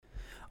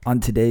On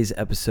today's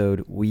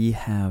episode, we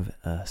have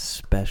a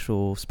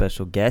special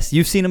guest.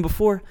 You've seen him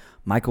before.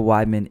 Michael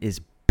Weidman is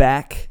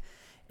back.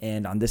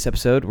 And on this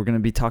episode, we're going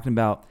to be talking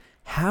about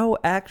how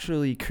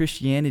actually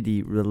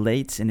Christianity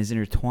relates and is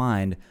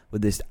intertwined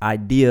with this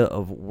idea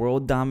of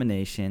world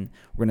domination.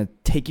 We're going to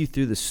take you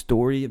through the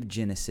story of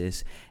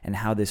Genesis and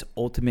how this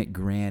ultimate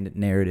grand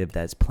narrative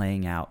that's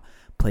playing out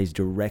plays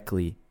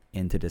directly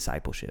into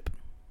discipleship.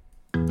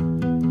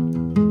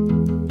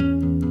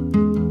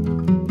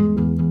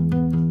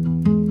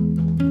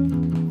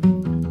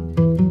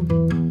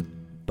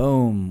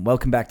 Boom.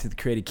 Welcome back to the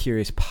Created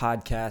Curious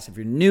podcast. If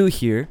you're new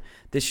here,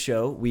 this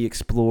show, we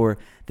explore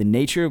the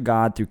nature of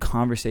God through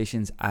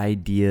conversations,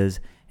 ideas,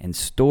 and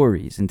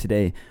stories. And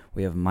today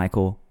we have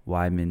Michael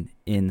Weidman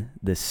in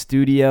the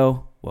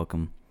studio.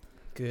 Welcome.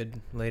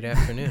 Good late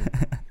afternoon.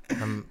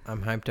 I'm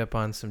hyped up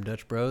on some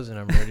Dutch Bros and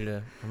I'm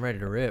ready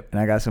to rip. And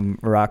I got some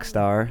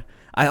Rockstar.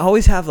 I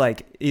always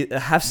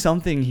have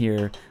something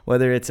here,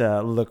 whether it's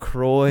a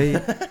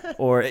LaCroix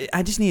or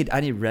I need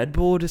Red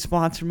Bull to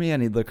sponsor me. I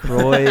need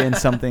LaCroix and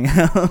something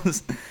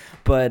else.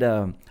 But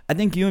I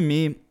think you and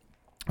me,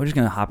 we're just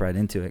going to hop right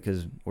into it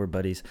because we're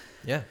buddies.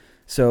 Yeah.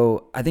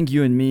 So I think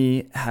you and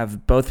me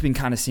have both been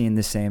kind of seeing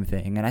the same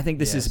thing. And I think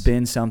this has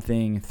been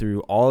something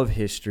through all of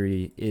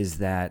history is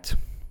that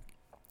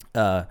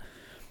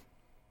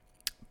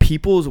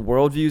people's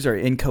worldviews are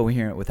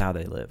incoherent with how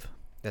they live.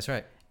 That's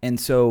right. And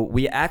so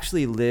we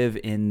actually live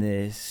in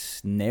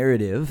this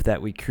narrative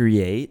that we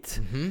create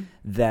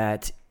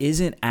that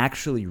isn't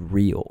actually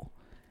real.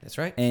 That's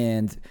right.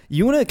 And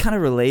you want to kind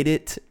of relate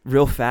it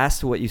real fast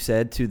to what you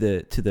said to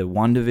the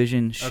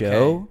WandaVision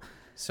show. Okay.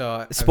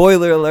 So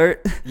spoiler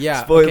alert.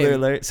 Yeah. Spoiler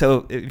alert.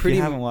 So if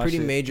you haven't watched pretty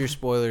major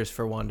spoilers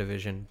for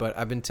WandaVision, but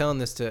I've been telling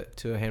this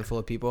to a handful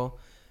of people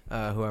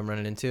who I'm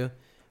running into.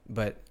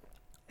 But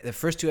the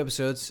first two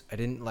episodes I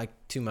didn't like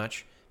too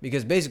much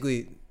because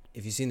basically,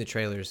 if you've seen the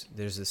trailers,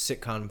 there's a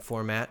sitcom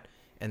format,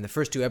 and the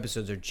first two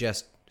episodes are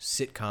just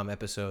sitcom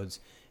episodes.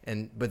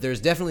 But there's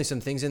definitely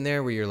some things in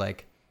there where you're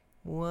like,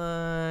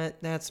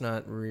 what? That's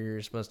not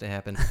really supposed to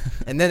happen.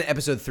 And then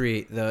episode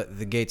 3,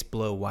 the gates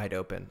blow wide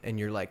open, and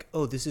you're like,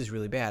 oh, this is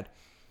really bad.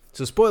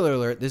 So spoiler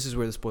alert, this is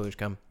where the spoilers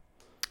come.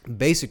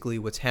 Basically,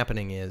 what's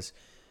happening is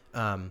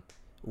the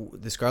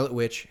Scarlet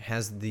Witch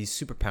has these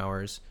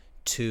superpowers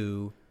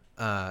to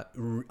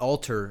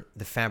alter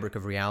the fabric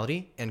of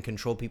reality and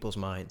control people's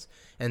minds.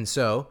 And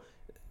so,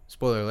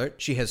 spoiler alert,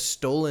 she has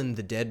stolen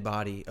the dead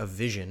body of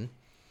Vision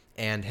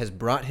and has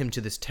brought him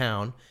to this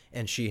town,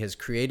 and she has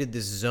created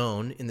this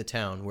zone in the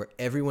town where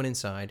everyone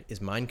inside is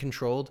mind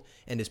controlled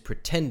and is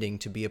pretending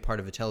to be a part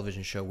of a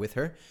television show with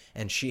her,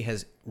 and she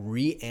has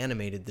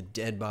reanimated the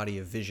dead body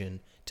of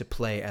Vision to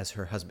play as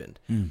her husband.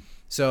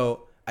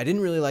 So I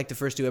didn't really like the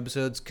first two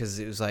episodes because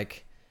it was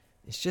like,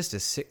 it's just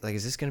is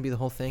this going to be the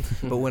whole thing?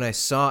 But when I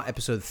saw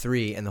episode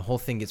 3 and the whole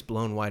thing gets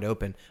blown wide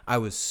open, I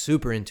was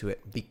super into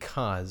it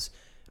because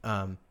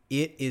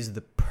it is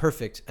the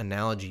perfect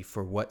analogy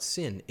for what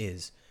sin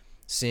is.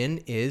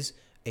 Sin is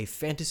a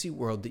fantasy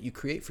world that you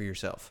create for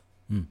yourself.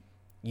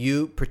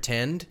 You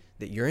pretend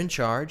that you're in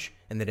charge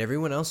and that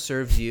everyone else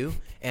serves you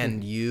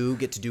and you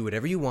get to do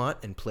whatever you want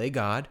and play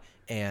God,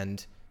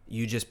 and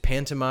you just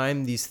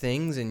pantomime these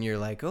things and you're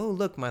like, oh,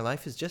 look, my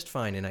life is just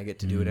fine and I get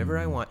to do whatever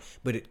I want.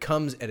 But it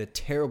comes at a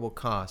terrible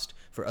cost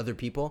for other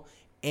people,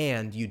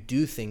 and you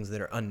do things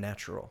that are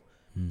unnatural.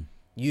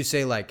 You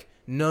say like,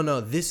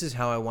 no, this is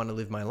how I want to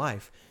live my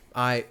life.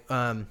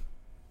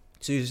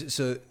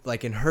 So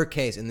like in her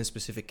case, in this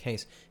specific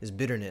case, is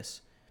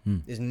bitterness,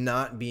 is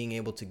not being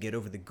able to get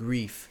over the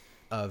grief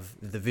of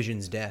the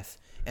Vision's death.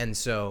 And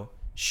so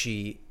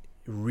she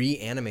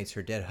reanimates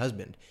her dead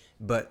husband.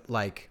 But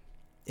like,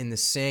 in the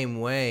same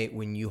way,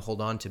 when you hold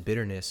on to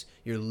bitterness,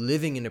 you're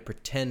living in a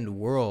pretend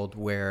world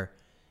where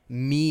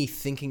me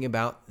thinking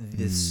about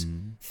this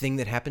thing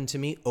that happened to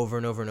me over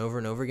and over and over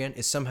and over again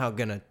is somehow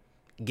going to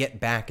get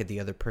back at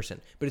the other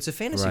person. But it's a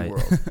fantasy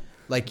world.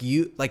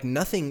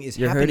 Nothing is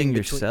happening. Hurting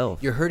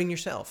yourself. You're hurting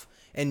yourself.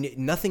 And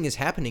nothing is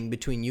happening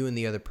between you and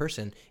the other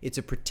person. It's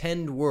a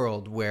pretend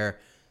world where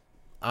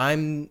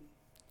I'm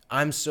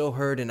so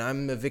hurt and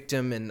I'm a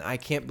victim and I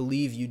can't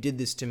believe you did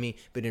this to me.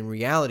 But in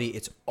reality,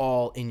 it's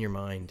all in your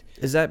mind.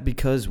 Is that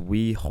because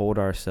we hold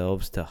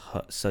ourselves to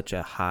such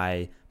a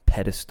high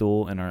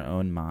pedestal in our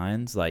own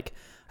minds? Like,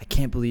 I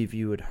can't believe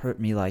you would hurt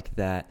me like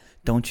that.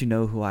 Don't you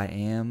know who I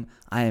am?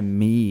 I am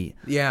me.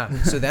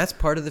 Yeah. So that's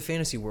part of the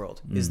fantasy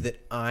world is that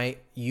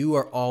you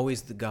are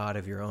always the god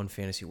of your own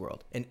fantasy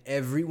world, and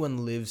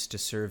everyone lives to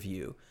serve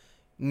you.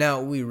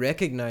 Now, we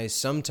recognize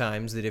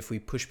sometimes that if we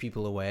push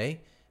people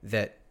away,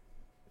 that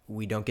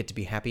we don't get to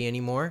be happy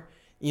anymore,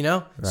 you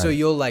know? Right. So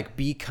you'll like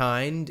be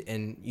kind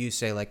and you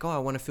say like, oh, I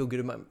want to feel good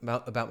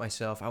about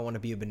myself. I want to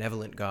be a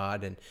benevolent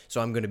God. And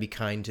so I'm going to be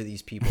kind to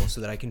these people so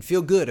that I can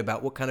feel good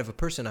about what kind of a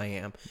person I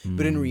am.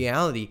 But in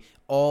reality,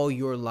 all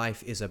your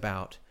life is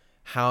about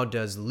how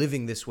does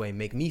living this way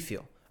make me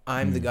feel?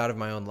 I'm the God of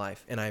my own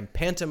life, and I'm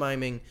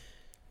pantomiming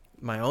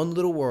my own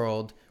little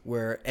world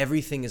where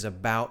everything is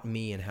about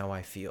me and how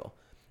I feel.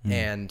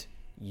 And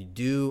you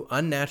do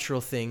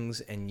unnatural things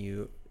and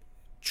you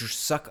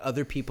suck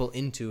other people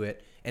into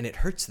it, and it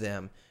hurts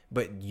them,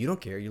 but you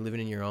don't care. You're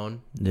living in your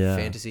own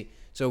fantasy.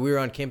 So we were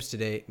on campus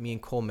today, me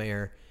and Cole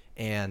Mayer,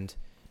 and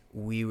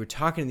we were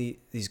talking to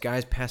these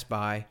guys passed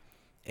by,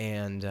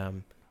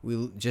 and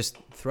we just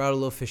throw out a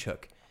little fish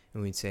hook,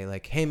 and we'd say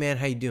like, "Hey man,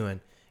 how you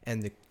doing?"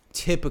 And the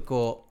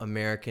typical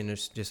American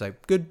is just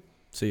like, "Good,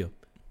 see you."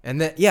 And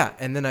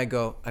then I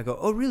go,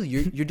 "Oh really?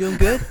 You're doing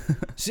good?"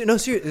 No,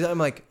 seriously. I'm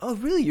like, "Oh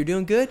really? You're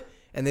doing good?"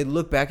 And they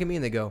look back at me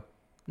and they go,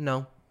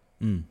 "No."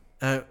 Mm.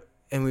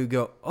 And we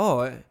go,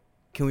 "Oh,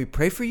 can we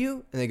pray for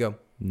you?" And they go,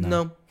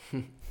 "No."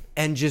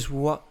 And just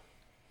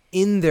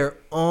in their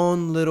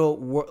own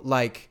little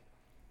like,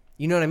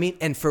 you know what I mean?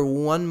 And for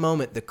one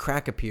moment, the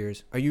crack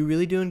appears. "Are you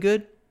really doing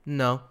good?"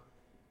 "No."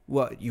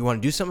 "What? You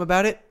want to do something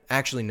about it?"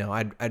 "Actually, no.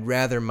 I'd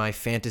rather my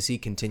fantasy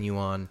continue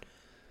on,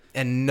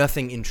 and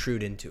nothing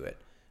intrude into it."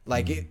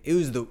 Like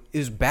it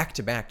was back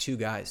to back. Two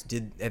guys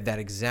did that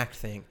exact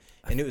thing,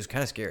 and it was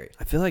kind of scary.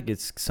 I feel like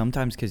it's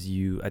sometimes because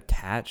you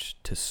attach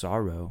to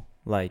sorrow.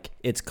 Like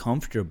it's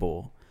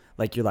comfortable.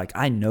 Like you're like,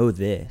 I know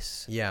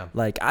this. Yeah.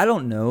 Like I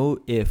don't know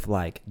if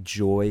like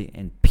joy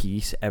and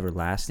peace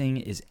everlasting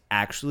is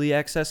actually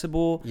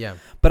accessible. Yeah.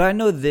 But I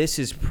know this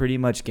is pretty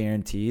much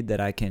guaranteed that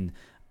I can.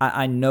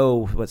 I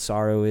know what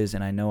sorrow is,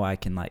 and I know I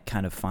can like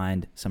kind of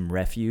find some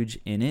refuge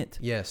in it.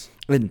 Yes.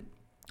 And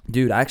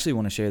dude, I actually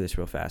want to share this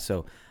real fast.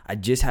 So I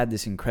just had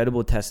this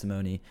incredible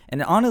testimony,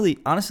 and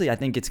honestly, I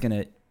think it's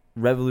gonna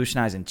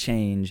revolutionize and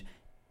change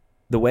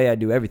the way I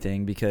do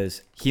everything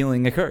because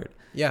healing occurred.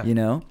 Yeah. You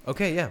know?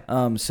 Okay,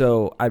 yeah.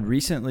 So I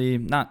recently,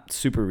 not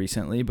super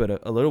recently,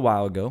 but a little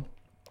while ago,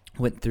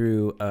 went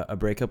through a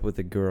breakup with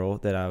a girl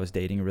that I was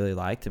dating, really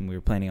liked, and we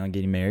were planning on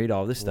getting married,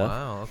 all this stuff.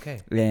 Wow,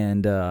 okay.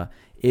 And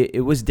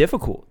it was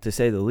difficult, to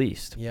say the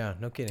least. Yeah,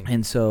 no kidding.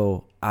 And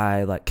so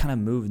I like kind of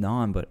moved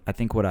on, but I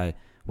think what I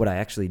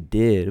actually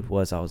did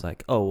was I was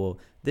like, oh, well,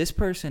 this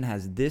person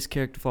has this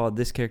character flaw,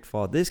 this character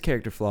flaw, this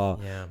character flaw.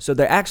 Yeah. So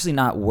they're actually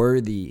not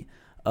worthy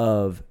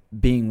of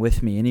being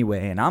with me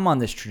anyway. And I'm on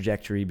this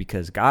trajectory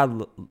because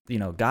God,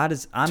 God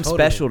is, I'm Totally.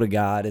 special to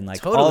God and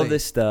like all Totally.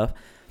 this stuff.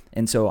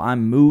 And so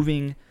I'm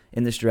moving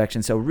in this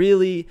direction. So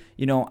really,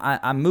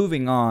 I'm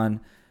moving on,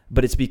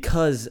 but it's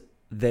because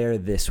they're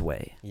this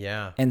way.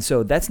 Yeah. And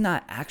so that's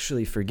not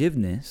actually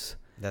forgiveness.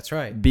 That's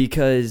right.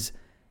 Because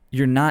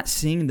you're not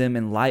seeing them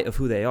in light of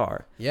who they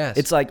are. Yes.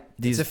 It's like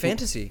it's a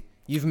fantasy.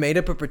 You've made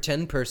up a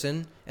pretend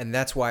person, and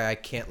that's why I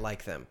can't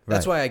like them.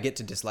 That's Right. why I get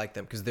to dislike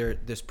them, because they're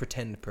this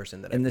pretend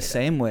person that in the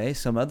same way,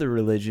 some other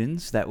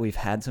religions that we've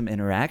had some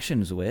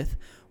interactions with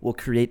will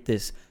create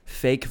this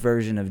fake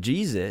version of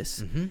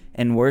Jesus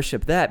and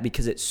worship that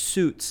because it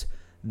suits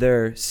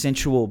their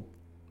sensual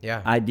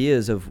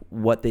ideas of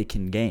what they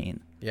can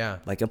gain. Yeah.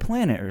 Like a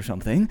planet or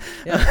something.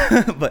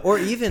 Yeah. But or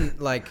even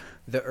like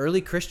the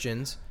early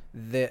Christians,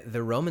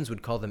 the Romans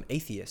would call them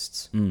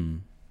atheists.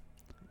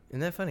 Isn't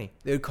that funny?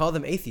 They would call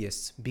them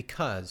atheists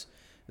because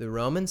the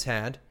Romans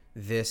had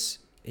this.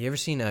 You ever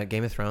seen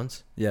Game of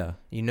Thrones? Yeah.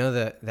 You know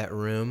that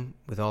room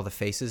with all the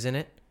faces in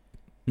it?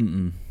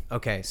 Mm-mm.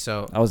 Okay,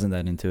 so I wasn't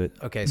that into it.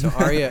 Okay, so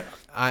Arya,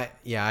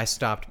 I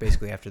stopped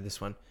basically after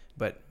this one,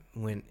 but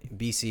when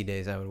BC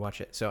days I would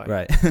watch it. So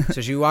Right. so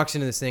she walks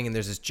into this thing and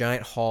there's this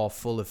giant hall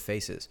full of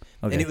faces,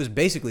 Okay. and it was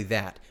basically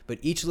that, but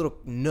each little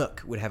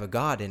nook would have a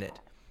god in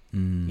it,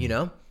 you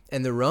know.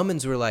 And the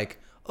Romans were like,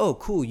 "Oh,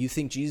 cool! You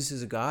think Jesus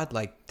is a god?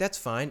 Like that's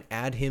fine.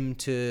 Add him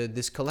to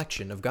this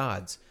collection of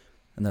gods."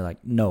 And they're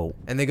like, no.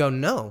 And they go,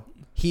 "No,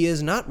 he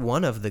is not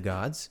one of the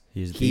gods.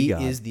 He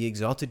God. is the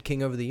exalted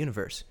king over the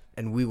universe,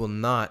 and we will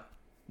not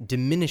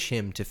diminish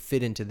him to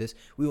fit into this.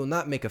 We will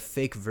not make a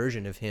fake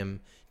version of him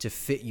to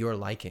fit your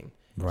liking.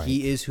 Right.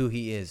 He is who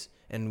he is,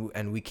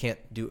 and we can't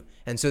do."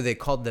 And so they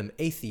called them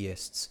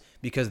atheists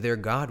because their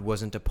God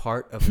wasn't a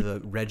part of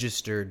the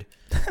registered,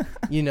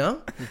 you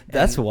know.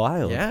 That's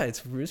wild. Yeah,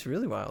 it's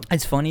really wild.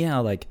 It's funny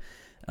how like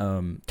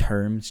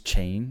terms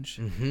change,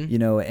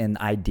 and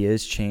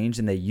ideas change,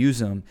 and they use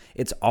them.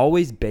 It's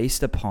always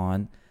based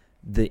upon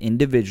the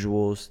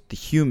individual's, the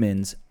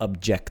human's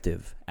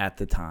objective at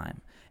the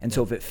time. And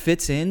so if it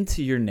fits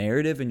into your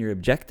narrative and your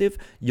objective,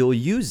 you'll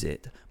use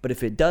it. But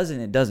if it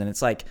doesn't, it doesn't.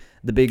 It's like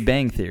the Big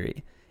Bang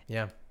Theory.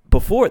 Yeah.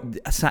 Before,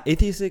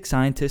 atheistic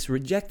scientists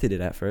rejected it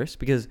at first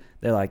because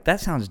they're like, that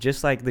sounds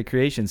just like the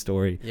creation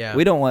story. Yeah.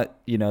 We don't want,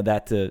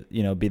 that to,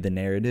 be the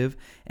narrative.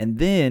 And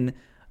then,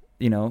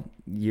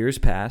 years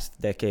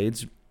passed,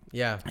 decades.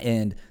 Yeah.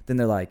 And then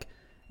they're like,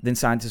 then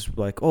scientists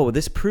were like, oh,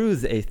 this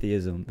proves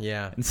atheism.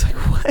 Yeah. And it's like,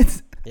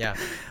 what? Yeah.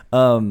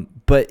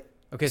 But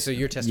Okay, so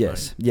your testimony.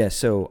 Yes.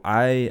 So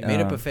I made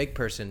up a fake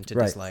person to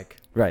dislike.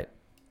 Right.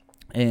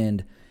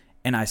 And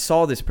I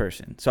saw this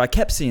person. So I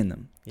kept seeing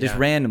them just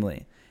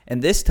randomly.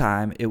 And this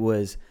time it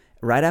was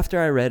right after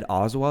I read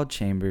Oswald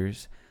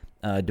Chambers'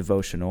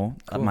 devotional,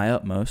 Cool. My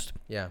Utmost.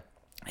 Yeah.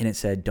 And it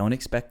said, don't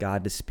expect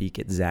God to speak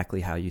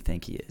exactly how you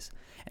think he is.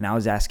 And I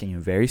was asking a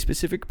very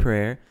specific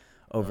prayer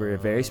over a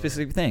very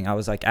specific thing. I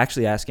was like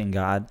actually asking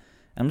God,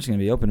 I'm just going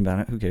to be open about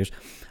it. Who cares?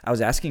 I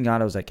was asking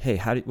God, I was like, hey,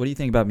 what do you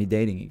think about me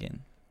dating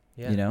again?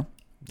 Yeah. You know?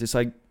 just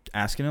like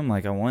asking him,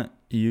 like, I want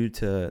you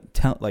to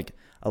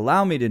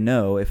allow me to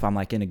know if I'm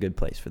like in a good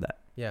place for that.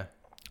 Yeah.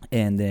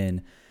 And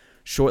then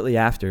shortly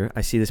after,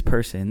 I see this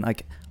person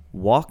like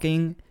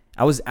walking.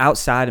 I was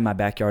outside in my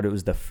backyard. It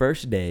was the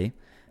first day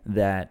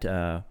that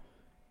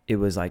it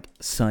was like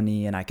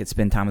sunny and I could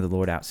spend time with the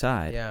Lord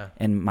outside. Yeah.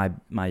 And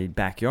my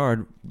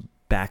backyard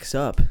backs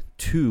up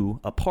to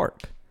a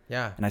park.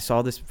 Yeah. And I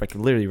saw this, like,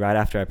 literally right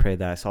after I prayed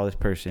that, I saw this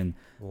person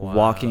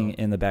walking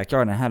in the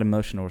backyard, and I had an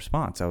emotional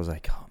response. I was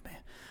like, oh man,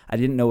 I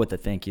didn't know what to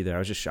think either. I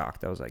was just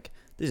shocked. I was like,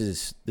 this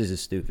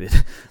is stupid.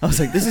 I was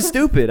like, this is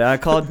stupid. I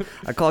called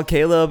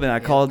Caleb, and I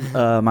called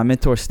my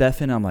mentor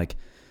Stefan. I'm like,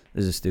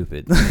 this is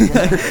stupid.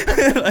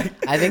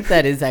 I think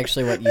that is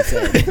actually what you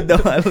said. No,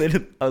 I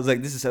was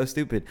like, this is so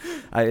stupid.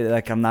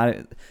 I'm not.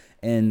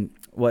 And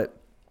what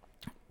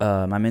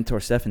my mentor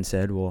Stefan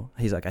said, well,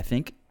 he's like, I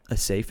think a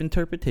safe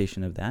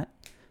interpretation of that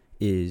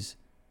is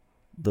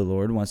the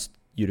Lord wants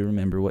you to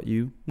remember what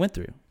you went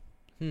through.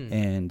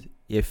 And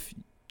if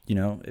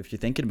you're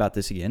thinking about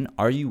this again,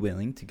 are you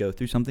willing to go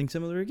through something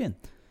similar again?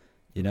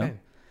 Okay.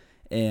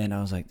 And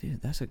I was like,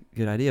 dude, that's a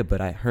good idea. But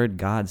I heard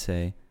God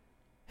say,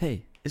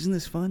 hey, isn't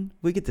this fun?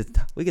 We get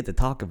to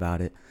talk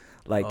about it.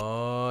 Like,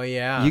 oh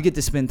yeah, you get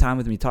to spend time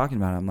with me talking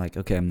about it. I'm like,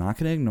 okay, I'm not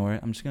going to ignore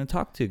it. I'm just going to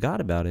talk to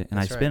God about it. And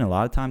I spent a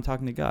lot of time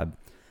talking to God.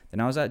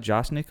 Then I was at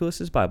Josh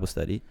Nicholas's Bible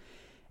study.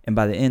 And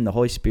by the end, the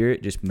Holy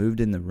Spirit just moved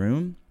in the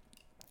room,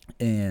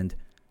 and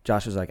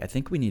Josh was like, I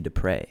think we need to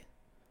pray.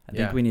 I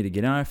think we need to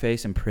get on our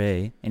face and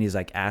pray. And he's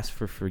like, ask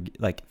for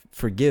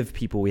forgive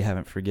people we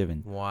haven't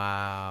forgiven.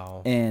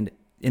 Wow. And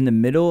in the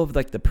middle of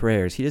like the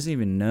prayers, he doesn't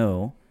even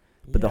know,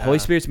 but the Holy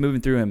Spirit's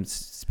moving through him,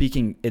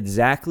 speaking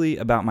exactly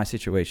about my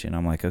situation.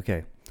 I'm like,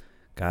 okay,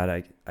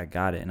 God, I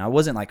got it. And I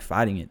wasn't like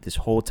fighting it this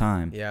whole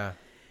time. Yeah.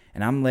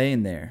 And I'm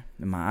laying there,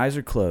 and my eyes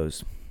are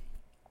closed,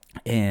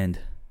 and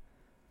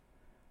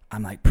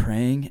I'm like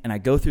praying, and I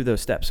go through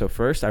those steps. So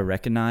first I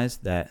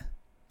recognized that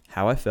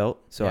how I felt.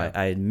 So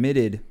I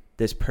admitted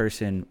this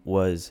person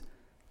was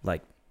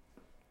like,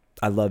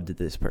 I loved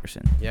this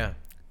person. Yeah.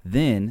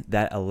 Then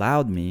that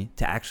allowed me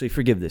to actually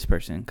forgive this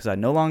person, because I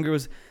no longer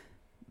was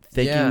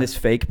thinking this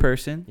fake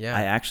person. Yeah.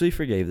 I actually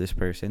forgave this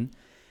person.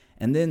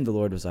 And then the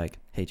Lord was like,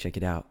 hey, check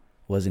it out.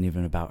 It wasn't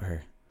even about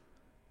her.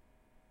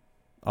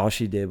 All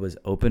she did was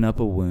open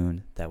up a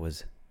wound that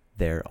was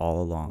there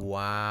all along.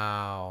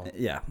 Wow.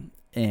 Yeah.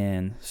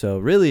 And so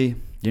really,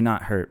 you're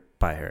not hurt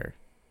by her.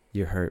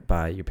 You're hurt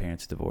by your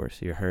parents'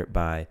 divorce. You're hurt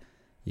by,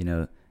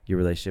 your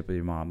relationship with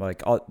your mom.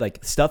 Like all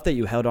like stuff that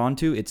you held on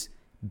to, it's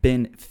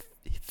been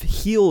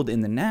healed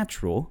in the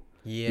natural,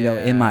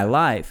 in my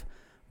life.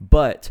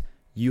 But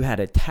you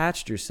had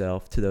attached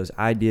yourself to those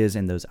ideas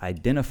and those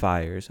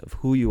identifiers of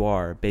who you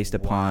are based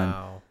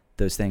upon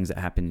those things that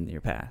happened in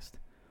your past.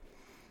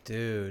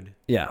 Dude.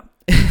 Yeah.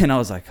 And I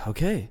was like,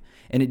 okay.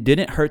 And it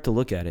didn't hurt to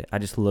look at it. I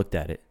just looked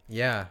at it.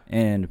 Yeah.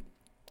 And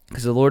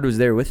because the Lord was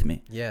there with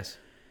me. Yes.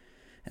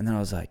 And then I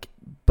was like,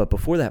 but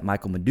before that,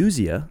 Michael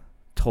Meduzia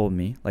told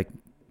me, like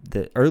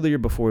earlier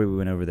before we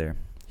went over there,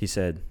 he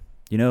said,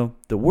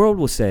 the world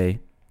will say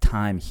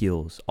time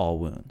heals all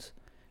wounds.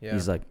 Yeah.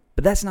 He's like,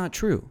 but that's not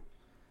true.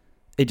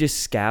 It just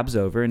scabs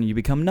over and you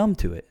become numb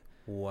to it.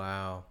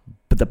 Wow.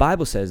 But the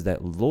Bible says that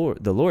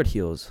the Lord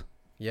heals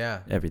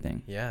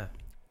everything. Yeah.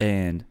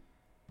 And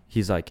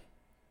he's like,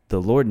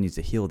 the Lord needs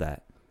to heal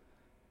that.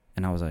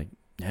 And I was like,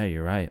 yeah,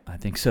 you're right. I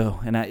think so.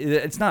 And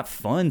it's not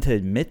fun to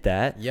admit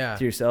that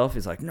to yourself.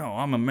 It's like, no,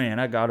 I'm a man.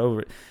 I got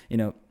over it,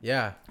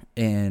 Yeah.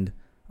 And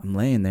I'm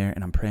laying there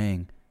and I'm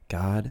praying,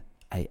 God,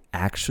 I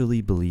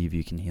actually believe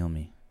you can heal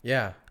me.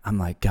 Yeah. I'm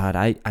like, God,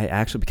 I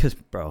actually, because,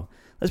 bro,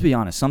 let's be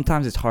honest.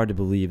 Sometimes it's hard to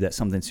believe that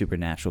something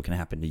supernatural can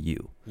happen to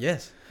you.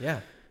 Yes.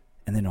 Yeah.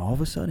 And then all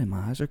of a sudden,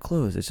 my eyes are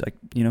closed. It's like,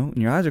 when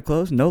your eyes are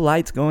closed, no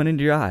light's going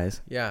into your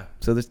eyes. Yeah.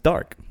 So it's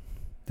dark.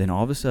 Then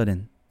all of a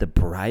sudden, the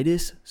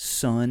brightest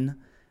sun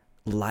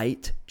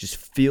light just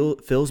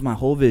fills my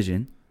whole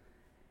vision.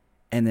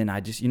 And then I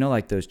just,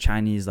 like those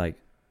Chinese, like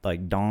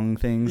dong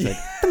things, like,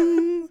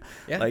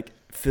 like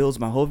fills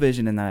my whole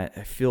vision. And I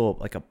feel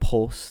like a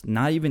pulse,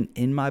 not even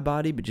in my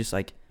body, but just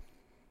like,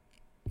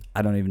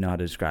 I don't even know how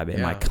to describe it.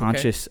 My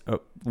conscious,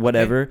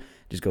 whatever,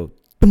 just go,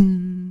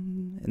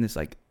 boom, and this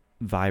like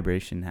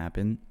vibration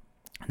happened.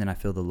 And then I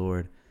feel the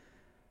Lord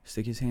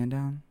stick his hand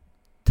down,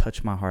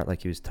 touch my heart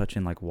like he was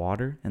touching like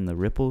water, and the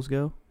ripples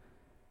go.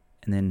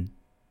 And then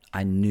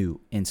I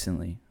knew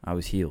instantly I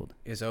was healed.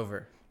 It's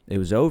over. It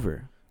was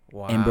over.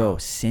 Wow. And bro,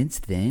 since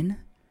then,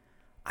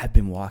 I've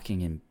been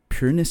walking in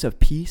pureness of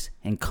peace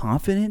and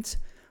confidence.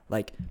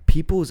 Like,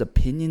 people's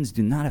opinions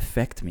do not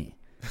affect me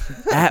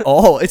at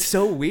all. It's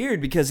so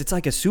weird because it's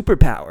like a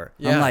superpower.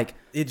 Yeah. I'm like,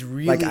 it's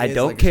really like, I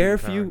don't care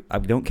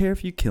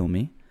if you kill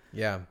me.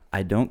 Yeah.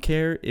 I don't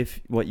care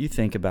what you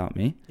think about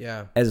me.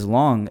 Yeah. As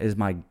long as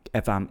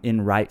if I'm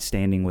in right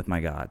standing with my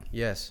God.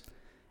 Yes.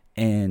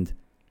 And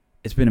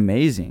it's been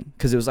amazing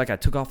because it was like I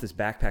took off this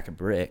backpack of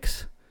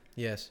bricks.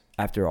 Yes.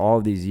 After all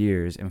of these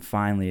years, and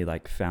finally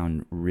like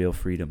found real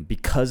freedom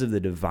because of the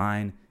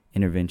divine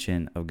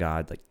intervention of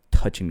God, like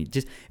touching me.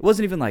 Just, it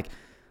wasn't even like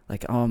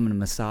like, oh, I'm gonna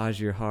massage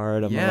your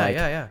heart. I'm Yeah, gonna like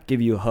yeah.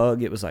 give you a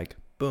hug. It was like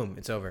Boom,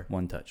 it's over.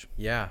 one touch.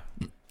 Yeah,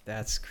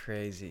 that's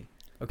crazy.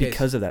 Okay,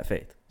 Because of that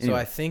faith. so Anyway,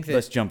 I think that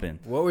let's jump in.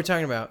 what we're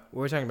talking about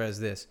is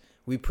this.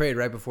 We prayed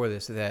right before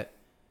this that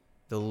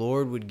the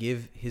Lord would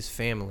give his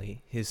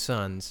family, his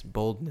sons,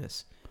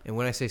 boldness. And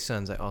when I say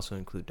sons, I also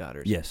include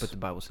daughters. Yes. But the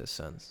Bible says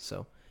sons.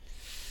 So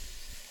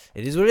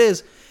it is what it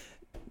is.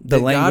 The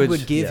That language God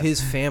would give yeah.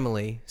 his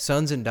family,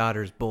 sons and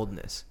daughters,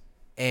 boldness.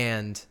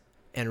 And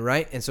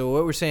so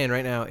what we're saying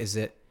right now is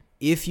that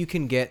if you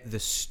can get the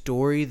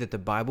story that the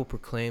Bible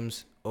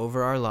proclaims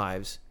over our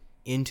lives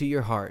into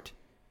your heart,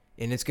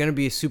 and it's going to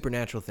be a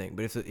supernatural thing,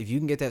 but if you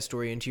can get that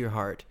story into your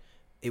heart,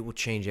 it will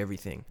change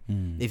everything.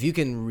 If you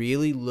can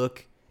really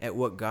look at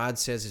what God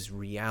says is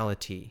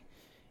reality,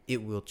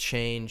 it will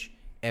change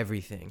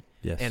everything.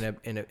 Yes.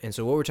 And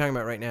so what we're talking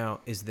about right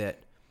now is that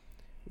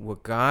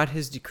what God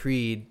has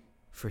decreed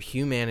for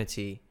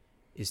humanity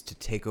is to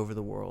take over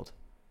the world.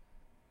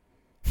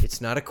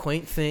 It's not a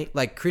quaint thing.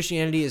 Like,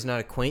 Christianity is not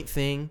a quaint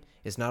thing.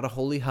 It's not a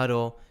holy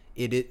huddle.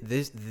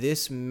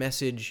 This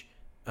message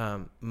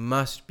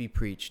must be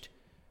preached.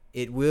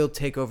 It will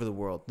take over the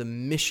world. The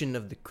mission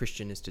of the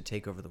Christian is to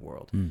take over the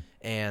world.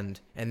 And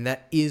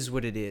that is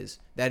what it is.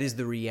 That is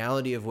the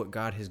reality of what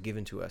God has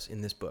given to us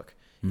in this book,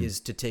 is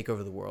to take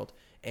over the world.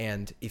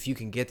 And if you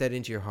can get that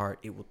into your heart,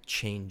 it will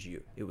change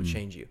you. It will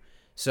change you.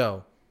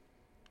 So,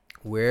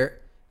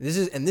 this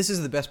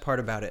is the best part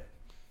about it.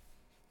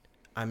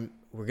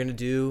 We're going to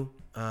do,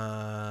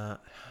 the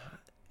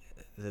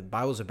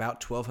Bible's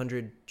about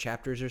 1,200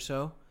 chapters or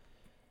so,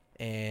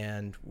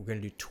 and we're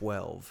going to do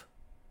 12.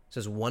 It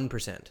says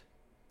 1%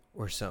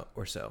 or so,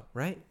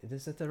 right?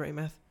 Is that the right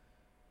math?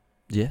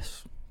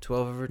 Yes.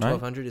 12 over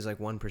 1,200 is like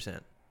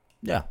 1%.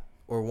 Yeah.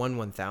 Or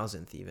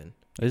 1/1000th even.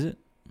 Is it?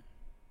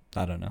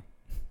 I don't know.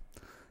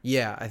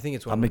 Yeah, I think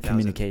it's 1/1000. I'm a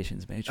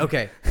communications major.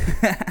 Okay.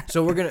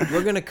 So we're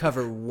gonna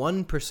cover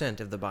 1%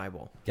 of the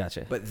Bible.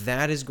 Gotcha. But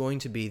that is going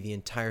to be the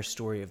entire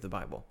story of the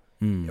Bible.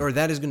 Hmm. Or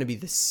that is going to be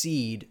the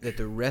seed that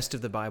the rest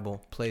of the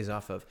Bible plays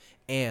off of.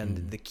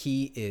 And the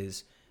key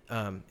is,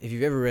 if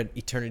you've ever read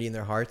Eternity in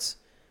Their Hearts,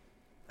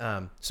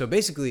 so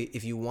basically,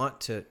 if you want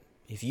to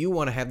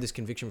have this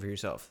conviction for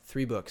yourself,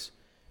 3 books: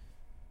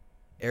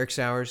 Eric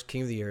Sauer's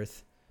King of the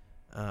Earth,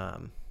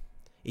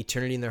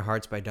 Eternity in Their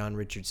Hearts by Don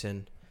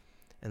Richardson,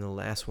 and the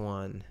last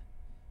one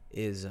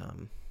is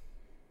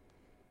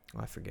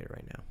I forget it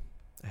right now.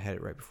 I had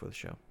it right before the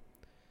show.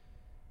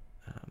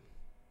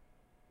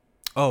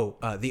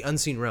 The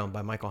Unseen Realm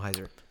by Michael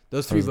Heiser.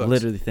 Those 3 I was books.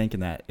 literally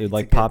thinking that. It It's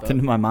like a good popped book.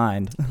 into my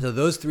mind. So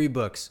those 3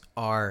 books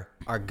are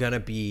gonna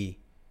be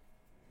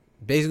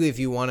basically, if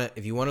you wanna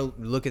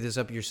look at this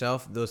up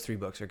yourself, those 3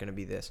 books are gonna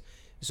be this.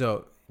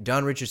 So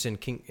Don Richardson,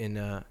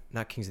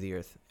 not Kings of the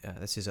Earth,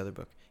 that's his other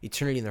book,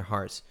 Eternity in Their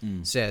Hearts,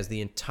 says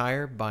the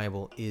entire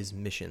Bible is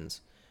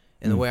missions.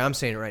 And the way I'm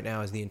saying it right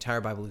now is the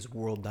entire Bible is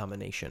world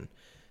domination.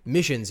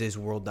 Missions is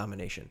world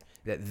domination.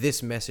 That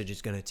this message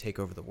is going to take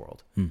over the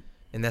world.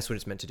 And that's what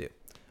it's meant to do.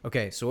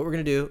 Okay, so what we're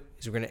going to do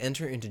is we're going to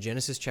enter into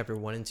Genesis chapter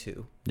 1 and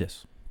 2.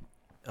 Yes.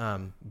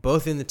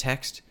 Both in the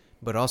text,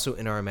 but also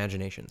in our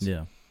imaginations.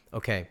 Yeah.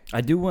 Okay.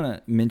 I do want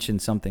to mention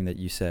something that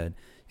you said.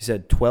 You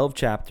said 12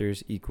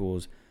 chapters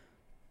equals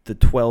the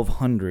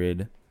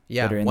 1,200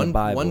 Yeah, that are in the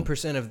Bible.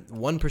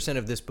 1%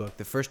 of this book,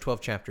 the first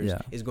 12 chapters,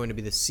 Yeah. is going to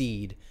be the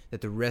seed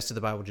that the rest of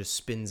the Bible just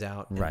spins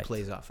out and Right.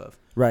 plays off of.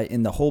 Right,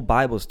 and the whole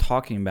Bible is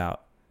talking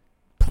about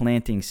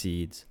planting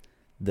seeds,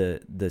 the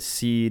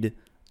seed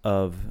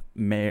of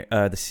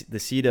the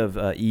seed of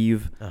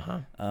Eve,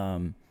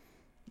 or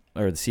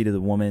the seed of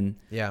the woman.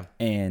 Yeah.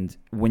 And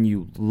when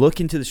you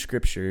look into the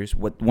scriptures,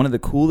 one of the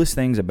coolest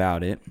things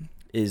about it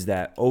is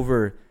that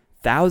over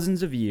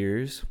thousands of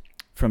years,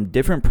 from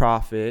different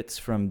prophets,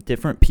 from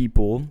different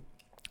people,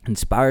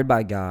 inspired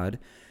by God,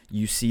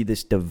 you see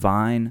this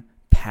divine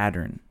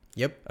pattern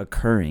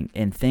occurring,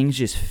 and things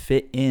just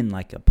fit in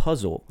like a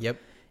puzzle. Yep.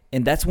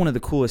 And that's one of the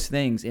coolest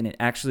things, and it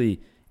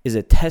actually is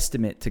a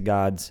testament to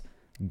God's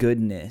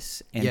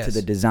goodness and to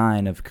the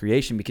design of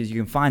creation, because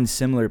you can find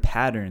similar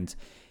patterns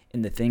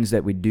in the things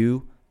that we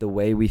do, the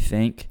way we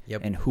think,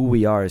 and who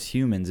we are as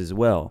humans as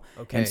well.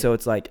 Okay. And so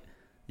it's like,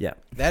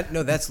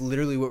 that's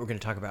literally what we're going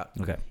to talk about.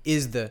 Okay.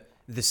 Is the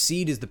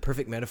seed is the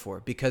perfect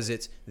metaphor, because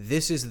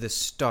this is the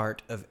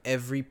start of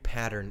every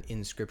pattern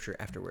in Scripture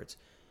afterwards.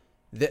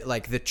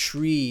 Like the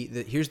tree,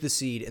 here's the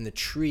seed, and the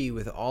tree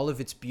with all of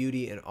its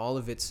beauty and all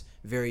of its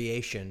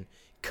variation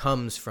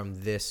comes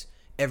from this.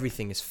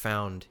 Everything is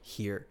found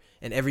here,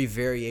 and every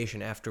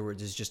variation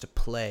afterwards is just a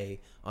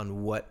play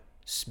on what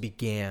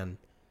began.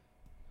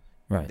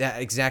 right.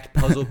 That exact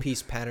puzzle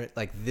piece pattern,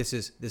 like this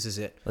is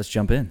it. Let's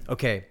jump in.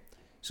 Okay,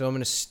 so I'm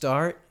going to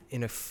start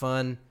in a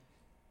fun.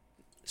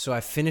 So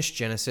I finished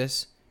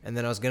Genesis, and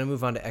then I was going to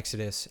move on to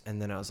Exodus,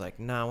 and then I was like,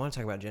 I want to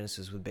talk about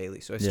Genesis with Bailey.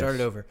 So I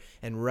started over,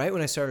 and right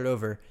when I started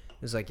over,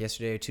 it was like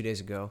yesterday or 2 days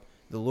ago,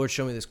 the Lord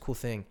showed me this cool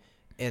thing,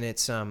 and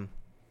it's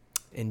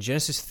in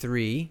Genesis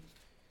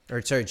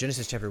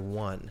chapter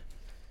 1,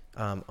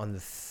 on the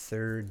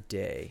 3rd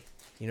day.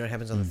 You know what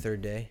happens on the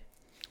 3rd day?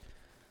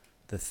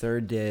 The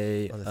third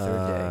day, On the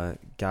third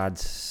God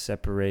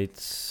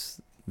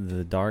separates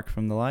the dark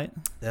from the light.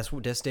 That's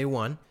day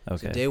 1.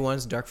 Okay. So day 1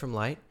 is dark from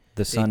light.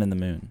 The sun and the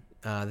moon.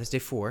 That's day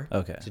 4.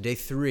 Okay. So day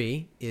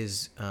 3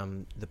 is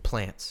the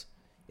plants.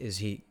 Is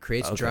he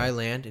creates dry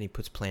land and he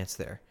puts plants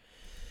there,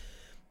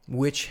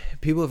 which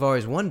people have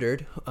always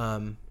wondered,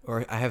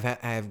 or I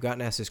have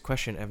gotten asked this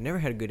question. I've never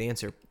had a good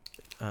answer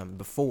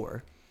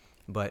before,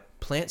 but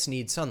plants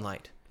need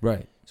sunlight.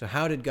 Right. So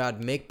how did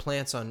God make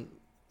plants on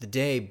the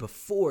day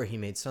before he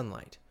made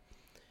sunlight?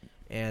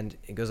 And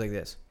it goes like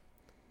this.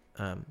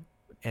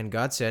 And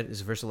God said, this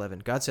is verse 11,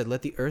 God said,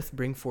 let the earth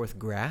bring forth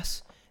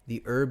grass,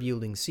 the herb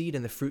yielding seed,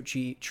 and the fruit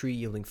tree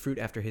yielding fruit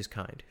after his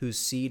kind, whose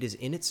seed is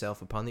in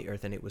itself upon the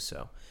earth, and it was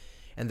so.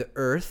 And the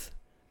earth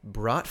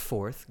brought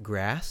forth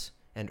grass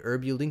and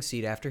herb yielding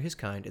seed after his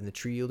kind, and the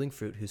tree yielding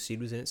fruit, whose seed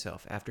was in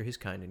itself after his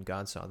kind, and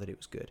God saw that it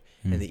was good.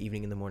 And the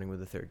evening and the morning were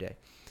the third day.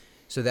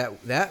 So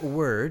that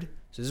word,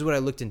 so this is what I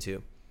looked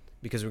into,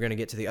 because we're going to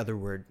get to the other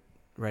word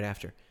right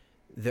after.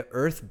 The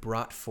earth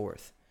brought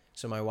forth.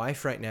 So my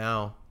wife right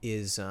now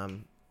is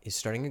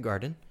starting a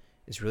garden.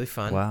 It's really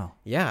fun. Wow.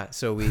 Yeah.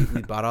 So we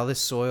bought all this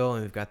soil,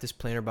 and we've got this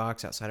planter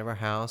box outside of our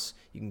house.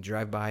 You can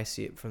drive by,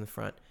 see it from the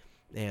front.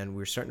 And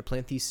we're starting to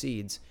plant these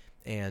seeds.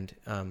 And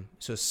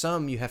so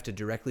some you have to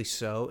directly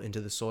sow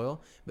into the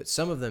soil, but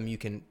some of them you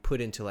can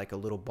put into like a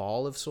little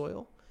ball of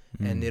soil,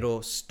 and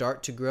it'll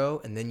start to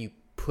grow, and then you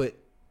put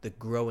the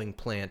growing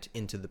plant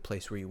into the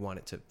place where you want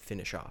it to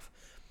finish off.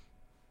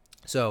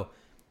 So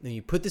then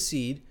you put the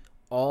seed,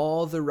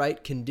 all the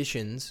right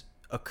conditions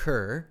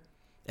occur,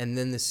 and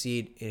then the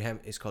seed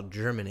is called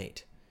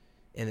germinate,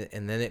 and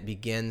then it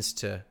begins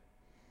to,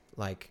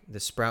 like, the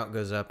sprout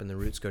goes up and the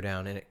roots go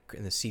down, and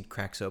the seed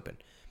cracks open.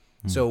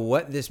 So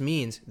what this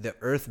means, the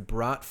earth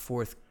brought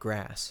forth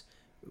grass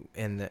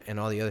and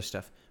all the other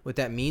stuff. What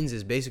that means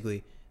is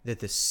basically that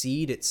the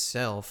seed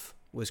itself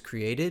was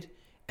created,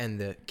 and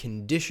the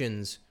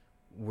conditions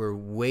were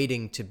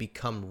waiting to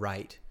become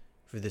right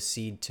for the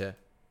seed to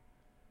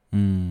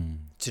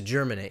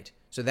germinate.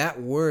 So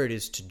that word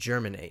is to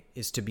germinate,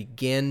 is to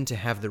begin to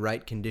have the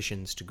right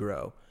conditions to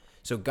grow.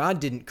 So God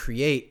didn't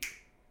create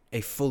a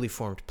fully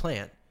formed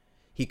plant.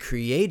 He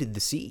created the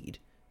seed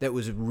that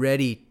was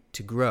ready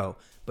to grow,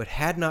 but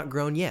had not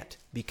grown yet,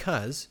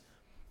 because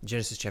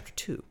Genesis chapter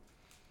 2.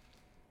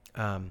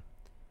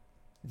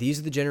 These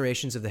are the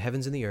generations of the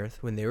heavens and the earth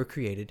when they were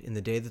created in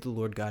the day that the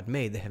Lord God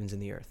made the heavens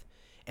and the earth.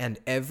 And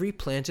every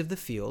plant of the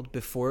field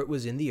before it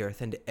was in the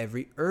earth, and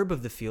every herb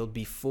of the field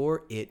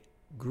before it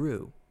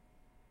grew.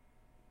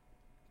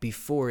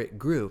 Before it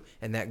grew.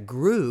 And that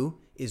grew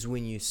is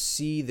when you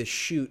see the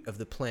shoot of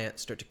the plant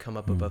start to come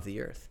up above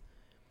the earth.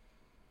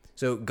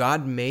 So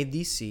God made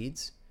these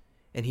seeds,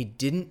 and he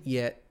didn't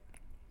yet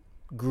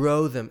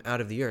grow them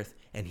out of the earth.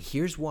 And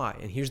here's why,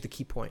 and here's the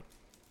key point.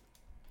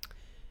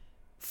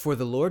 For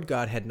the Lord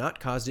God had not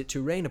caused it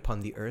to rain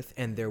upon the earth,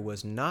 and there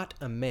was not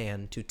a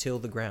man to till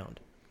the ground.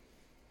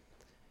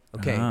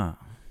 Okay.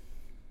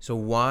 So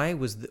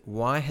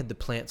why had the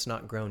plants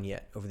not grown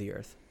yet over the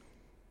earth?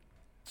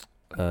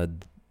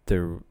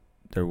 There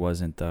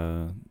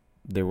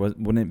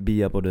wouldn't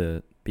be able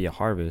to be a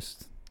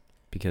harvest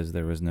because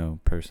there was no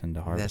person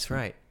to harvest. That's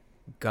right.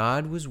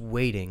 God was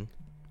waiting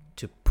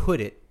to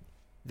put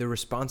the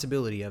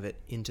responsibility of it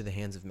into the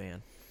hands of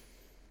man.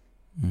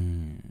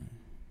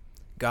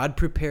 God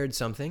prepared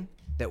something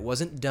that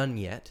wasn't done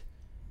yet,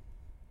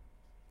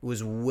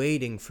 was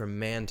waiting for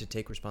man to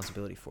take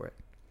responsibility for it.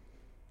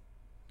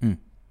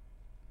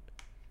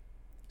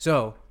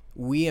 So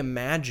we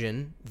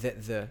imagine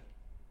that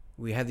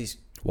we have these.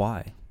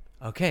 Why?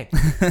 Okay,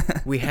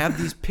 we have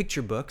these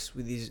picture books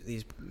with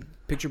these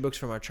picture books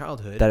from our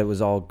childhood. That it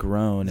was all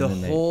grown. The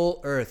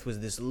whole earth was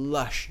this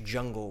lush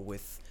jungle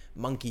with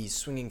monkeys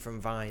swinging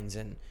from vines,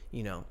 and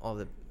all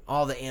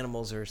the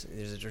animals there's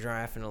a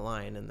giraffe and a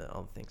lion and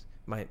all the things.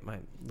 My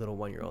little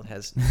 1-year-old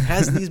has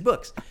these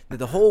books that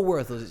the whole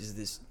world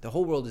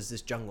is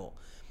this jungle,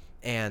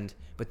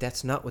 but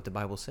that's not what the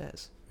Bible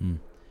says.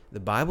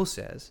 The Bible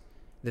says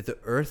that the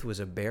earth was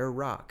a bare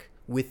rock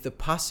with the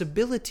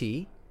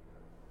possibility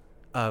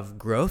of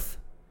growth,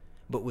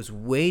 but was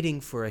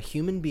waiting for a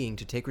human being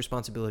to take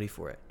responsibility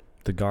for it.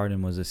 The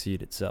garden was a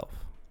seed itself.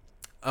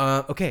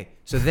 Okay,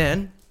 so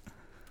then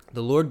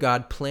the Lord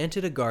God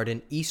planted a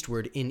garden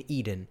eastward in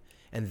Eden,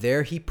 and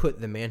there he put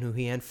the man who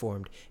he had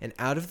formed, and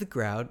out of the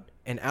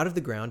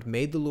ground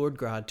made the Lord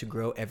God to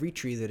grow every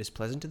tree that is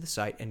pleasant to the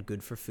sight and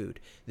good for food,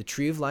 the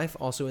tree of life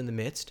also in the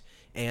midst,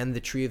 and the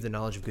tree of the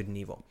knowledge of good and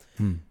evil.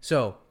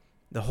 So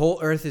the whole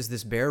earth is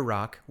this bare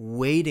rock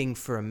waiting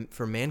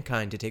for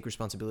mankind to take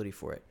responsibility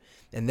for it.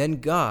 And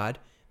then God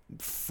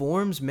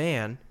forms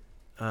man.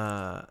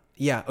 So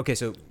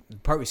the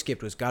part we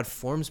skipped was God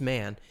forms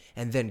man,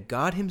 and then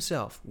God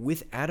himself,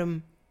 with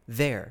Adam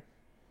there,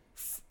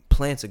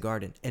 plants a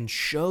garden and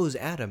shows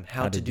Adam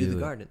how to do the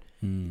garden.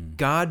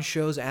 God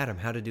shows Adam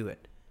how to do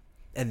it.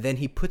 And then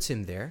he puts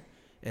him there,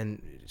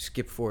 and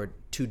skip forward,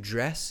 to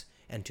dress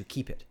and to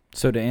keep it.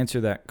 So to answer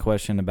that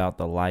question about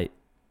the light,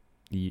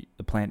 the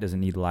plant doesn't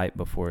need light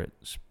before it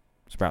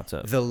sprouts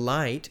up. The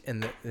light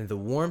and the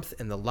warmth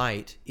and the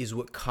light is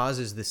what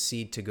causes the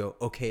seed to go,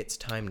 okay, it's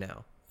time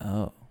now.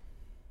 Oh.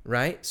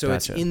 Right? So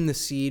Gotcha. it's in the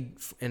seed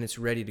and it's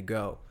ready to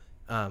go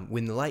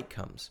when the light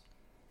comes.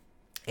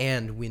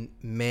 And when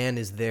man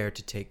is there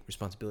to take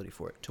responsibility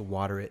for it, to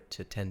water it,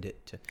 to tend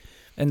it.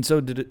 And so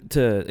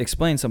to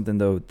explain something,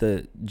 though,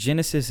 the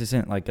Genesis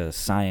isn't like a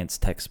science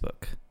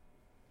textbook,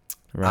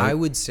 right? I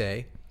would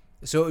say,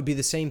 so it would be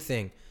the same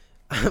thing.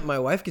 My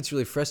wife gets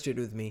really frustrated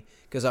with me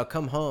because I'll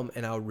come home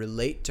and I'll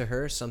relate to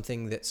her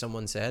something that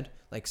someone said,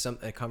 like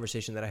a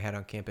conversation that I had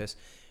on campus.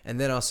 And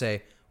then I'll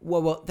say,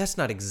 well, that's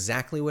not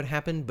exactly what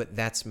happened, but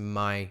that's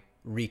my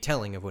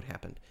retelling of what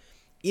happened.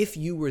 If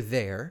you were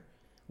there,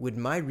 would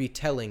my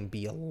retelling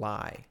be a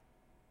lie?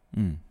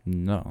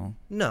 No.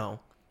 No.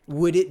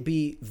 Would it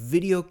be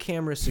video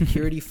camera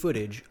security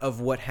footage of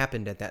what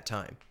happened at that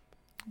time?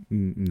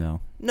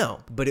 No.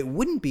 No, but it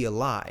wouldn't be a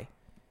lie.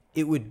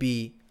 It would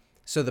be...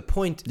 So the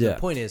point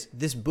is,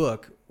 this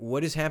book,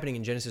 what is happening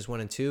in Genesis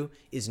 1 and 2,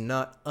 is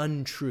not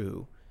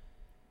untrue,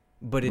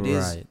 but it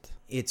is...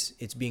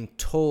 It's being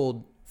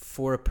told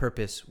for a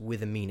purpose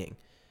with a meaning.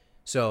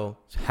 So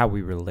how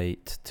we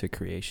relate to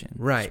creation.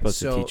 Right. It's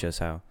supposed to teach us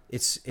how.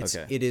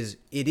 It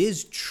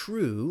is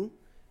true,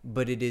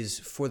 but it is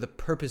for the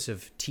purpose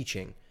of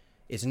teaching.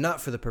 It's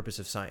not for the purpose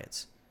of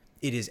science.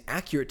 It is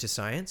accurate to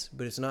science,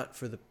 but it's not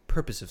for the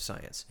purpose of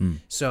science.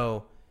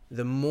 So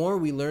the more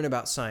we learn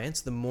about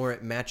science, the more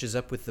it matches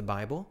up with the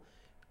Bible.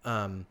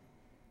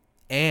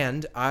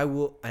 And I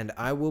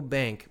will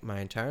bank my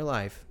entire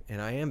life,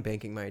 and I am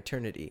banking my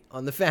eternity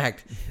on the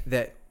fact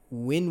that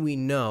when we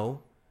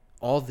know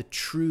all the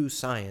true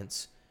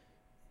science,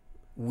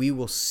 we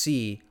will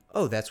see,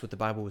 oh, that's what the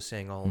Bible was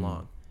saying all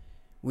along.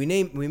 We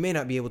may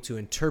not be able to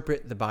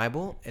interpret the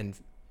Bible, and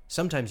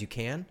sometimes you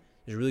can.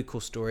 There's a really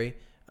cool story.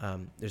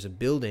 There's a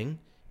building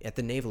at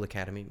the Naval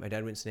Academy. My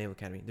dad went to the Naval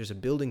Academy. There's a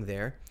building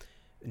there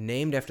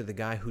named after the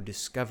guy who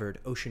discovered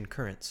ocean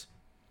currents.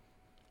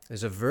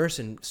 There's a verse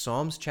in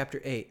Psalms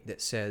chapter 8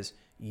 that says,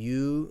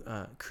 you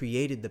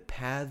created the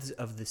paths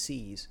of the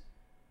seas.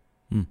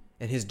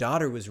 And his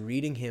daughter was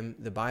reading him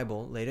the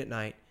Bible late at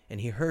night, and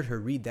he heard her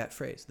read that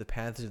phrase, the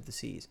paths of the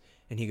seas.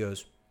 And he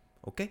goes,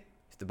 okay,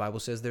 if the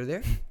Bible says they're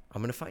there,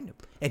 I'm going to find them.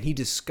 And he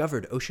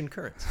discovered ocean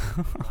currents.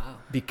 Wow.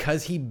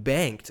 Because he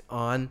banked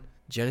on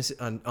Genesis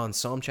on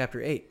Psalm chapter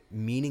 8,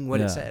 meaning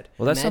what it said.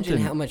 Well, that's Imagine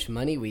something... how much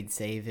money we'd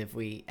save if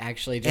we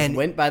actually just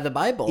went by the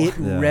Bible. It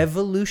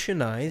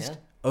revolutionized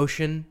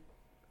ocean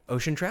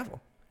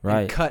travel.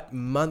 Right. And cut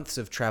months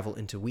of travel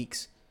into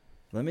weeks.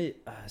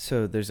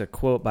 So there's a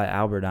quote by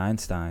Albert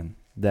Einstein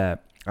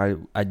that I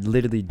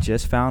literally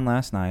just found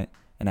last night,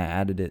 and I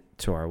added it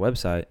to our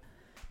website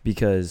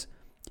because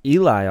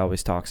Eli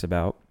always talks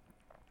about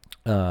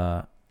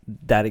that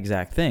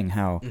exact thing,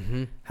 how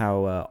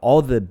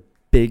all the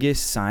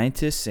biggest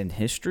scientists in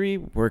history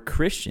were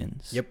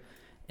Christians. Yep.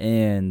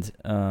 And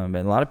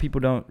a lot of people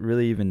don't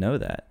really even know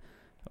that,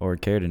 or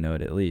care to know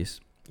it at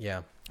least.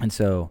 Yeah. And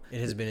so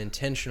it has been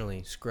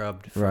intentionally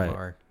scrubbed from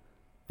our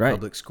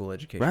public school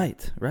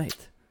education.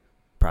 Right.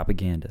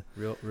 Propaganda.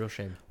 Real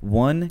shame.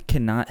 One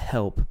cannot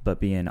help but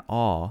be in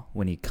awe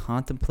when he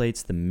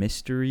contemplates the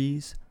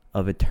mysteries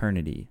of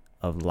eternity,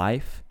 of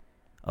life,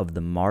 of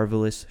the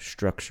marvelous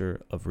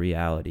structure of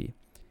reality.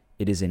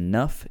 It is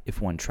enough if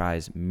one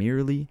tries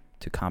merely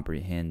to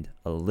comprehend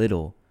a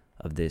little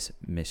of this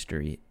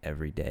mystery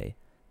every day.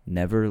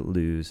 Never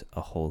lose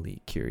a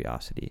holy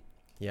curiosity.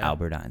 Yeah.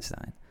 Albert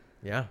Einstein.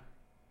 Yeah.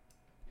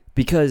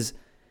 Because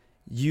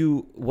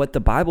what the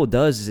Bible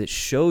does is it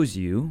shows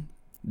you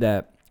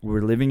that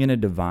we're living in a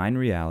divine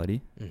reality,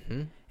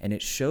 and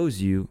it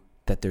shows you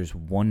that there's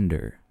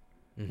wonder.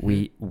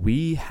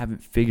 We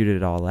haven't figured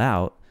it all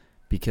out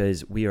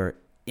because we are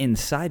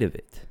inside of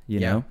it, you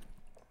know?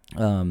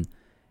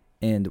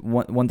 And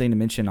one thing to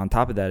mention on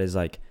top of that is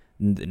like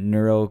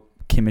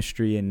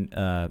neurochemistry and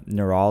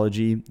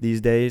neurology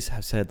these days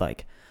have said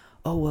like,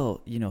 oh,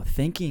 well,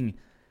 thinking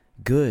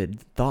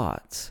good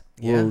thoughts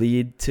will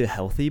lead to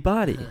healthy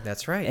body.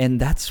 That's right. And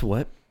that's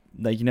what,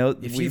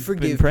 if you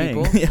forgive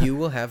people, you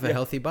will have a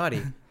healthy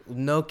body.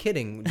 No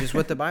kidding. Just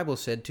what the Bible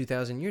said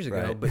 2,000 years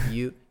ago, but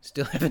you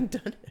still haven't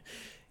done it.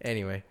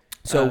 Anyway.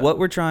 So what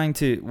we're trying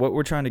to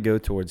go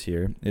towards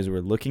here is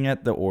we're looking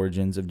at the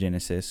origins of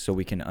Genesis so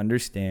we can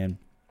understand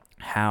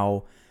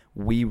how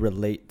we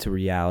relate to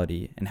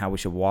reality and how we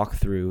should walk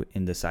through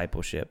in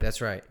discipleship.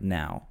 That's right.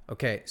 Now.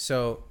 Okay,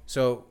 so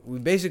we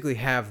basically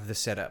have the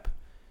setup.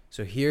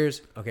 So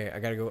I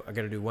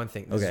gotta do one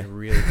thing. This is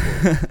really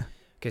cool.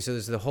 Okay, so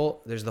there's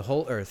the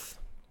whole earth.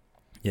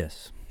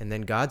 Yes. And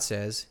then God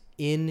says,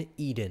 in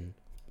Eden.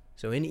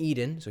 So in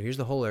Eden, so here's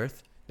the whole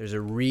earth. There's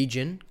a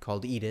region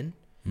called Eden.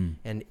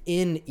 And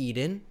in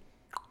Eden,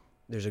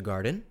 there's a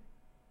garden.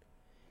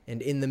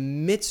 And in the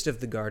midst of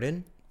the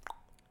garden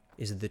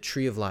is the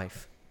tree of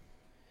life.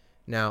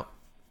 Now,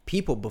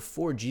 people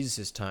before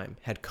Jesus' time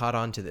had caught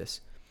on to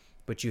this.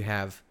 But you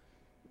have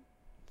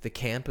the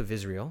camp of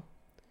Israel.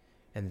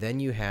 And then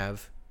you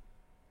have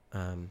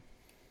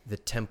the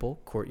temple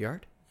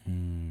courtyard.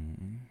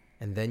 And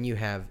And then you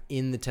have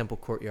in the temple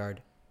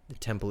courtyard the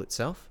temple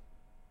itself.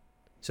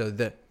 So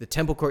the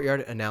temple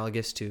courtyard,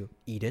 analogous to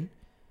Eden.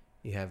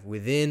 You have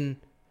within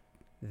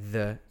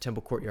the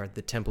temple courtyard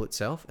the temple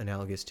itself,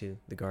 analogous to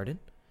the garden.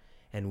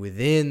 And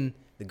within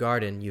the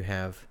garden you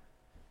have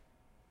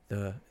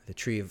the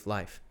tree of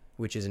life,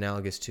 which is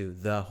analogous to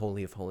the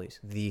Holy of Holies,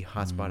 the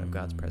hotspot of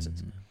God's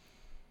presence.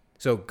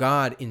 So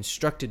God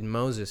instructed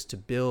Moses to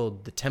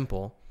build the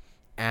temple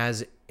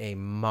as a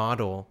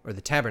model, or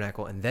the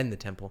tabernacle and then the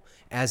temple,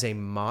 as a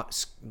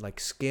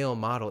scale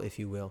model, if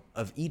you will,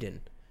 of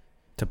Eden.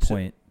 To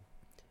point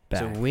back.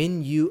 So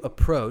when you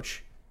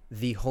approach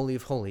the Holy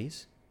of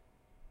Holies,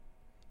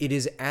 it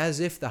is as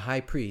if the high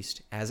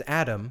priest, as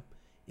Adam,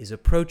 is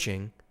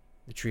approaching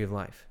the tree of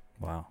life.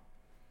 Wow.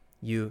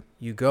 You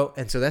go,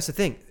 and so that's the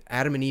thing.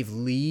 Adam and Eve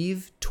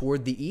leave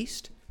toward the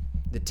east.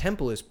 The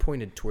temple is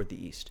pointed toward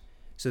the east,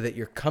 so that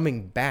you're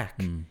coming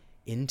back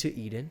into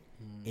Eden,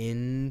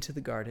 into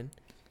the garden,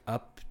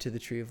 up to the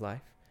tree of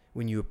life,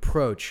 when you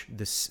approach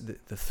the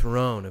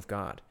throne of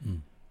God.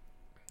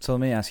 So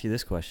let me ask you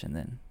this question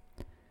then.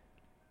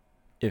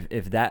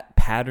 If that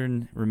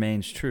pattern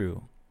remains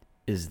true,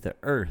 is the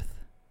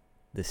earth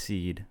the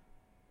seed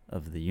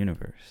of the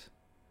universe?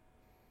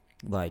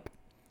 Like,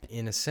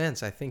 in a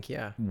sense, I think,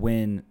 yeah.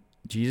 When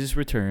Jesus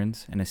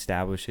returns and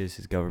establishes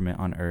his government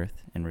on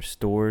earth and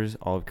restores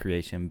all of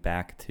creation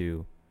back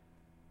to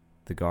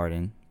the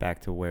garden, back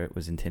to where it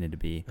was intended to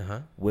be,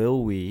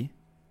 will we,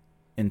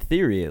 in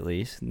theory at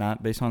least,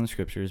 not based on the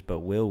scriptures, but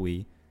will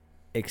we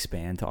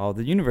expand to all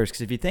the universe?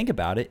 Because if you think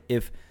about it,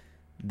 if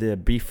the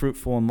be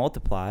fruitful and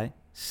multiply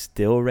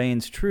still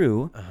reigns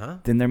true,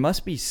 then there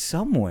must be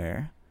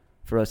somewhere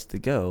for us to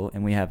go,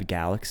 and we have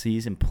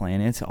galaxies and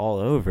planets all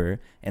over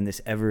in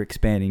this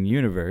ever-expanding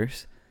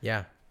universe.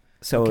 Yeah.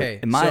 So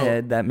in my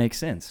head, that makes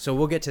sense. So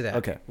we'll get to that.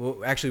 Okay.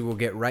 We'll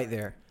get right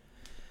there.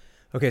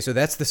 Okay, so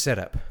that's the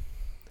setup.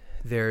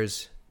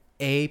 There's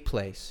a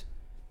place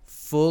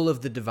full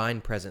of the divine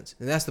presence.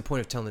 And that's the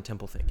point of telling the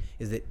temple thing,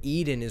 is that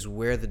Eden is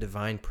where the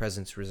divine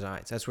presence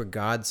resides. That's where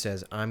God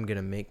says, I'm going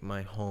to make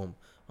my home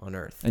on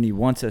earth. And he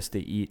wants us to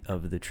eat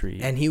of the tree.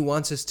 And he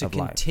wants us to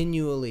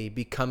continually life.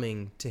 Be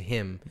coming to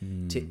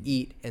him to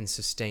eat and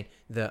sustain.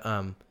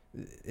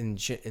 In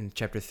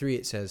chapter 3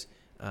 it says,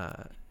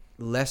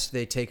 lest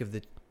they take of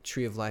the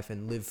tree of life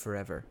and live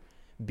forever.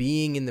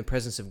 Being in the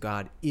presence of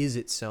God is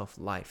itself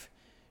life.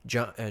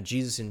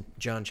 Jesus in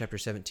John chapter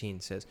 17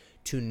 says,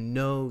 to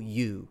know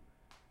you,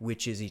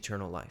 which is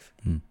eternal life.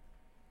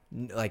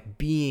 Like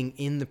being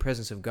in the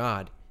presence of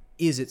God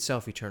is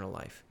itself eternal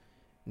life.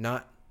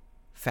 Not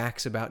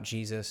facts about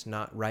Jesus,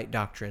 not right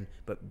doctrine,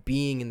 but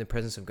being in the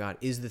presence of God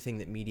is the thing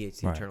that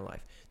mediates the eternal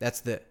life.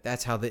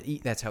 That's how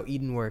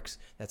Eden works.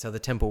 That's how the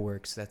temple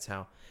works.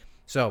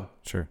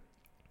 Sure.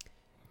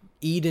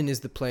 Eden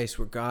is the place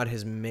where God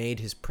has made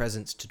his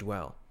presence to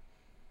dwell.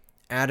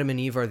 Adam and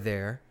Eve are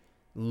there.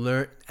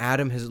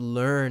 Adam has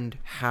learned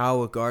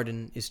how a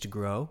garden is to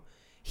grow.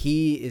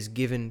 He is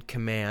given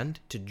command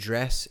to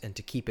dress and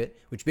to keep it,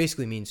 which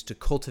basically means to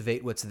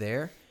cultivate what's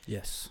there.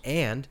 Yes.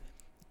 And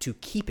to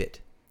keep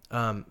it.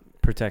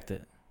 Protect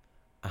it.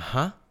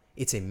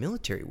 It's a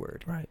military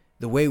word. Right.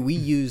 The way we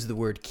use the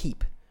word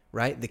keep,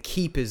 right? The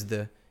keep is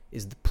the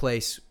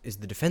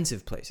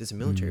defensive place. It's a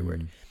military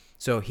word.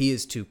 So he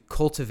is to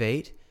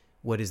cultivate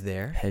what is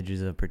there.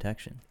 Hedges of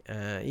protection.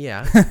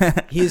 Yeah.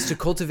 He is to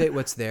cultivate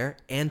what's there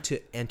and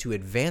to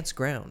advance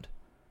ground.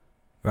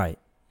 Right.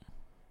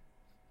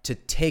 To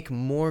take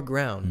more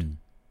ground.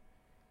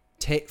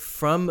 Take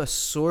from a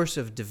source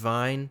of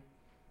divine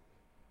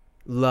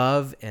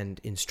love and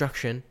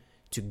instruction,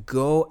 to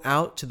go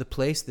out to the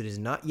place that is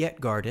not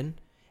yet garden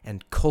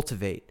and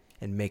cultivate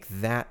and make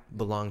that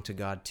belong to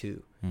God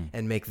too,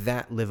 and make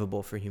that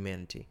livable for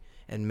humanity,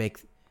 and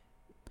make.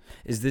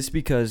 Is this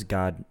because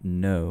God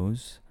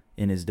knows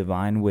in his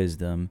divine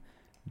wisdom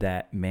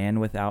that man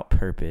without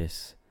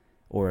purpose,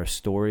 or a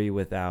story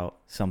without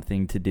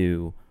something to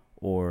do,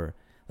 or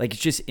like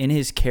it's just in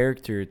his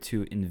character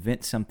to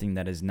invent something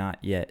that is not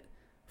yet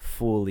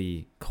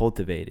fully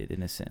cultivated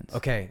in a sense?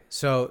 Okay,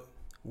 so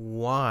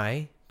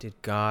why did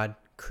God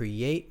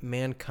create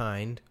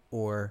mankind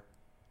or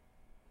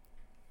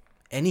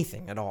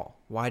anything at all?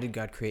 Why did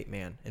God create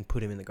man and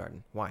put him in the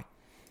garden? Why?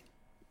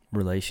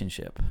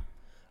 Relationship.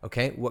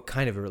 Okay, what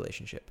kind of a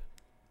relationship?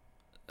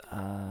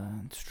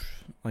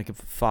 Like a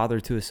father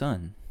to a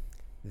son.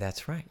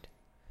 That's right.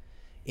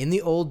 In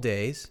the old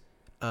days,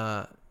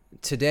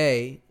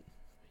 today,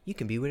 you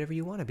can be whatever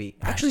you want to be.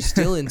 Actually,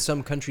 still in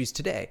some countries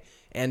today.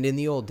 And in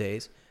the old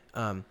days,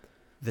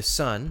 the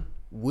son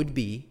would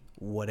be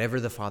whatever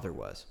the father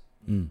was.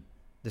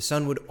 The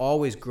son would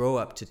always grow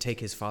up to take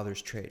his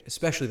father's trade,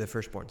 especially the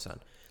firstborn son.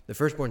 The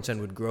firstborn son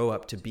would grow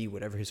up to be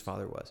whatever his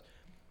father was.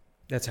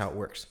 That's how it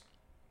works.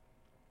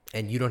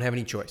 And you don't have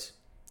any choice.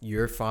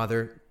 Your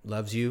father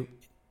loves you,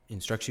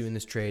 instructs you in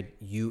this trade.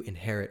 You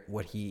inherit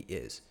what he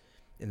is.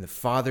 And the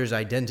father's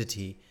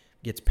identity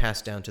gets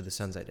passed down to the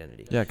son's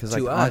identity. Yeah, because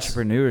like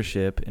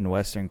entrepreneurship in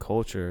Western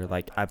culture,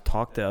 like I've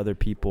talked to other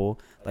people,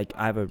 like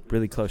I have a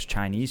really close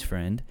Chinese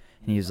friend,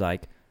 and he's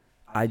like,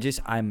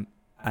 I'm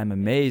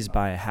amazed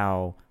by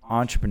how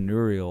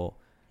entrepreneurial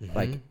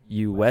like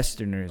you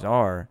Westerners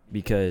are,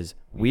 because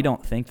we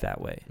don't think that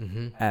way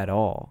at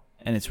all.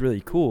 And it's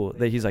really cool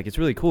that he's like, it's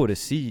really cool to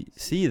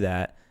see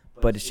that,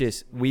 but it's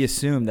just, we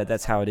assume that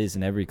that's how it is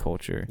in every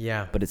culture.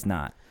 Yeah. But it's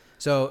not.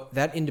 So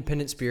that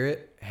independent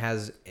spirit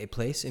has a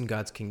place in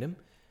God's kingdom,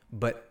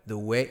 but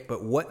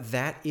what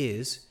that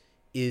is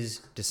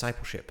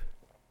discipleship.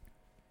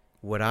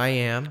 What I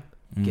am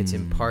gets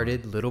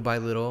imparted little by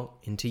little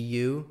into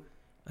you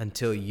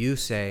until you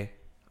say,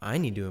 I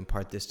need to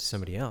impart this to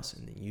somebody else,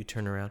 and then you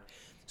turn around.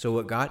 So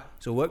what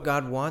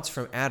God wants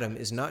from Adam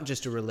is not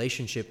just a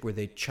relationship where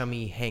they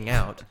chummy hang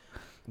out,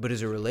 but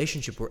is a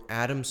relationship where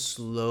Adam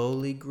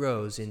slowly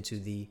grows into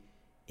the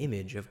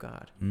image of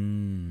God.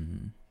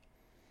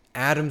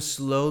 Adam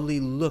slowly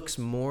looks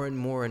more and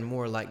more and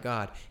more like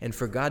God. And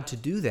for God to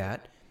do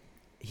that,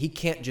 he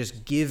can't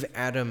just give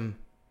Adam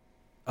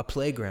a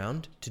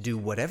playground to do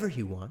whatever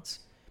he wants.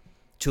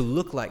 To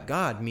look like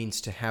God means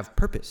to have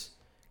purpose,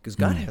 because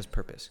God has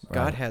purpose. Right.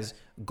 God has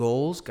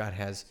goals. God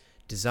has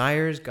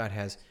desires. God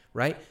has,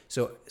 right?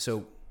 So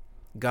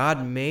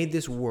God made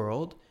this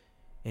world,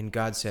 and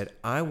God said,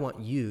 I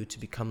want you to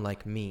become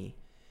like me.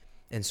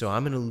 And so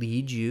I'm going to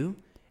lead you,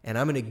 and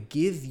I'm going to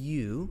give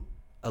you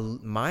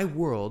my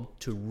world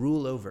to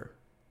rule over.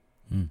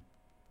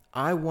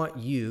 I want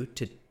you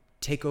to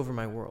take over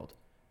my world.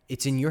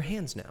 It's in your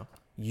hands now.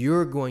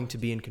 You're going to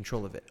be in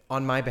control of it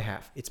on my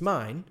behalf. It's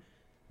mine.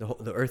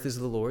 The earth is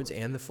the Lord's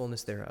and the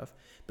fullness thereof.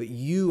 But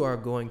you are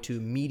going to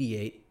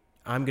mediate.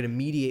 I'm going to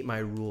mediate my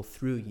rule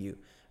through you.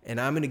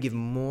 And I'm going to give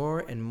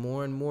more and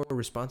more and more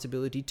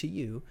responsibility to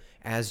you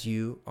as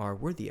you are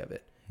worthy of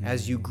it.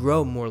 As you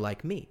grow more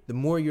like me. The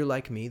more you're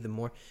like me, the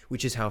more,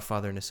 which is how a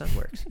father and a son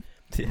works.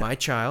 Yeah. My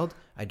child,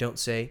 I don't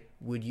say,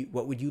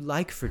 what would you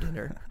like for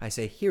dinner? I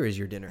say, here is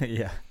your dinner.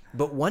 Yeah.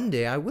 But one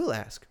day I will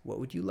ask, what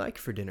would you like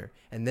for dinner?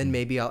 And then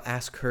maybe I'll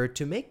ask her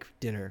to make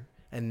dinner.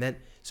 And then,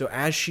 so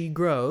as she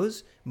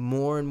grows,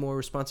 more and more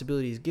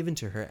responsibility is given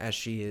to her as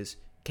she is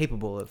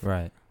capable of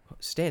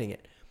standing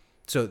it.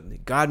 So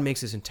God makes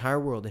this entire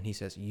world, and he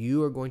says,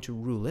 you are going to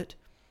rule it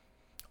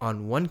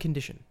on one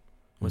condition.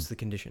 What's the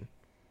condition?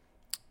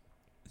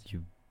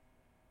 You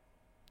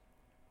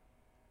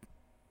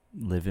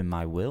live in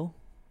my will?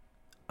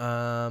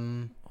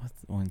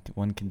 What's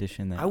one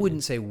condition that I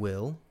wouldn't say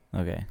will.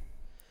 Okay.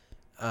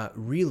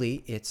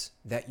 Really, it's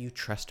that you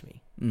trust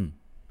me.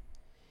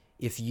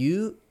 If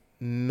you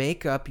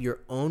make up your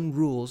own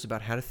rules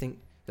about how to think,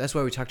 that's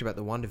why we talked about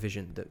the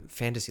WandaVision, the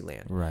fantasy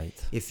land. Right.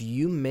 If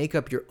you make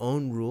up your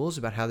own rules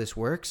about how this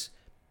works,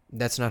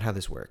 that's not how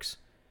this works.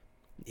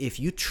 If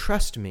you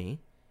trust me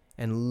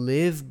and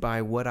live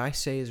by what I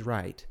say is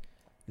right,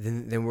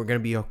 then we're going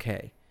to be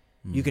okay.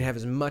 You can have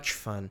as much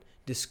fun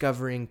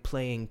discovering,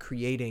 playing,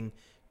 creating,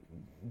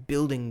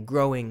 building,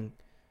 growing,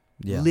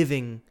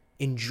 living,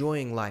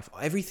 enjoying life.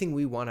 Everything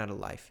we want out of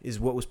life is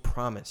what was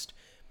promised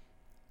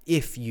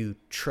if you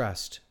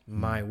trust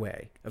my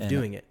way of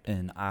doing it.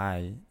 And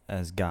I,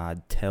 as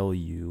God, tell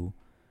you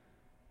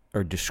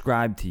or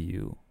describe to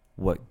you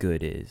what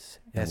good is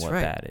and what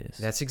bad is.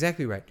 That's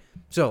exactly right.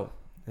 So,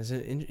 that's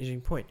an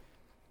interesting point.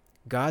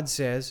 God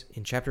says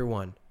in chapter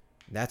 1,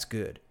 that's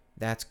good,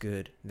 that's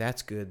good,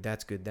 that's good,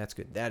 that's good, that's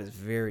good. That is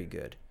very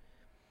good.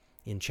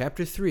 In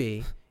chapter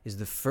 3 is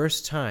the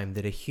first time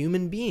that a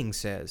human being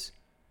says,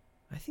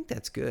 I think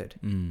that's good.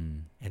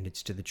 And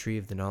it's to the tree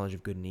of the knowledge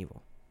of good and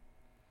evil.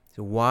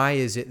 So why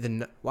is it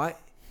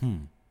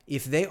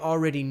if they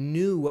already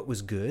knew what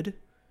was good,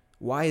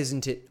 why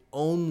isn't it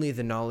only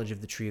the knowledge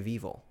of the tree of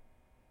evil?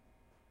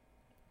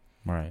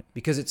 Right.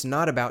 Because it's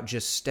not about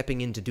just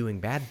stepping into doing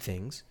bad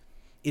things.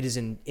 It is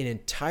an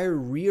entire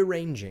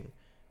rearranging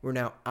where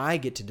now I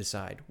get to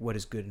decide what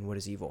is good and what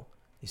is evil.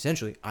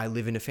 Essentially, I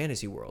live in a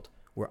fantasy world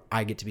where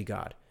I get to be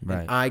God.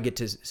 Right. And I get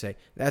to say,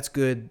 that's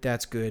good,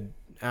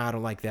 I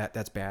don't like that,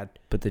 that's bad.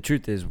 But the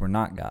truth is, we're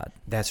not God.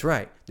 That's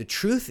right. The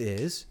truth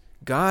is,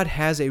 God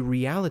has a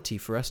reality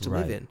for us to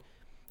live in.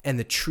 And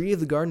the tree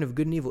of the garden of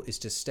good and evil is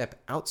to step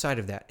outside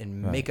of that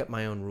and make up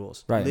my own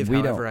rules. Right. Live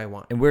however I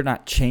want. And we're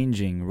not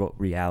changing what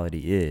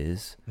reality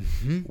is.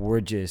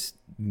 We're just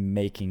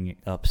making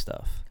up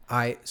stuff.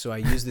 So I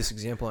use this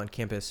example on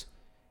campus.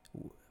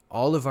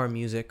 All of our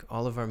music,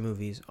 all of our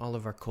movies, all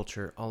of our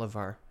culture, all of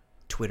our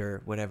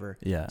Twitter, whatever,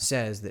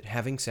 says that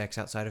having sex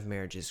outside of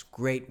marriage is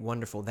great,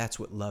 wonderful. That's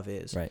what love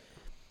is. Right.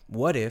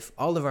 What if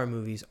all of our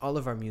movies, all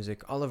of our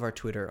music, all of our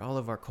Twitter, all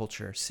of our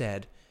culture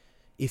said,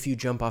 if you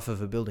jump off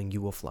of a building, you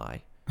will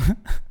fly?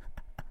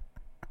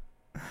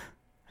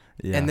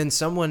 And then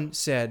someone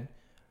said,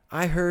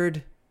 I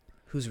heard,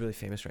 who's really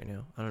famous right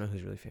now? I don't know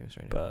who's really famous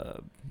right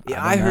now.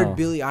 I heard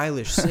Billie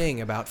Eilish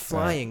sing about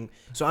flying.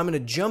 So I'm going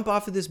to jump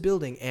off of this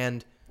building,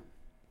 and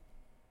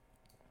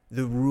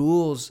the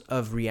rules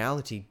of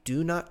reality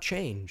do not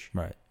change.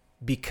 Right.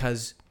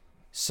 Because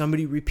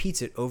somebody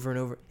repeats it over and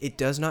over. It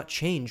does not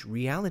change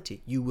reality.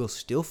 You will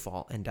still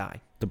fall and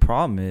die. The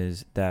problem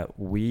is that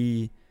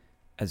we,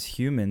 as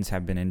humans,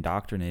 have been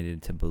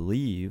indoctrinated to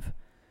believe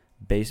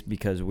based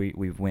because we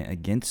went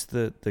against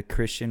the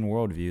Christian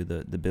worldview,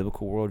 the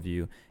biblical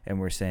worldview, and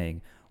we're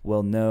saying,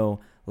 well, no,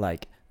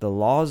 like the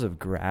laws of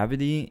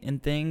gravity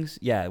and things,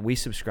 yeah, we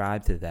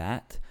subscribe to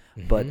that.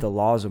 But the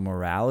laws of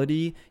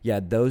morality, yeah,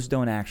 those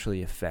don't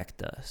actually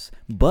affect us.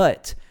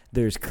 But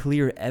there's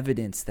clear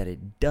evidence that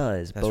it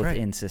does, That's both right.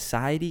 in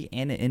society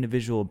and an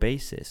individual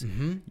basis.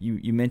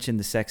 You mentioned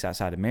the sex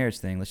outside of marriage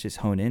thing. Let's just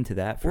hone into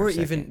that for a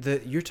second. Or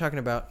even you're talking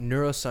about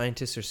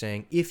neuroscientists are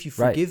saying if you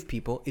Right. forgive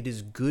people, it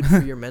is good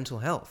for your mental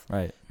health.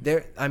 Right.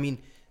 I mean,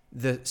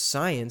 the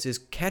science is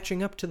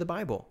catching up to the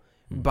Bible.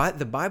 But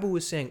the Bible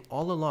was saying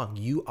all along,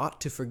 you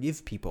ought to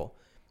forgive people.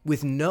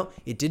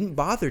 It didn't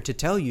bother to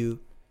tell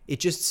you. It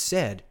just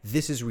said,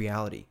 this is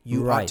reality.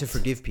 You ought to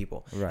forgive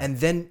people. Right. And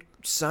then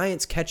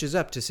science catches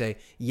up to say,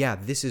 yeah,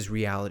 this is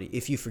reality.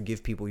 If you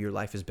forgive people, your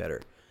life is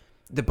better.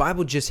 The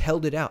Bible just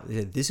held it out. It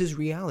said, this is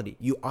reality.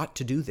 You ought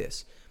to do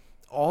this.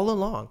 All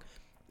along.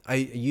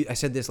 I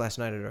said this last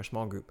night at our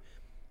small group.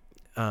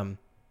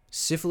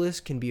 Syphilis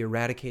can be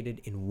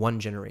eradicated in 1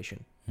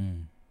 generation.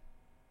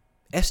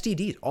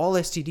 STDs, all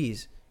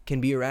STDs can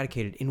be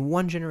eradicated in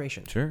 1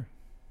 generation. Sure.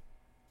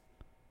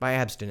 By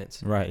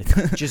abstinence. Right.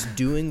 Just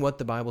doing what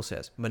the Bible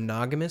says.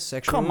 Monogamous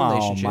sexual Come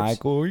relationships. on,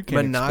 Michael. You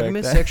can't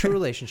monogamous expect that. sexual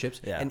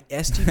relationships. Yeah. And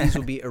STDs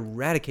will be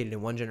eradicated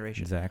in 1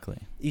 generation. Exactly.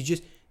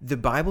 The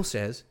Bible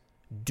says,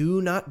 do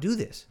not do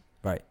this.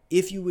 Right.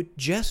 If you would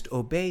just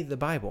obey the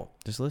Bible,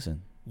 Just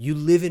listen. you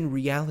live in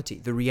reality.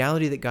 The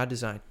reality that God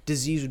designed.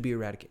 Disease would be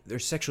eradicated. Their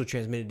sexually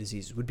transmitted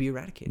diseases would be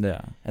eradicated.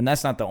 Yeah. And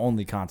that's not the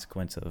only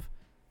consequence of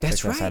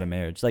That's sex outside right. of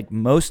marriage. Like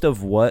most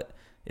of what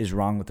is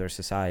wrong with our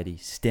society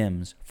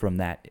stems from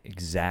that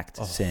exact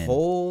sin. A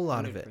whole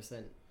lot of it.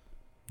 100%.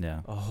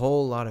 Yeah. A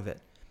whole lot of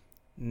it.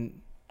 The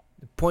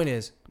point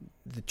is,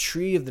 the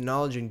tree of the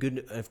knowledge of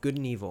good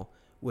and evil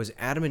was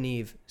Adam and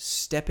Eve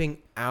stepping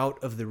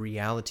out of the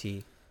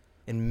reality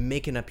and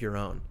making up your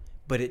own.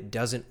 But it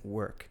doesn't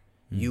work.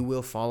 You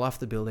will fall off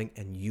the building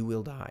and you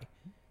will die.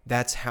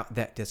 That's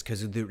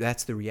because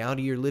that's the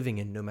reality you're living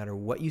in. No matter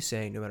what you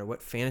say, no matter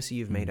what fantasy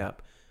you've made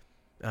up.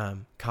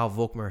 Kyle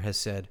Volkmer has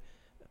said,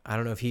 I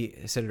don't know if he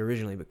said it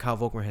originally, but Kyle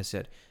Volkmer has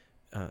said,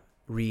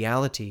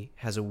 reality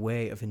has a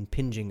way of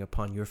impinging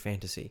upon your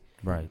fantasy.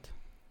 Right.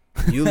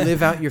 You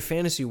live out your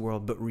fantasy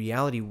world, but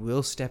reality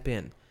will step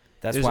in.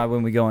 That's why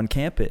when we go on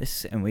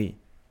campus and we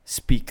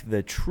speak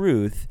the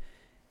truth,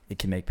 it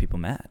can make people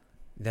mad.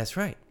 That's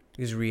right.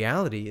 Because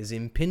reality is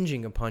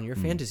impinging upon your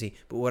fantasy.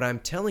 But what I'm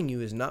telling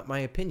you is not my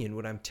opinion.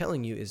 What I'm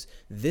telling you is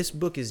this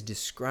book is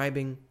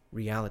describing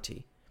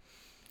reality.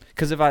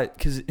 Because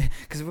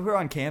if we're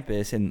on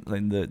campus and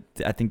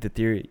I think the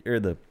theory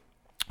or the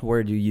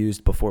word you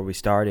used before we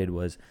started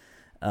was,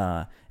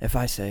 if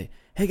I say,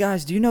 "Hey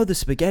guys, do you know the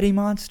spaghetti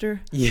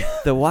monster? Yeah,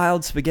 the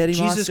wild spaghetti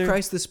monster." Jesus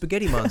Christ, the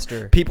spaghetti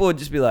monster. People would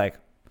just be like,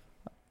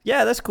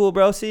 "Yeah, that's cool,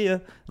 bro. See ya."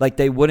 Like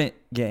they wouldn't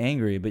get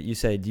angry, but you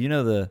say, "Do you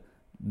know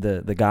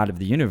the God of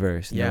the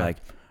universe?" And they're like,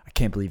 "I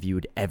can't believe you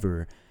would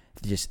ever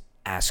just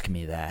ask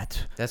me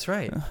that." That's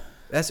right.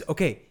 That's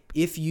okay.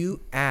 If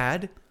you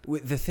add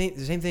the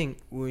same thing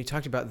when we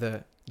talked about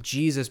the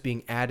Jesus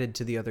being added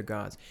to the other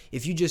gods.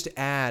 If you just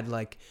add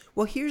like,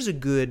 well, here's a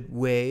good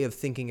way of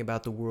thinking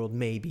about the world.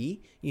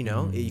 Maybe,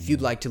 if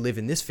you'd like to live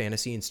in this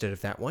fantasy instead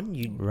of that one,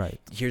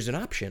 here's an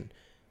option.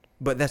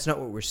 But that's not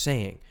what we're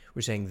saying.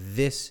 We're saying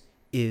this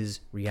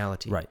is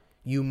reality. Right.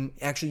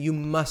 You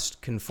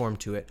must conform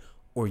to it,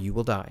 or you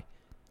will die.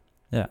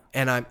 Yeah.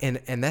 And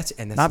that's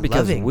not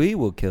because loving. we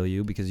will kill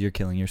you, because you're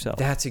killing yourself.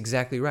 That's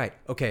exactly right.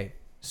 Okay,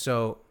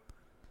 so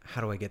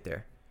how do I get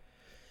there?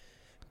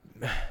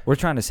 We're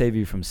trying to save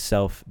you from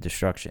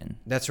self-destruction.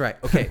 That's right.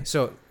 Okay,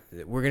 so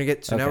now we're gonna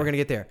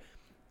get there.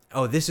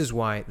 Oh, this is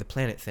why the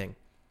planet thing.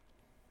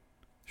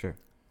 Sure.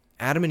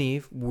 Adam and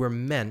Eve were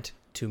meant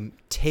to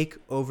take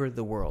over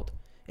the world,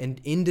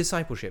 and in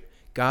discipleship,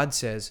 God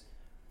says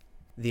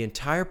the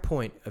entire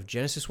point of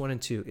Genesis 1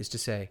 and 2 is to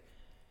say,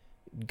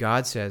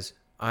 God says,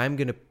 I'm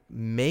going to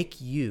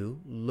make you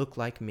look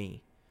like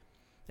me,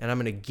 and I'm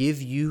going to give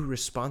you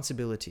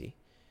responsibility,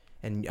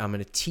 and I'm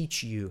going to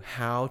teach you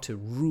how to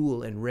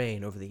rule and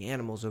reign over the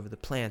animals, over the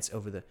plants,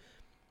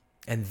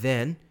 and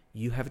then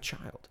you have a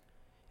child,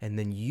 and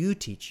then you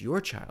teach your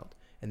child,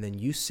 and then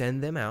you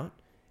send them out,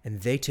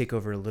 and they take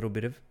over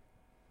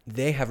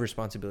they have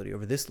responsibility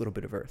over this little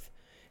bit of earth,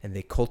 and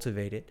they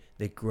cultivate it,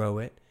 they grow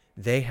it,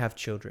 they have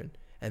children,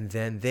 and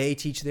then they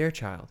teach their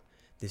child.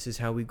 This is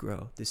how we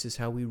grow. This is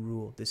how we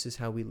rule. This is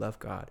how we love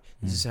God.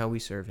 This is how we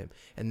serve him.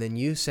 And then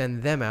you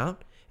send them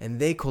out, and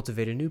they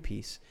cultivate a new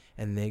piece,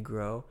 and they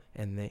grow,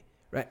 and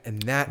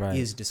that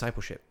is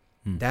discipleship.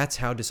 That's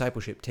how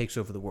discipleship takes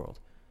over the world.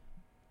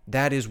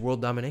 That is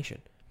world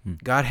domination.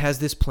 God has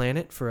this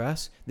planet for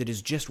us that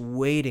is just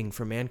waiting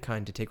for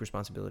mankind to take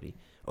responsibility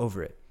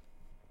over it.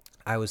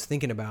 I was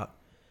thinking about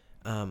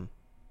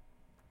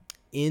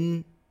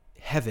in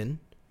heaven,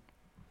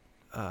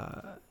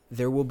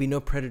 there will be no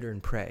predator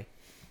and prey.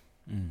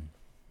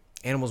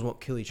 Animals won't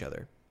kill each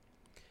other.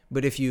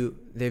 But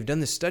they've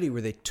done this study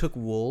where they took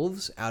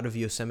wolves out of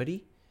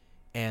Yosemite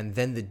and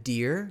then the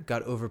deer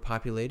got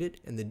overpopulated,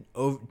 and the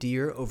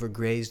deer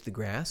overgrazed the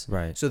grass.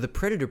 Right. So the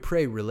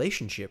predator-prey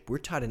relationship, we're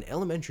taught in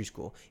elementary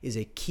school, is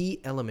a key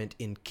element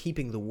in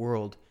keeping the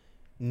world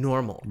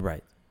normal.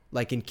 Right.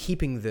 Like in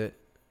keeping the...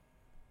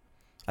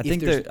 I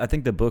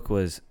think the book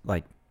was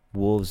like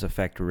wolves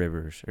affect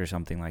rivers or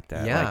something like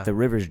that. Yeah. Like the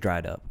rivers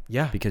dried up.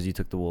 Yeah. Because you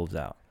took the wolves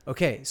out.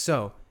 Okay,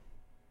 so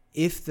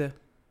if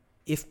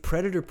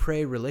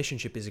predator-prey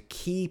relationship is a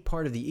key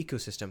part of the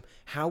ecosystem,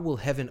 how will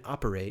heaven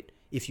operate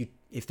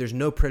if there's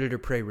no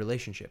predator-prey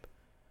relationship?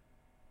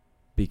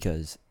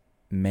 Because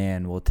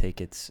man will take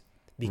its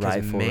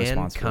rightful responsibility.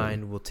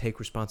 Mankind will take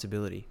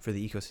responsibility for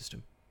the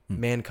ecosystem.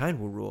 Mankind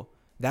will rule.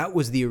 That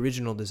was the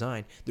original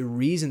design. The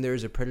reason there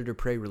is a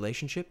predator-prey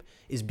relationship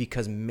is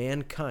because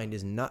mankind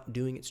is not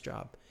doing its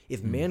job.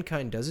 If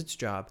mankind does its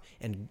job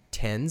and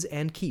tends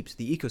and keeps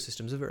the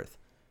ecosystems of Earth,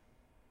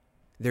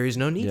 there is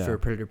no need for a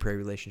predator-prey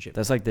relationship.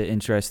 That's like the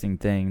interesting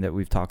thing that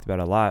we've talked about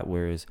a lot,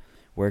 whereas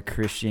where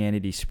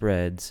Christianity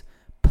spreads,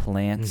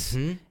 plants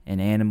and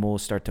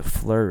animals start to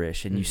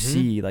flourish. And you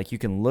see, like, you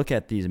can look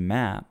at these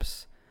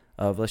maps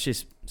of, let's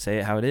just say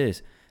it how it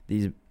is,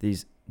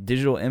 these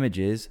digital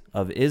images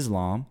of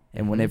Islam,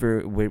 and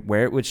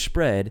where it would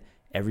spread,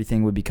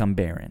 everything would become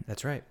barren.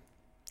 That's right.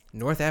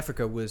 North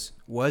Africa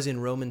was in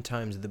Roman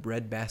times the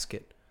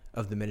breadbasket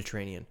of the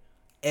Mediterranean.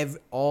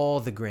 All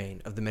the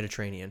grain of the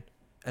Mediterranean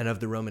and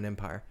of the Roman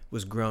Empire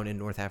was grown in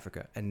North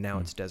Africa, and now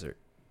it's desert.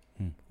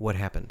 What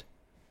happened?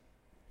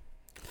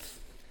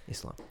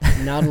 Islam.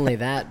 Not only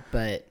that,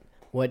 but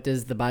what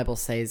does the Bible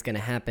say is going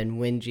to happen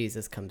when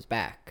Jesus comes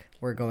back?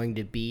 We're going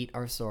to beat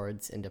our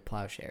swords into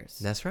plowshares.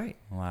 That's right.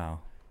 Wow.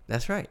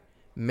 That's right.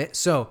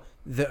 So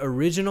the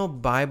original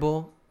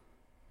Bible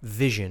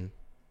vision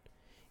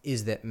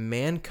is that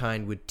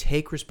mankind would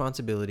take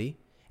responsibility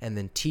and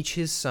then teach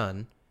his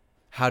son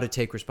how to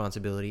take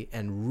responsibility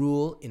and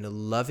rule in a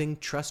loving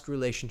trust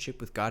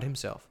relationship with God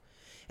himself.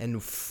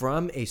 And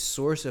from a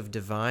source of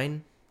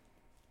divine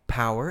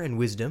power and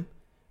wisdom,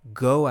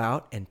 go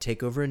out and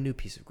take over a new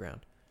piece of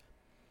ground.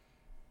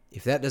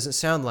 If that doesn't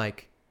sound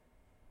like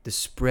the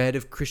spread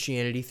of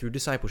Christianity through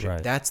discipleship,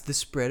 right. That's the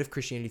spread of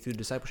Christianity through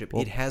discipleship.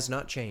 Well, it has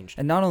not changed.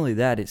 And not only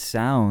that, it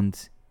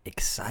sounds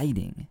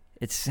exciting.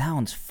 It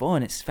sounds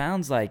fun. It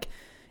sounds like,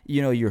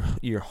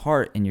 your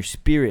heart and your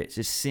spirit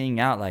just singing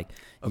out like,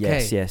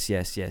 okay.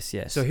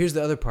 Yes. So here's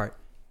the other part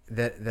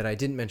that I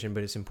didn't mention,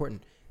 but it's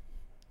important.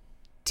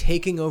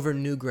 Taking over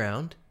new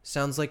ground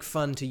sounds like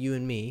fun to you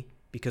and me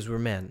because we're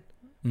men.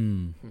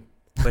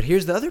 But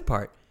here's the other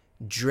part.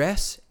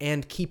 Dress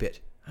and keep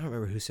it. I don't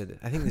remember who said that.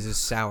 I think this is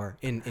Sauer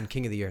in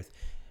King of the Earth.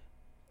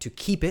 To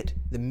keep it,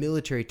 the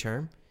military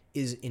term,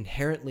 is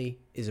inherently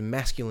a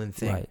masculine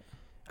thing. Right.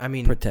 I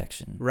mean,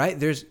 protection. Right?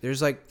 There's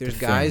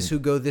guys who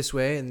go this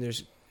way, and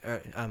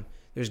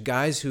there's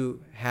guys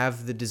who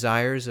have the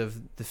desires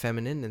of the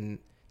feminine, and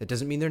that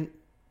doesn't mean they're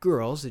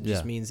girls. It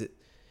just means that,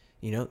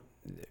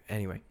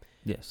 anyway.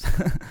 Yes.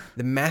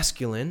 The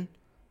masculine,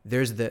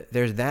 there's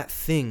that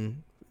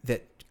thing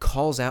that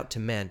calls out to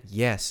men.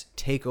 Yes,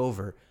 take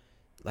over,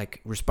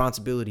 like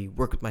responsibility,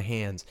 work with my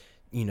hands,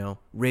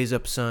 raise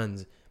up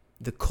sons.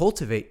 The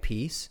cultivate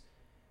piece,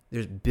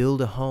 there's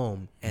build a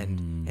home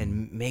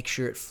and make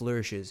sure it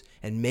flourishes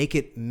and make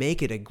it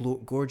a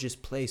gorgeous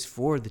place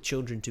for the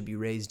children to be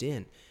raised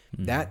in.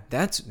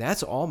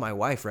 That's all my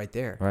wife right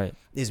there. Right.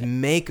 Is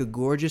make a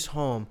gorgeous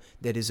home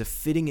that is a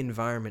fitting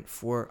environment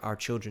for our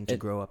children to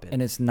grow up in.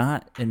 And it's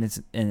not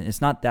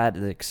that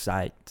it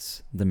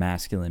excites the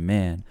masculine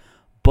man,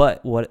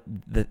 but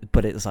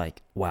it's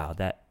like, wow,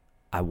 that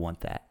I want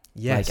that.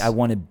 Yes. Like I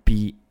want to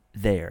be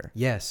there.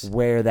 Yes.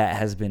 Where that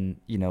has been,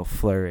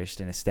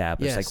 flourished and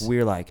established. Yes. Like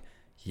we're like,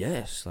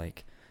 yes,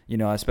 like,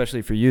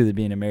 especially for you, that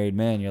being a married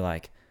man, you're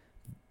like,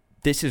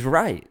 this is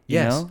right.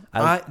 Yes.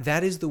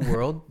 That is the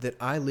world that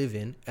I live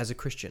in as a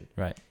Christian.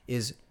 Right.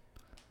 Is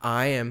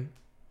I am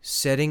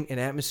setting an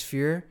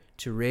atmosphere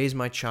to raise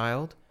my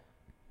child,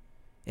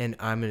 and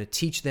I'm going to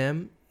teach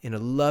them in a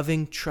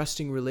loving,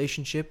 trusting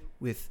relationship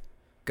with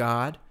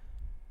God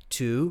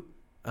to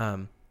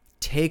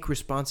take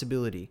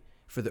responsibility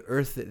for the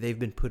earth that they've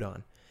been put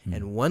on.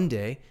 And one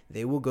day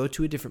they will go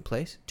to a different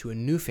place, to a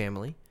new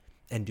family,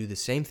 and do the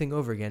same thing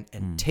over again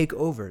and take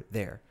over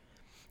there.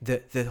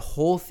 The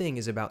whole thing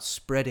is about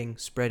spreading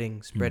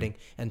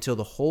until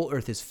the whole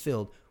earth is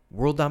filled.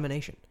 World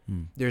domination.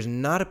 There's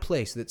not a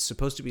place that's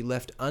supposed to be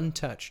left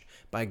untouched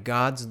by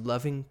God's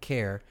loving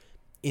care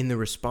in the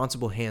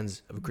responsible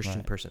hands of a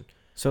Christian person.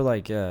 So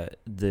like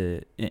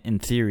in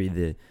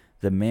theory,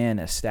 the man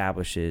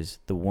establishes,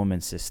 the woman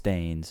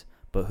sustains,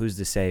 but who's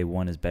to say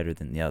one is better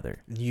than the other?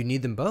 You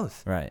need them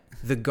both. Right.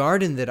 The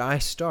garden that I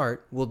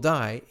start will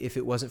die if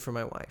it wasn't for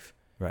my wife.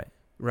 Right.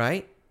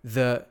 Right?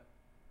 The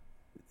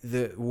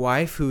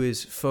wife who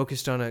is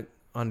focused on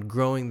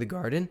growing the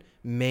garden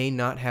may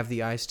not have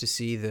the eyes to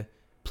see the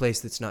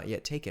place that's not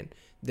yet taken.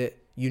 That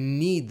you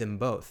need them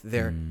both.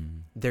 They're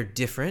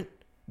different,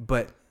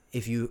 but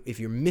if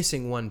you're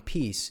missing one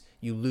piece,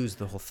 you lose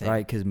the whole thing.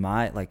 Right, because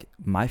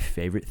my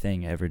favorite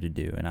thing ever to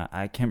do, and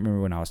I can't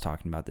remember when I was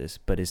talking about this,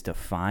 but is to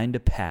find a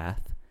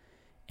path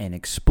and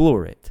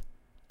explore it.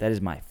 That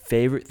is my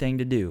favorite thing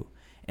to do.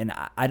 And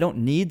I don't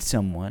need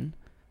someone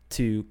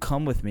to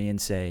come with me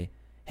and say,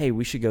 hey,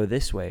 we should go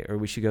this way, or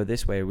we should go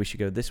this way, or we should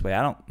go this way.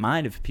 I don't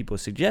mind if people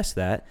suggest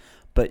that,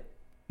 but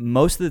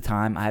most of the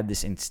time I have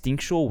this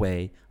instinctual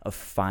way of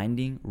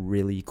finding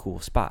really cool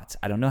spots.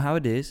 I don't know how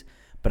it is,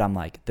 but I'm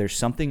like, there's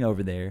something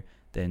over there,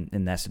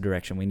 and that's the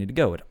direction we need to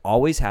go. It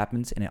always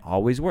happens, and it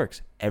always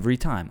works. Every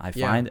time I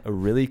find a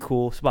really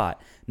cool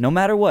spot. No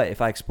matter what,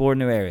 if I explore a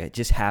new area, it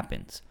just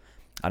happens.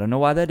 I don't know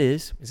why that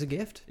is. It's a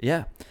gift.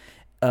 Yeah.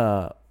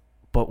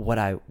 But what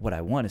I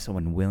want is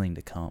someone willing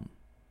to come.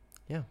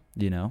 Yeah.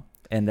 You know?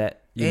 And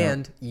that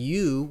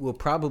you will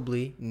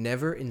probably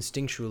never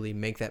instinctually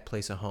make that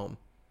place a home.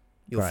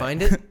 You'll Right.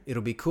 find it,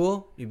 it'll be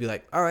cool. You'll be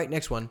like, all right,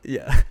 next one.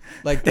 Yeah.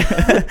 Like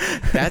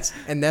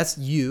that's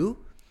you.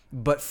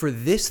 But for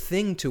this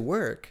thing to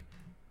work,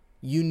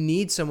 you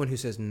need someone who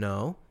says,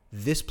 no,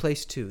 this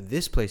place too.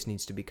 This place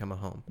needs to become a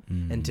home.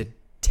 And to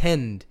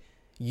tend.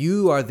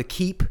 You are the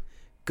keep,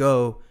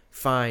 go,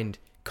 find,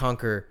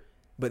 conquer.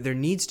 But there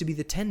needs to be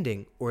the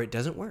tending, or it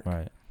doesn't work.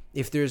 Right.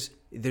 If there's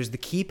the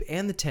keep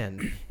and the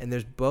tend, and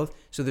there's both.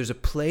 So there's a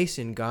place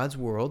in God's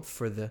world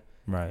for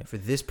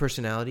this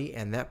personality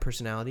and that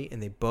personality,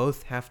 and they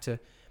both have to.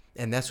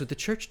 And that's what the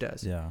church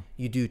does. Yeah.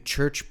 You do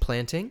church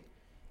planting,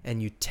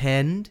 and you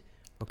tend.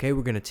 Okay,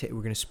 we're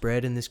gonna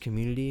spread in this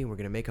community, and we're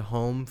gonna make a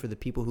home for the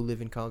people who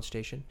live in College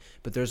Station.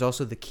 But there's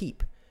also the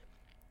keep.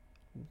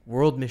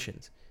 World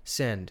missions,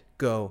 send,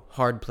 go,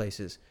 hard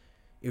places,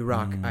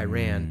 Iraq,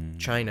 Iran,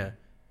 China,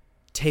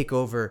 take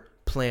over,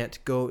 plant,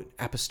 go,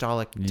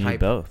 apostolic You type need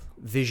both.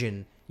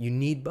 vision. You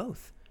need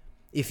both.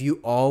 If you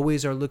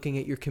always are looking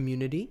at your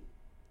community,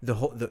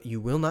 you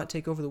will not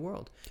take over the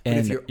world. But And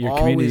if you're your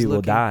always community will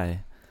looking,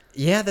 die.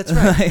 yeah, that's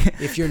right.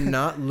 If you're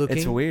not looking,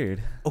 It's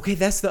weird. okay,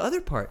 that's the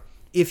other part.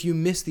 If you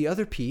miss the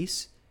other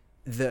piece,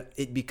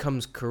 it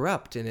becomes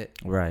corrupt, and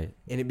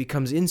it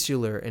becomes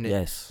insular, and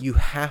you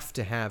have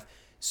to have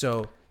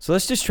so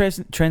let's just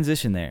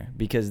transition there,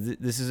 because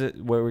this is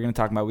what we're going to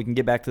talk about. We can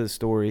get back to the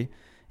story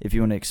if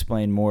you want to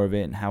explain more of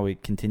it and how we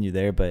continue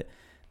there. But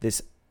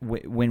this,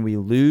 when we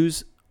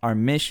lose our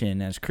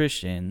mission as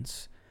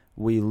Christians,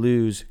 we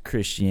lose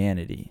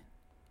Christianity.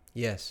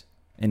 Yes.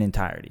 In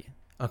entirety.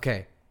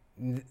 Okay.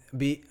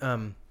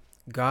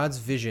 God's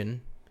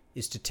vision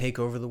is to take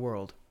over the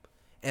world.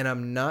 And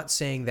I'm not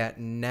saying that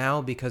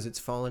now because it's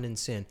fallen in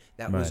sin.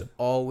 That was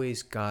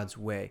always God's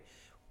way.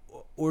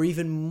 Or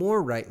even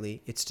more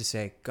rightly, it's to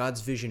say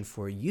God's vision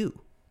for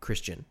you,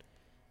 Christian,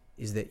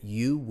 is that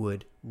you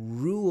would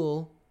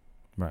rule.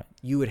 Right.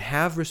 You would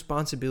have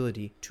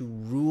responsibility to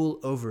rule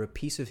over a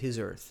piece of his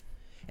earth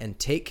and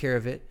take care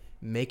of it,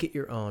 make it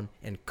your own,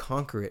 and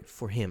conquer it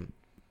for him.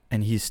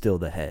 And he's still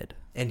the head.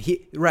 And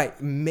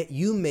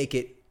you make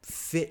it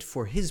fit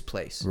for his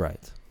place.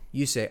 Right.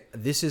 You say,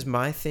 this is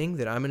my thing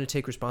that I'm going to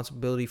take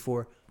responsibility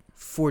for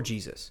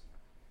Jesus.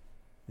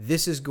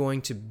 This is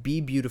going to be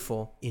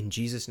beautiful in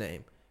Jesus'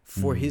 name,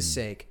 for his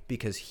sake,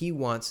 because he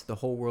wants the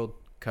whole world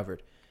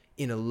covered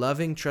in a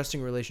loving,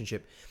 trusting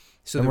relationship.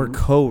 So and we're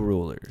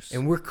co-rulers.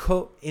 And we're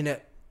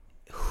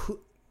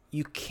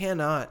you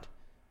cannot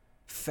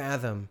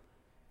fathom,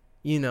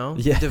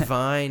 the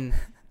divine,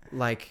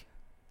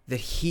 that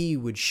he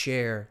would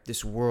share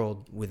this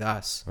world with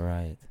us.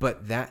 Right.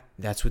 But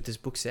that's what this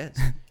book says,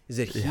 is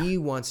that he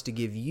wants to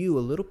give you a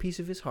little piece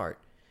of his heart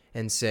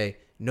and say,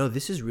 no,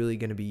 this is really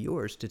going to be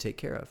yours to take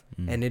care of.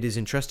 And it is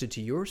entrusted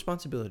to your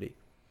responsibility.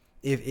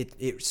 If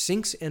it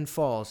sinks and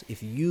falls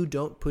if you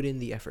don't put in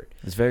the effort.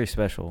 It's very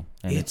special.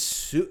 And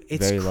it's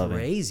very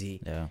crazy.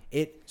 Loving.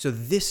 Yeah. So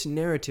this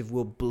narrative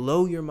will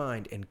blow your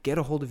mind and get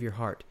a hold of your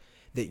heart,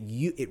 that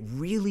it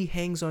really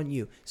hangs on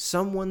you.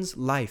 Someone's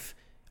life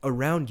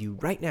around you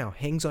right now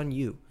hangs on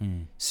you,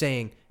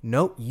 saying,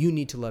 no, you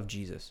need to love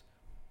Jesus.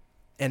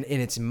 And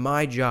it's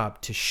my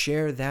job to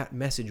share that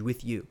message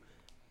with you.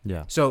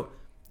 Yeah. So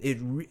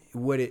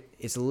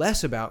it's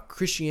less about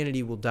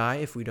Christianity will die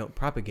if we don't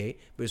propagate,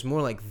 but it's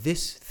more like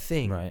this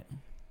thing. Right.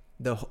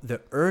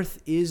 The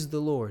earth is the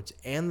Lord's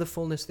and the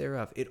fullness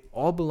thereof. It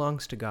all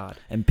belongs to God.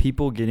 And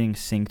people getting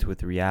synced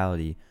with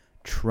reality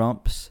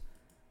trumps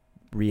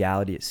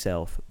reality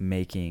itself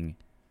making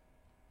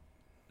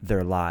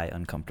their lie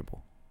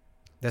uncomfortable.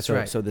 That's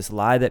right. So this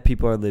lie that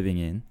people are living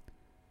in,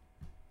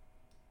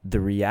 the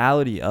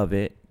reality of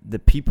it, the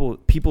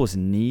people's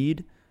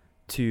need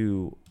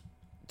to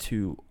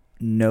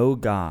know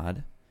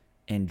God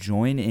and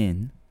join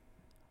in,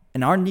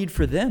 and our need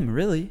for them,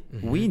 really,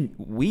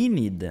 we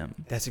need them.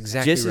 That's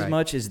exactly just right. as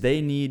much as they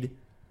need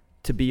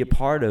to be a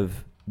part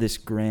of this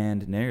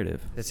grand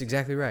narrative. That's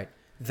exactly right.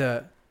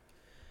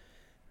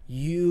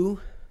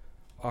 You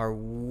are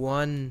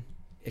one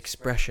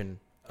expression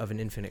of an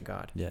infinite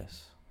God.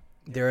 Yes.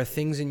 There are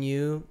things in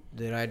you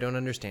that I don't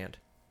understand,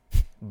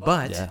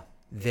 but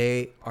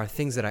they are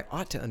things that I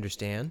ought to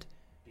understand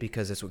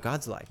because that's what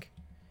God's like.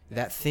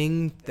 That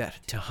thing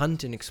that to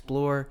hunt and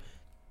explore,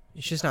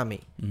 It's just not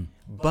me. Mm.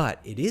 But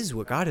it is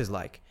what God is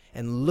like.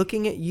 And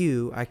looking at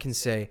you, I can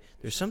say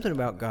there's something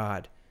about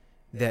God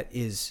that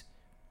is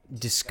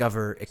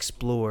discover,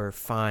 explore,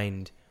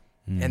 find.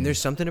 And there's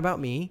something about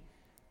me.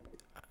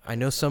 I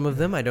know some of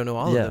them. I don't know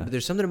all of them. But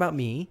there's something about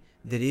me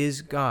that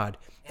is God.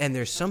 And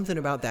there's something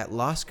about that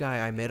lost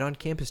guy I met on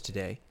campus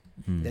today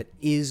that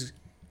is,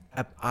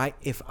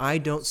 if I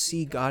don't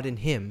see God in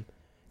him,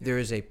 there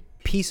is a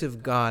piece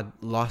of God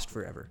lost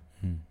forever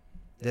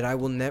that I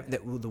will never,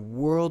 the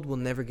world will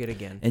never get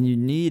again. And you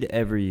need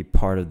every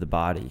part of the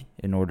body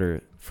in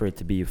order for it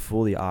to be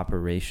fully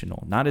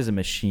operational, not as a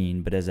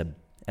machine, but as an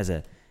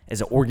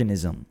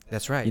organism.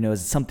 That's right. You know,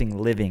 as something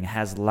living,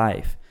 has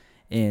life.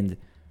 And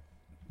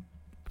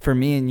for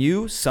me and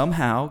you,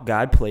 somehow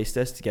God placed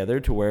us together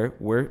to where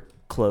we're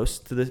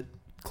close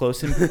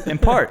in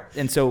part.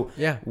 And so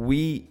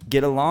we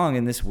get along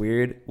in this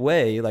weird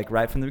way, like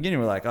right from the beginning.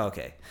 We're like, oh,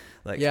 okay,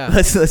 like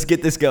let's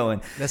get this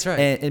going. That's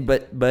right.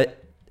 But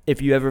if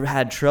you ever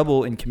had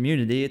trouble in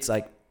community, it's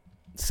like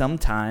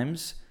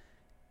sometimes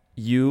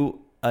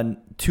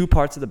two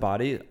parts of the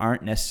body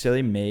aren't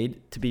necessarily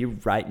made to be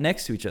right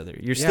next to each other.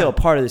 You're still a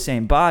part of the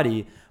same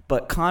body,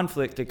 but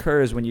conflict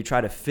occurs when you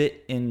try to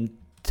fit into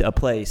a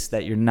place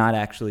that you're not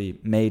actually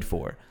made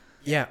for.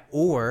 Yeah,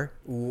 or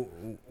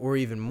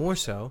even more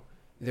so,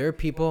 there are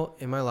people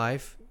in my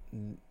life,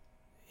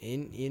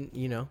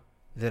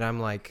 that I'm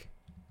like,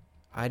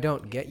 I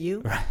don't get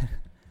you,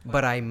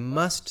 but I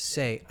must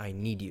say I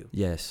need you.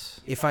 Yes.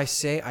 If I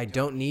say I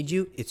don't need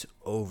you, it's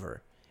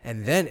over,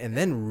 and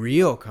then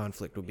real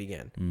conflict will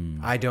begin.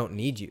 I don't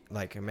need you.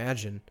 Like,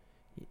 imagine,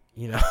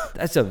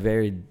 That's a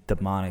very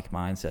demonic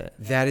mindset.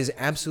 That is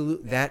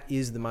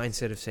the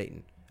mindset of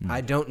Satan. I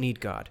don't need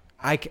God.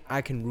 I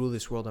can rule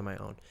this world on my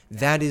own.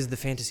 That is the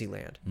fantasy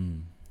land.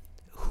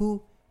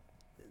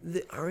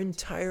 Our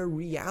entire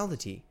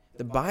reality,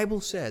 the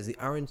Bible says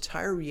our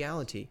entire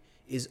reality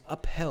is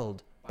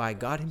upheld by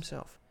God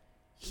himself.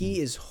 He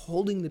is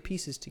holding the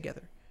pieces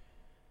together.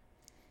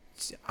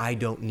 I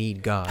don't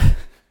need God.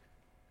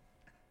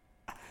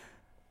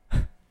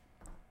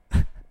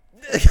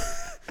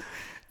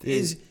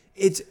 It's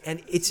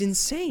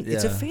insane.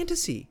 It's a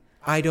fantasy.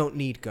 I don't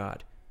need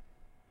God.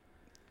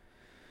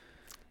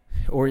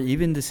 Or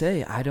even to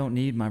say, I don't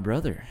need my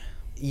brother.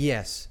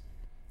 Yes.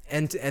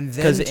 And then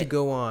to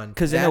go on.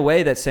 Because in a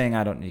way, that's saying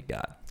I don't need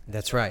God.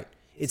 That's right.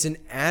 It's an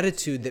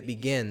attitude that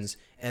begins,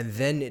 and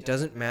then it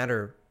doesn't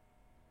matter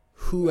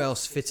who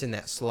else fits in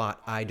that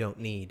slot I don't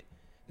need.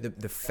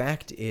 The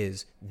fact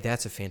is,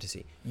 that's a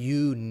fantasy.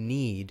 You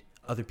need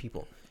other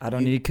people. I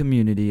don't need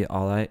community.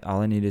 All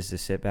I need is to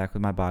sit back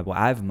with my Bible.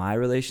 I have my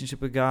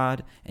relationship with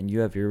God, and you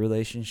have your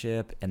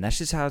relationship, and that's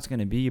just how it's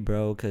gonna be,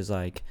 bro. Because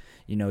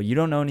you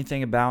don't know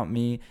anything about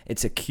me.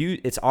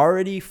 It's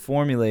already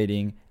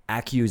formulating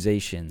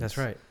accusations. That's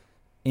right.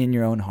 In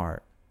your own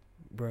heart,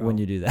 bro. When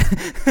you do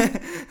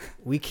that,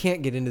 we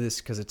can't get into this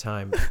because of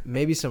time.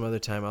 Maybe some other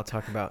time I'll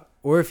talk about.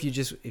 Or if you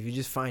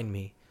just find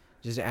me,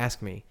 just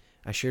ask me.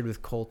 I shared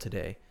with Cole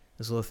today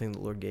this little thing the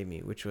Lord gave me,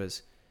 which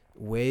was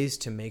ways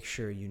to make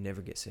sure you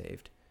never get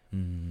saved.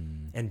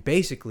 And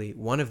basically,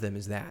 one of them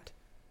is that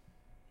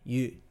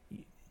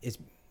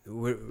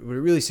what it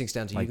really sinks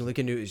down to, you can look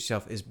into it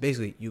yourself, is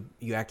basically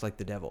you act like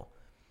the devil.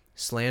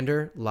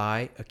 Slander,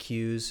 lie,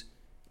 accuse,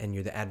 and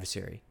you're the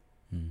adversary.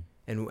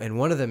 And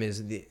one of them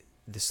is the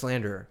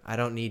slanderer. I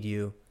don't need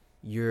you.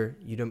 You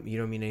don't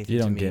mean anything to me. You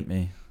don't get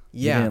me.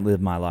 Yeah. You didn't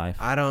live my life.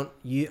 I don't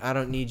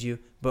need you.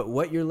 But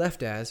what you're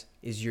left as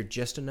is you're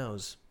just a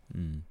nose.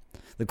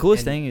 The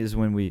coolest thing is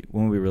when we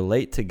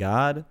relate to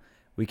God,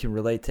 we can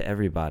relate to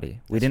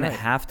everybody. We didn't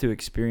have to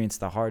experience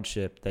the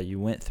hardship that you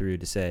went through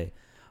to say,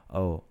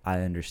 oh,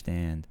 I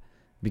understand.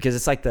 Because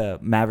it's like the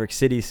Maverick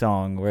City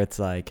song where it's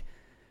like,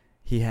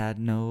 he had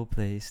no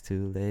place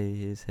to lay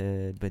his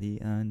head, but he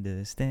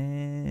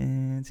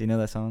understands. You know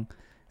that song?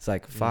 It's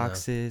like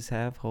foxes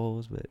have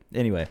holes, but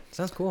anyway.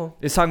 Sounds cool.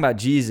 It's talking about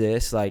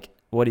Jesus, like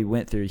what he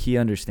went through. He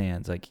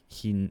understands. Like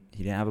he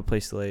didn't have a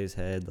place to lay his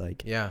head.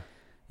 Like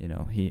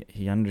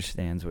he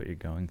understands what you're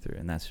going through,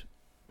 and that's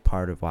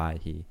part of why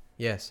he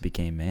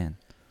became man.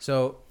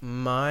 So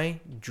my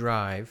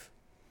drive,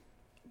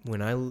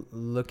 when I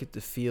look at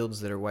the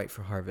fields that are white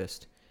for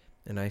harvest,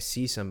 and I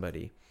see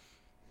somebody,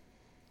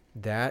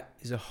 that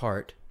is a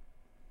heart.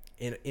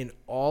 In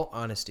all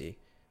honesty,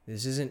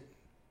 this isn't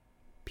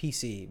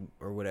PC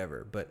or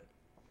whatever, but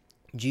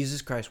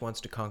Jesus Christ wants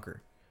to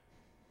conquer.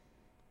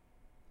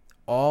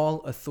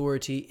 All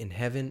authority in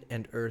heaven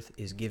and earth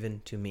is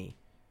given to me.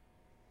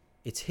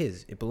 It's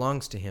his. It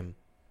belongs to him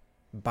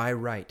by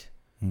right.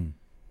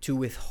 To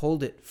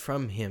withhold it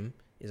from him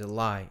is a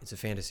lie. It's a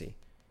fantasy.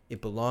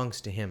 It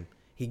belongs to him.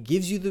 He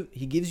gives you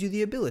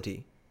the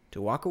ability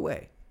to walk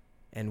away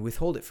and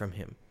withhold it from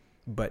him,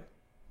 but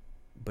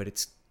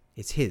it's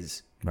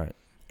his. Right.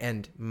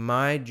 And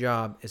my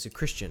job as a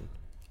Christian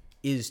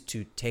is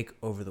to take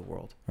over the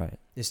world. Right.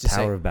 Is to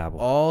Tower say, of Babel.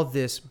 all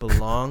this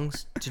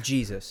belongs to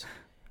Jesus.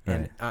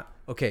 And Right.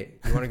 okay,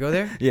 you want to go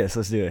there? Yes,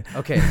 let's do it.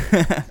 Okay.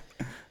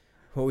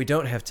 What we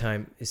don't have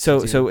time is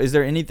So is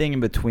there anything in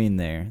between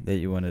there that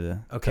you wanted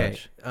to okay.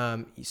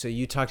 touch? So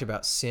you talked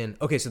about sin.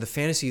 Okay, so the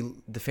fantasy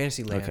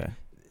land. Okay.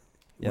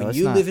 Yeah, When let's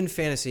you not- live in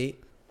fantasy,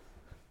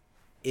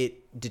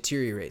 it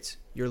deteriorates.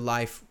 Your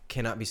life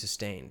cannot be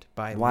sustained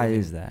by. Why living.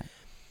 is that?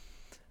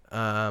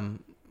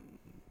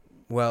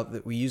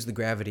 Well, we use the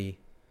gravity.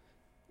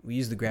 We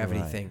use the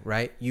gravity Right. thing,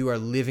 right? You are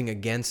living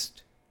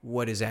against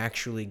what is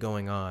actually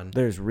going on.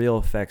 There's real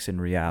effects in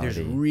reality.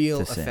 There's real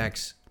to sin.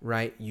 effects,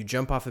 right? You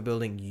jump off a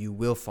building, you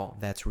will fall.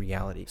 That's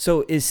reality.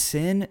 So is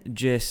sin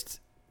just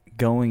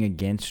going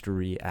against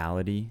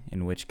reality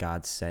in which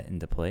God set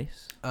into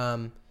place?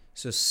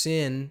 So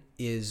sin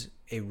is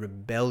a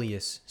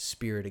rebellious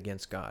spirit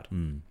against God.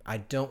 I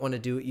don't want to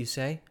do what you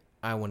say.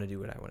 I want to do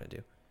what I want to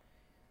do.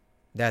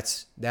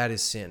 That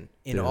is sin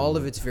in all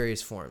of its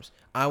various forms.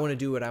 I want to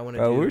do what I want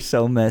to do. Bro, we're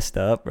so messed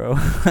up, bro.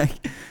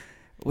 Like,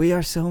 we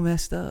are so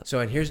messed up. So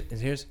and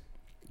here's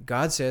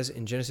God says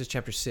in Genesis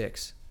chapter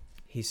 6,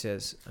 he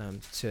says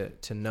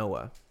to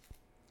Noah.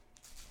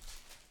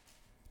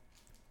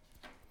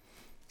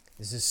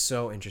 This is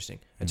so interesting.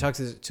 I talked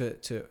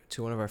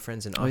to one of our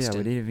friends in Austin. Oh yeah,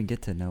 we didn't even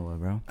get to Noah,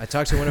 bro. I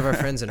talked to one of our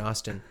friends in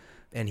Austin,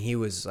 and he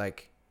was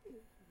like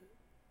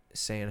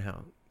saying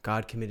how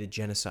God committed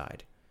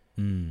genocide.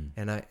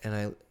 And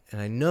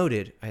I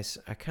noted, I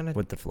kind of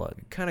With the flood.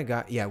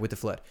 with the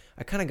flood.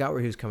 I kind of got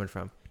where he was coming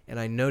from, and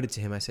I noted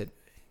to him. I said,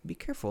 "Be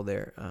careful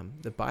there.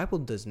 The Bible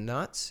does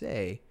not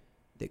say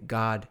that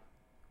God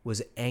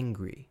was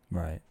angry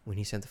Right. when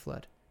he sent the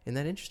flood. Isn't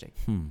that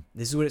interesting?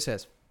 This is what it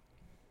says.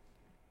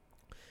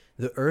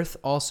 The earth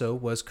also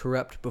was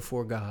corrupt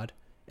before God,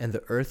 and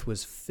the earth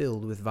was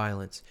filled with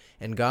violence.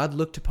 And God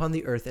looked upon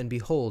the earth, and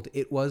behold,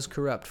 it was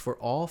corrupt, for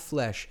all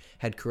flesh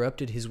had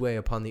corrupted his way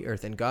upon the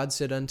earth. And God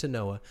said unto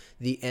Noah,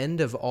 the end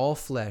of all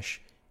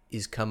flesh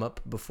is come up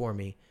before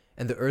me,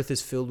 and the earth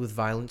is filled with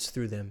violence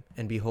through them.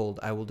 And behold,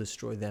 I will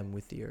destroy them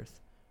with the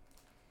earth.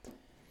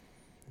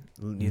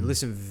 You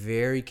listen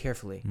very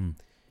carefully.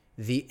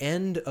 The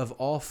end of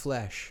all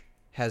flesh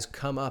has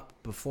come up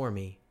before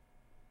me.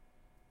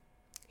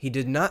 He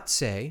did not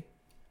say,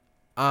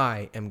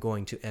 I am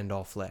going to end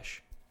all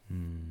flesh.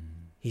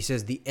 He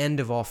says the end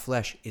of all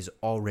flesh is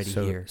already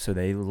here. So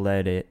they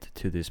led it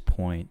to this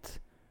point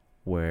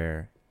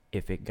where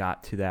if it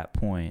got to that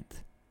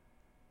point,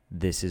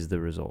 this is the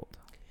result.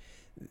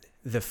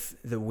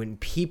 When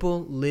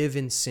people live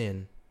in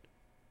sin,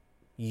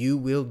 you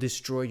will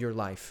destroy your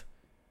life.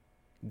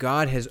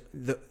 God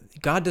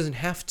doesn't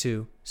have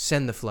to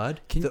send the flood.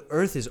 The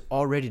earth is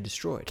already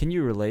destroyed. Can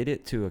you relate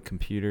it to a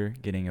computer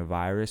getting a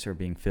virus or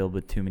being filled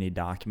with too many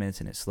documents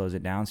and it slows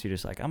it down? So you're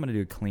just like, I'm going to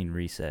do a clean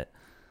reset.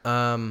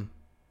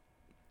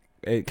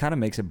 It kind of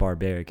makes it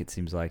barbaric, it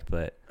seems like,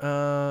 but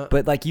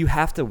like you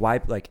have to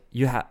wipe,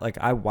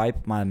 I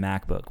wipe my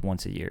MacBook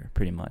once a year,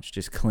 pretty much,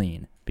 just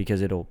clean,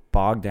 because it'll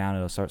bog down,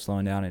 it'll start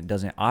slowing down, and it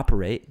doesn't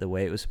operate the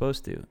way it was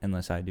supposed to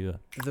unless I do it.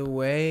 The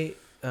way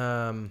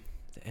the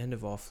end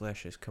of all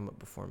flesh has come up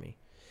before me.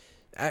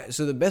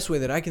 So the best way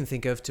that I can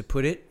think of to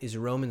put it is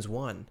Romans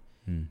 1.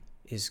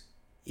 Is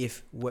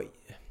if what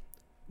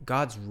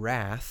God's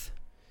wrath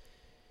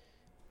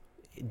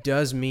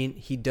does mean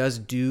he does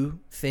do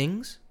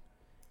things,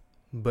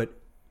 but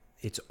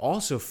it's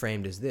also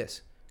framed as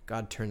this: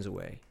 God turns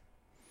away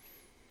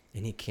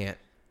and he can't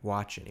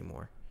watch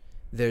anymore.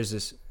 There's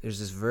this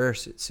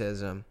verse. It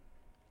says,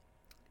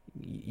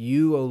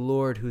 you, O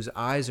Lord, whose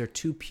eyes are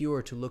too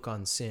pure to look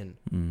on sin.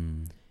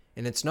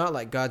 And it's not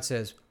like God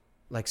says,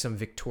 like some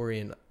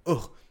Victorian,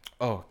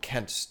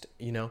 can't,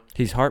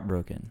 He's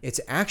heartbroken. It's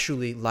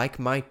actually like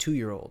my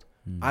 2-year-old.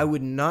 I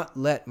would not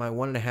let my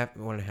one and a half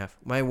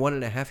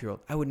year old,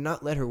 I would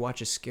not let her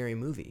watch a scary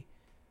movie.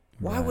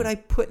 Why would I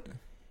put,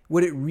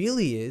 what it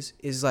really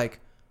is like,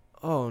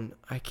 oh,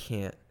 I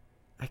can't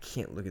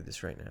look at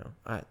this right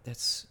now.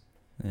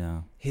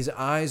 His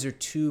eyes are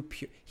too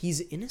pure.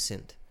 He's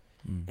innocent.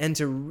 And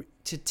to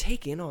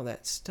take in all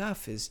that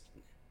stuff is,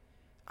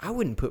 I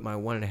wouldn't put my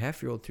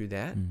 1.5-year-old through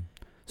that.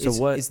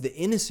 It's the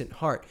innocent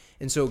heart.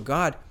 And so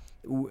God,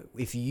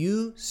 if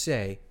you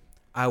say,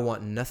 I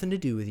want nothing to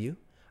do with you,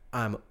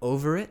 I'm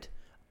over it,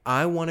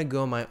 I want to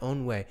go my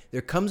own way,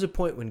 there comes a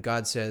point when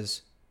God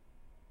says,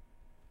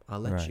 I'll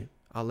let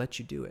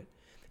you do it.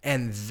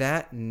 And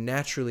that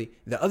naturally,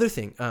 the other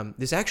thing,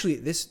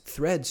 this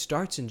thread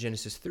starts in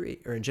Genesis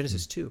 3 or in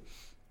Genesis 2.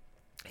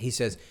 He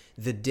says,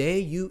 the day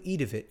you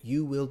eat of it,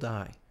 you will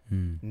die.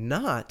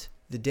 Not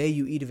the day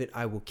you eat of it,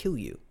 I will kill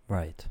you.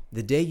 Right.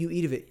 The day you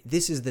eat of it,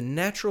 this is the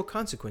natural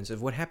consequence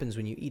of what happens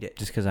when you eat it.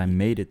 Just because I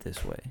made it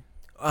this way.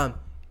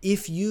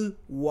 If you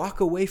walk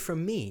away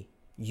from me,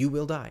 you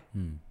will die.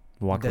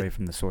 Walk away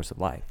from the source of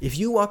life. If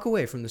you walk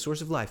away from the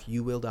source of life,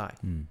 you will die.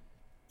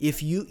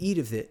 If you eat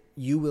of it,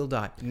 you will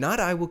die. Not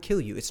I will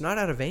kill you. It's not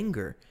out of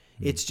anger.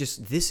 It's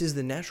just, this is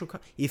the natural.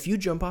 If you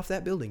jump off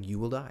that building, you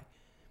will die.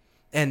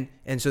 And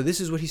so this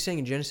is what he's saying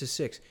in Genesis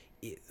 6.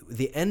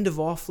 The end of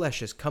all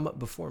flesh has come up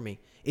before me.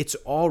 It's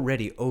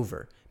already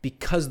over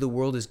because the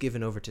world is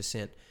given over to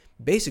sin.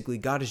 Basically,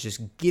 God is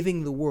just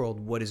giving the world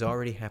what is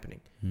already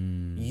happening.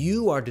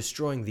 You are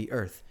destroying the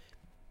earth.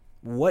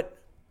 what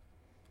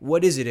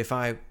is it if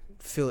I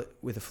fill it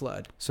with a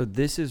flood? So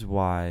this is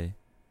why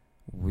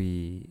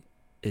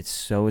it's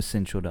so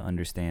essential to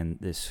understand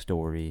this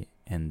story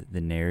and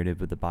the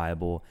narrative of the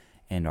Bible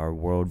and our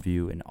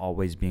worldview, and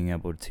always being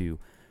able to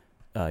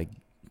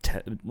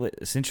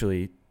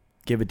essentially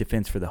give a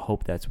defense for the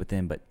hope that's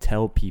within, but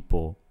tell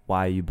people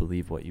why you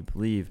believe what you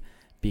believe,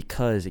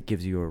 because it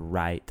gives you a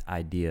right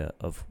idea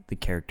of the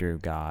character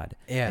of God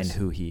and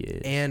who he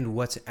is. And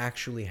what's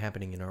actually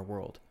happening in our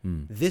world.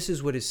 Mm. This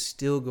is what is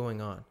still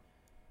going on.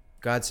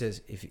 God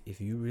says, if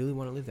you really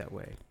want to live that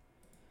way,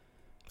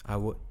 I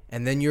will.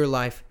 And then your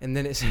life, and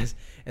then it says,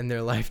 and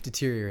their life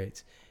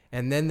deteriorates.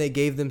 And then they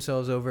gave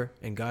themselves over,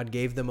 and God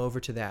gave them over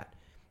to that.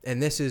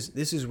 And this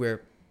is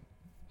where,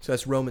 so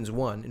that's Romans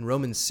 1. In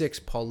Romans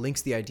 6, Paul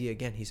links the idea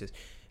again. He says,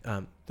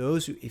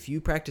 if you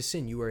practice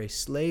sin, you are a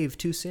slave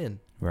to sin.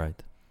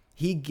 Right.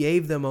 He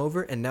gave them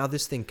over, and now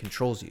this thing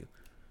controls you.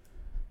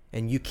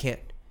 And you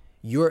can't.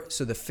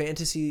 So the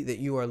fantasy that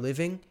you are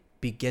living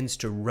begins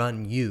to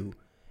run you,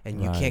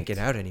 and you can't get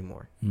out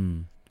anymore.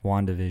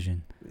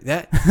 WandaVision.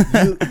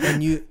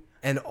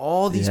 And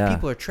all these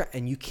people are trapped,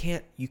 and you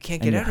can't get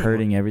out anymore. You're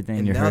hurting everything.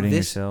 And you're hurting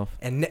yourself.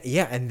 And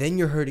then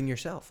you're hurting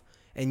yourself,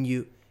 and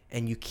you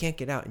can't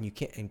get out, and you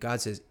can't. And God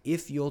says,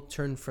 if you'll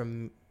turn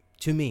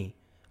to me,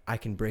 I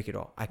can break it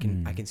all. I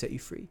can set you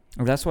free.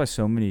 Well, that's why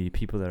so many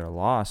people that are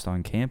lost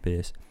on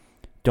campus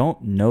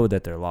don't know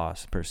that they're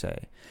lost per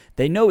se.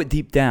 They know it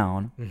deep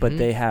down, but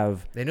they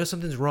know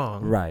something's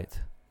wrong. Right.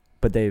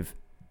 But they've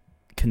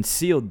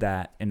concealed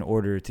that in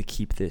order to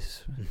keep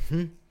this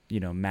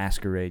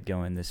masquerade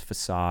going, this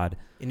facade.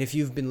 And if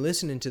you've been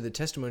listening to the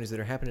testimonies that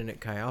are happening at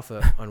Chi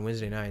Alpha on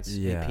Wednesday nights,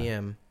 8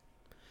 p.m.,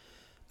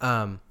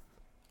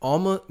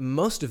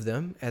 most of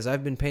them, as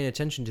I've been paying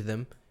attention to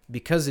them,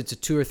 because it's a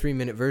 2 or 3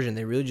 minute version,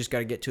 they really just got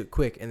to get to it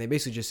quick. And they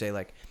basically just say,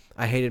 like,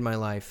 I hated my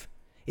life.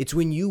 It's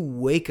when you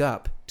wake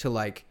up to,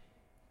 like,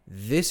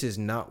 this is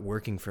not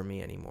working for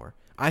me anymore.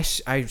 I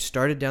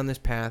started down this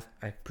path.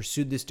 I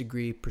pursued this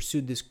degree,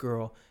 pursued this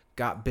girl,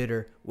 got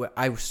bitter.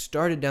 I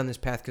started down this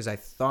path because I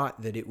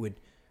thought that it would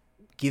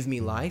give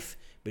me life,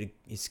 but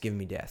it's given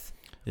me death.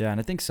 Yeah, and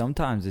I think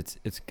sometimes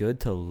it's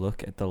good to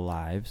look at the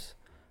lives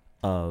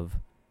of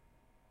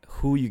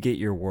who you get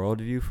your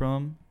worldview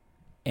from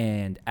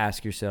and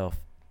ask yourself,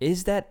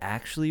 is that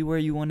actually where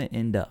you want to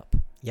end up?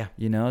 Yeah.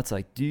 It's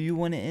like, do you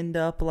want to end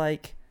up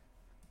like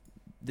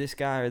this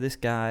guy or this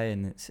guy?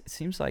 And it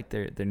seems like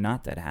they're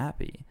not that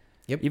happy.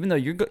 Yep. Even though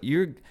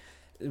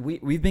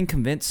we've been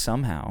convinced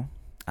somehow,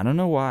 I don't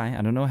know why,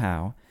 I don't know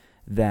how,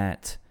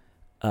 that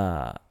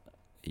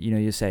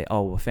you say,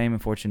 oh, well, fame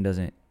and fortune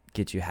doesn't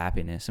get you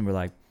happiness, and we're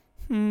like,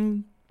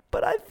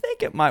 but I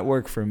think it might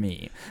work for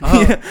me.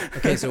 Oh,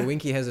 okay, so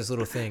Winky has this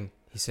little thing.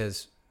 He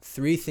says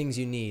 3 things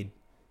you need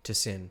to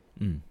sin.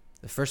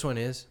 The first one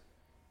is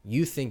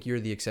you think you're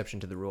the exception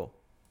to the rule.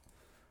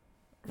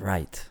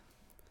 Right.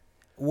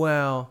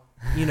 Well,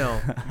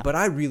 but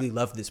I really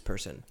love this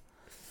person.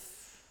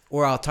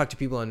 Or I'll talk to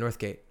people on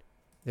Northgate.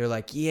 They're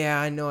like, yeah,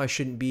 I know I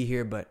shouldn't be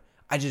here, but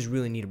I just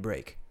really need a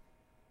break.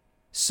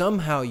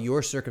 Somehow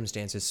your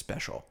circumstance is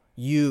special.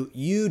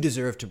 You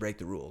deserve to break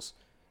the rules.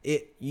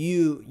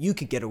 You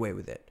could get away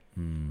with it.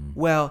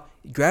 Well,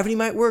 gravity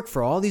might work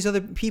for all these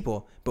other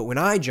people, but when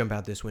I jump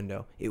out this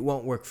window, it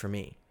won't work for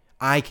me.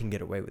 I can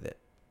get away with it.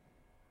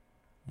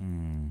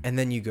 And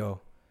then you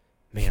go,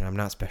 man, I'm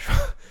not special.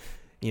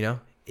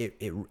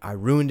 I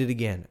ruined it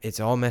again. It's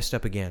all messed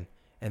up again.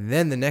 And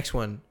then the next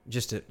one,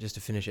 just to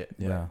finish it.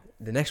 Yeah.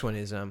 The next one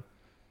is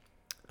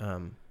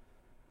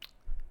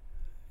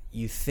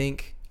you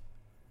think,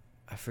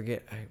 I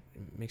forget, I'm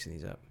mixing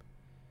these up.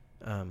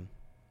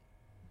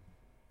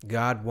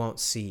 God won't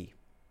see.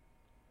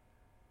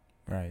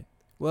 Right.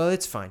 Well,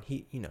 it's fine.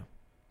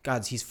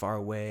 He's far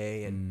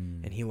away,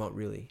 and he doesn't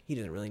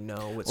really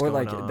know what's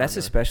going on. That's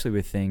especially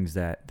with things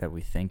that we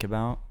think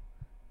about,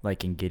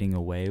 like in getting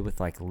away with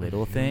like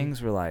little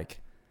things. We're like,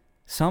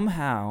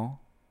 somehow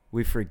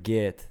we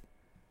forget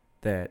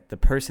that the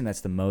person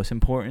that's the most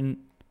important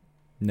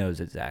knows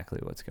exactly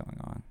what's going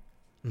on.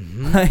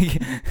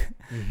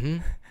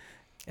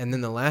 And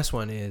then the last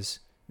one is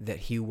that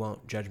he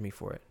won't judge me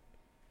for it.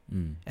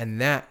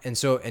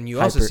 And you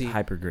also see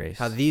hyper grace,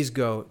 how these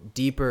go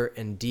deeper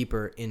and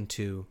deeper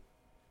into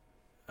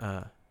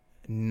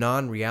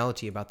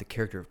non-reality about the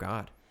character of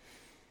God.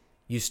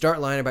 You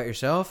start lying about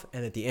yourself,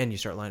 and at the end you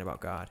start lying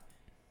about God.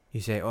 You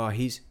say, oh,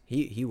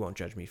 he won't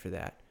judge me for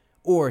that.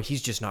 Or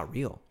he's just not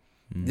real.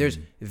 There's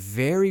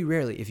very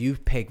rarely, if you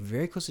pay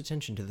very close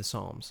attention to the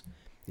Psalms,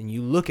 and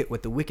you look at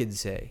what the wicked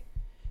say,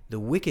 the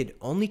wicked,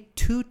 only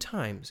 2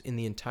 times in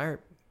the entire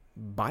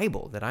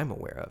Bible that I'm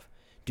aware of,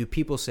 do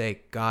people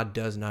say God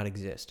does not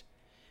exist.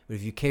 But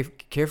if you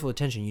careful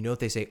attention, you know what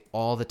they say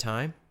all the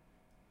time?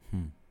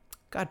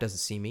 God doesn't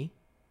see me.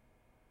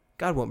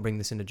 God won't bring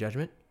this into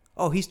judgment.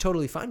 Oh, he's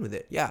totally fine with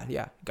it.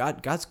 Yeah.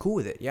 God's cool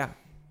with it. Yeah.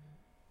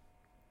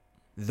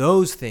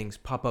 Those things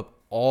pop up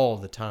all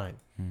the time.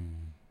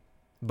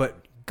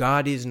 But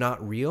God is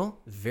not real.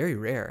 Very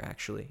rare,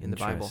 actually, in the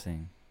Bible.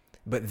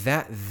 But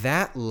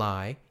that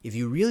lie, if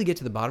you really get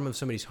to the bottom of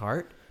somebody's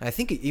heart, I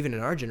think even in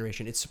our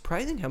generation, it's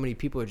surprising how many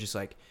people are just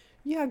like,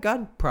 yeah,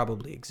 God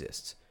probably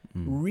exists.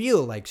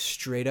 Real, like,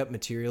 straight up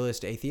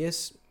materialist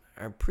atheists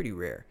are pretty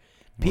rare.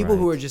 People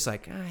who are just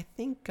like, I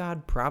think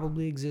God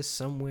probably exists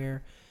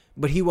somewhere,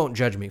 but he won't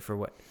judge me for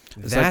what.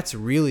 That's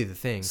like, really the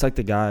thing. It's like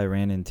the guy I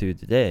ran into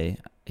today.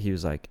 He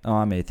was like, oh,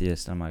 I'm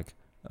atheist. I'm like,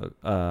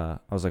 I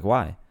was like,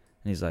 why? And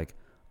he's like,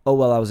 oh,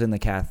 well, I was in the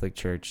Catholic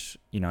Church.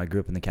 You know, I grew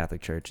up in the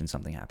Catholic Church and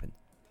something happened.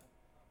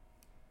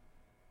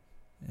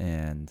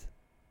 And,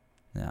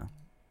 yeah.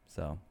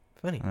 So,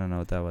 funny. I don't know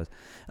what that was.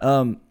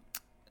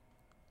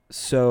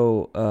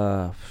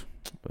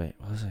 Wait,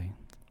 what was I?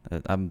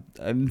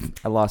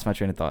 I lost my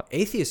train of thought.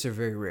 Atheists are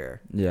very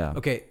rare. Yeah.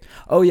 Okay.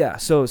 Oh, yeah.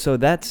 So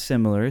that's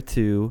similar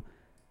to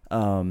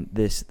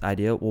this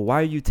idea. Well, why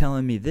are you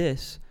telling me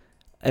this?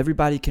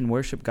 Everybody can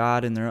worship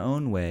God in their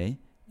own way,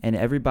 and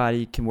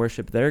everybody can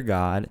worship their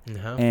God,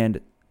 and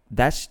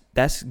that's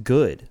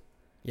good.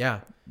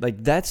 Yeah.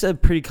 Like, that's a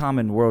pretty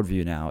common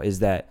worldview now, is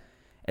that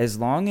as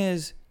long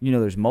as, you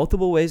know, there's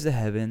multiple ways to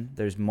heaven,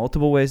 there's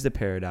multiple ways to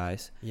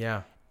paradise.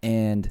 Yeah.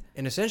 And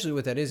essentially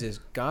what that is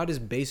God is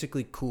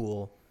basically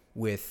cool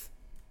with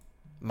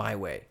my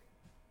way.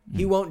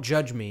 He won't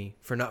judge me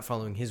for not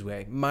following his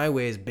way. My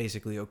way is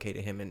basically okay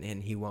to him,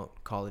 and he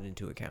won't call it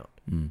into account.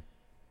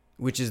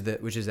 Which is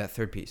that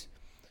third piece.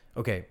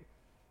 Okay.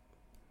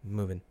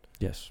 Moving.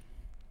 Yes.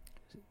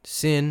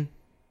 Sin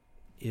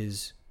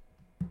is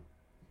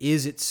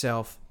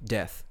itself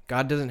death.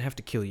 God doesn't have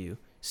to kill you.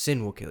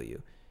 Sin will kill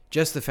you.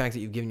 Just the fact that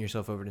you've given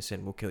yourself over to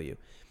sin will kill you.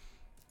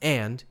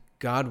 And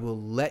God will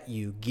let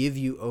you give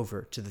you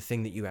over to the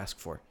thing that you ask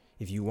for.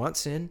 If you want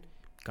sin,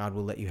 God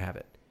will let you have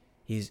it.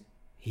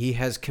 He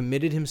has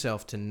committed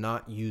himself to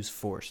not use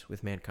force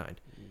with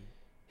mankind.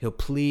 He'll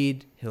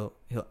plead, he'll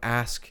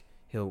ask,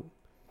 he'll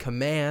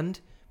command,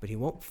 but he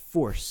won't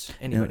force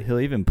anybody. He'll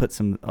even put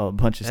a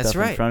bunch of stuff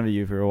in front of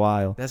you for a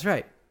while. That's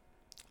right.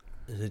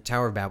 The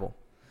Tower of Babel.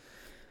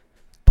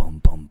 Boom,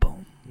 boom,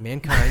 boom.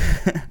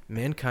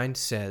 Mankind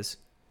says,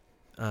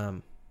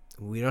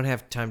 we don't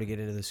have time to get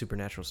into the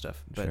supernatural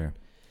stuff, but sure.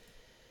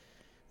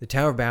 The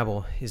Tower of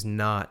Babel is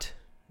not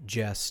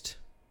just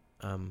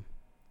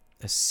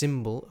a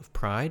symbol of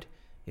pride.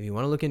 If you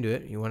want to look into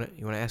it, you want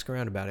to ask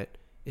around about it.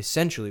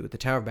 Essentially, what the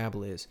Tower of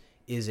Babel is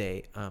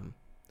a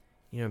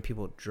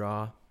people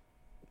draw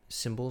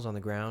symbols on the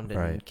ground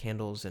and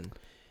candles, and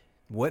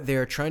what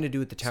they're trying to do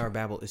with the Tower of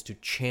Babel is to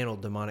channel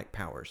demonic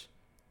powers.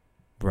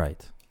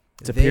 Right.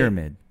 It's a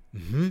pyramid.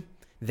 Mm-hmm.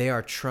 They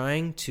are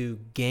trying to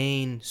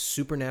gain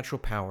supernatural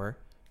power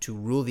to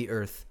rule the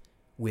earth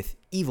with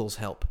evil's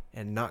help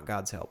and not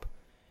God's help.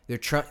 They're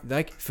trying,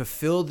 like,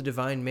 fulfill the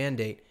divine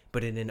mandate,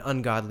 but in an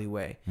ungodly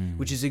way,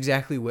 which is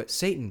exactly what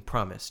Satan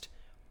promised.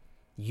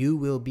 You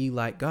will be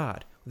like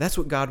God. That's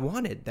what God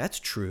wanted. That's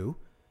true,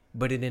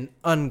 but in an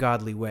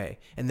ungodly way.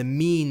 And the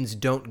means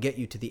don't get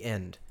you to the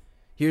end.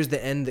 Here's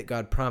the end that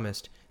God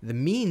promised. The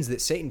means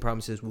that Satan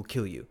promises will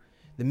kill you.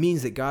 The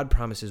means that God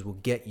promises will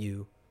get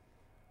you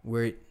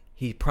where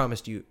he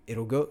promised you.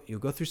 You'll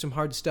go through some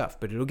hard stuff,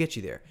 but it'll get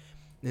you there.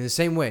 In the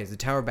same way as the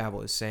Tower of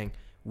Babel is saying,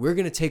 we're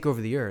going to take over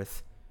the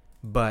earth,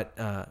 but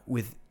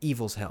with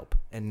evil's help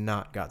and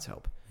not God's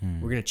help.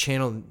 We're going to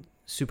channel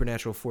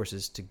supernatural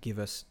forces to give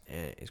us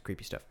it's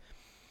creepy stuff.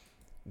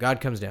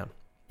 God comes down.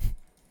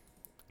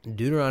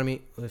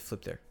 Deuteronomy, let's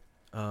flip there.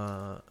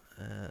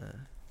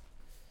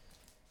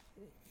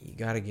 You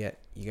gotta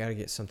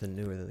get something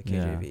newer than the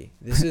KJV.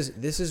 Yeah.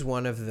 This is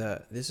one of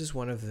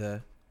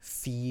the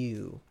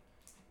few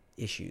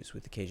issues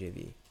with the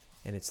KJV,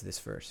 and it's this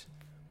verse.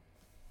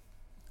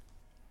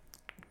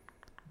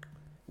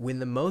 When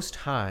the Most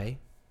High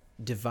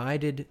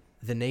divided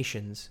the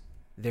nations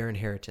their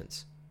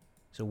inheritance.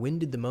 So when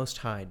did the Most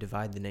High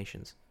divide the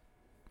nations?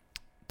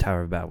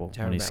 Tower of Babel.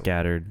 When he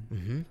scattered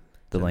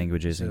the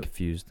languages and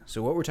confused.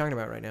 So what we're talking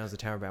about right now is the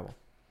Tower of Babel.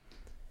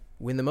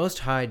 When the Most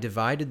High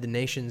divided the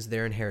nations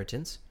their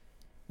inheritance,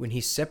 when he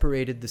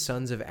separated the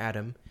sons of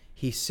Adam,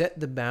 he set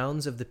the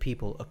bounds of the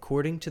people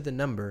according to the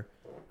number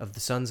of the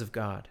sons of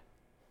God.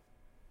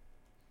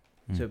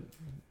 So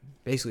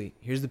basically,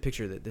 here's the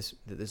picture that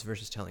this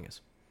verse is telling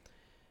us.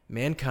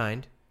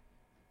 Mankind,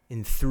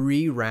 in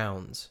 3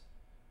 rounds,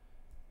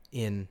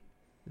 in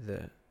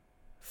the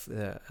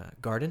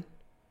garden,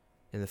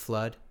 in the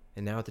flood,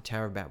 and now at the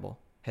Tower of Babel,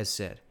 has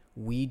said,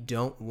 we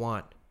don't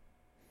want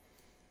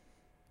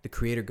the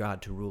Creator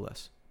God to rule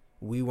us.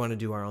 We want to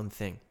do our own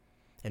thing.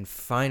 And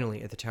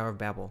finally, at the Tower of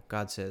Babel,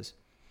 God says,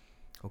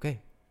 okay,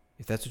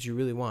 if that's what you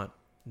really want,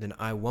 then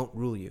I won't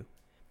rule you.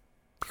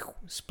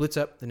 Splits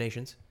up the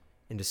nations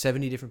into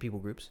 70 different people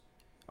groups.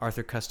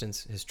 Arthur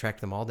Custance has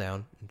tracked them all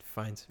down and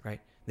finds,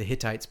 right? The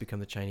Hittites become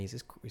the Chinese.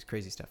 It's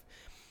crazy stuff.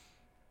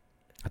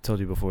 I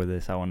told you before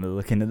this, I wanted to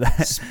look into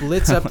that.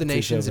 Splits up the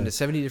nations into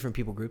 70 different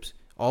people groups,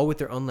 all with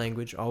their own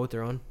language, all with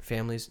their own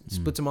families,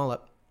 splits them all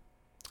up,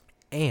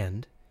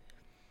 and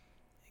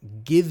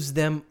gives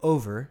them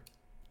over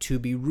to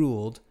be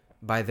ruled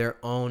by their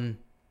own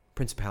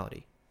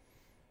principality.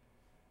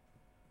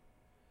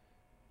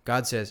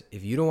 God says,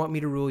 if you don't want me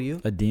to rule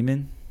you, A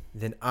demon?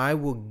 then I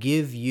will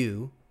give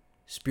you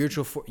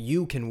spiritual.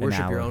 You can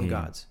worship your own Elohim.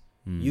 gods.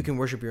 You can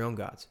worship your own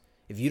gods.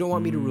 If you don't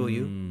want me to rule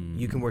you,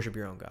 you can worship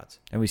your own gods.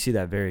 And we see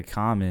that very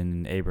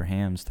common in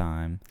Abraham's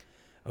time.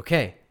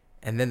 Okay.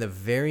 And then the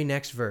very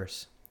next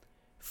verse,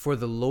 for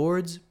the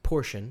Lord's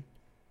portion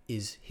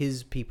is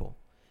his people.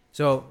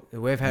 So the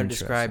way I've had it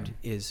described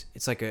is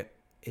it's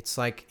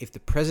like if the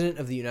president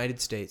of the United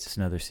States. It's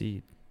another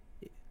seed.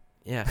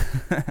 Yeah.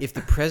 If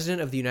the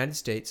president of the United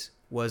States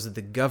was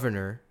the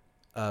governor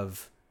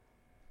of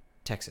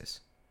Texas,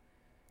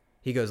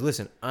 he goes,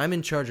 listen, I'm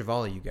in charge of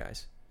all of you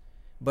guys,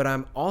 but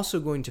I'm also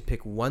going to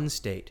pick one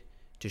state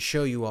to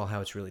show you all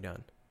how it's really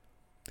done.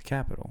 The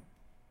capital.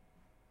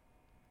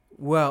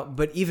 Well,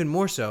 but even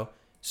more so.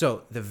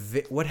 So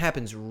what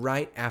happens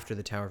right after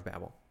the Tower of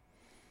Babel?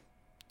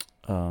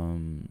 I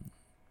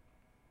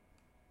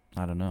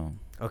don't know.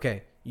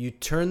 Okay, you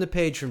turn the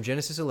page from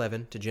Genesis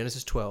 11 to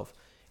Genesis 12,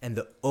 and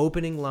the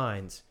opening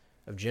lines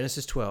of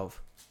Genesis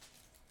 12.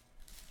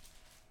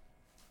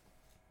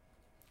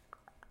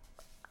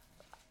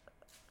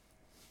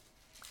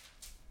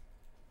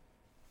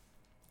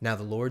 Now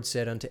the Lord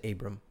said unto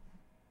Abram.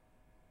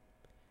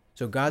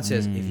 So God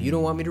says, if you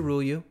don't want me to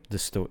rule you,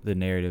 The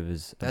narrative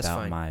is That's about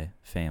fine. my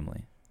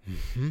family.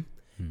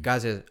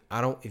 God says,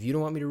 if you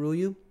don't want me to rule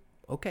you,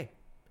 okay,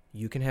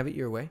 you can have it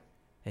your way,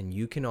 and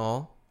you can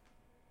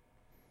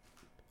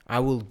I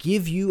will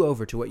give you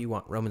over to what you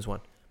want, Romans 1.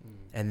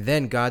 And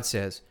then God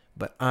says,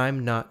 but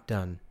I'm not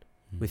done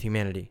with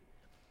humanity.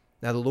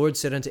 Now the Lord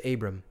said unto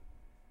Abram,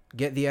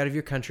 get thee out of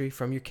your country,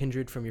 from your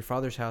kindred, from your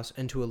father's house,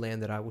 into a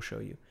land that I will show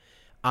you.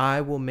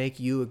 I will make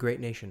you a great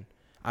nation.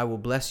 I will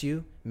bless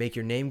you, make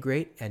your name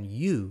great, and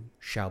you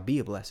shall be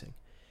a blessing.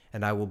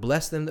 And I will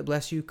bless them that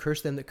bless you,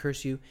 curse them that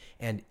curse you,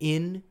 and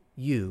in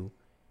you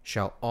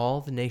shall all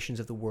the nations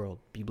of the world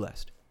be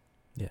blessed.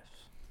 Yes.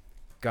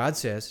 God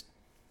says,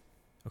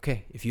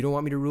 okay, if you don't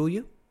want me to rule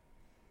you,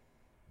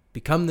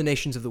 become the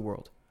nations of the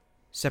world.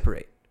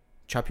 Separate.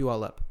 Chop you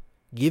all up.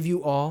 Give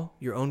you all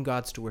your own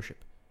gods to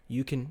worship.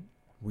 You can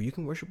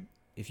worship.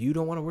 If you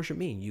don't want to worship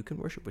me, you can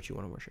worship what you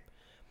want to worship.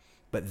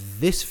 But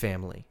this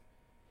family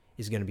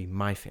is going to be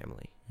my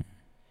family.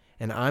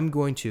 And I'm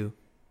going to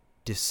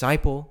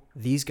disciple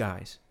these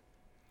guys,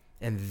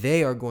 and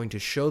they are going to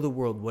show the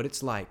world what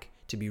it's like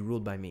to be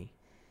ruled by me.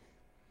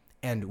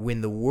 And when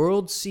the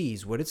world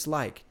sees what it's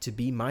like to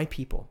be my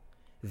people,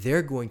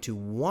 they're going to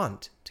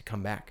want to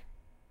come back.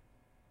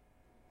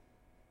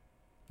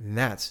 And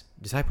that's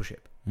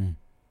discipleship.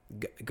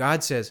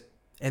 God says,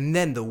 and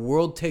then the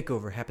world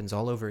takeover happens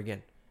all over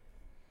again.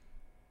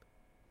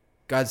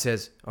 God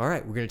says, all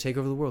right, we're going to take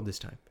over the world this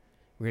time.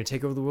 We're going to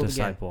take over the world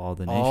Disciple again. all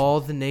the nations. All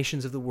the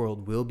nations of the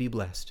world will be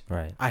blessed.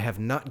 Right. I have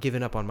not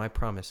given up on my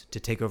promise to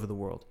take over the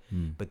world.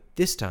 But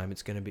this time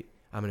it's going to be,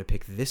 I'm going to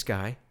pick this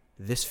guy,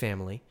 this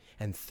family,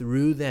 and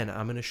through then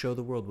I'm going to show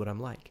the world what I'm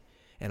like.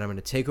 And I'm going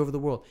to take over the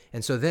world.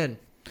 And so then...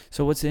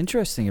 So what's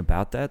interesting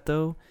about that,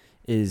 though,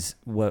 is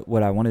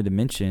what I wanted to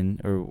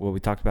mention, or what we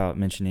talked about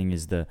mentioning,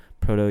 is the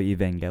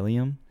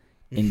proto-evangelium.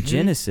 In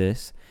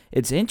Genesis,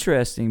 it's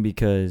interesting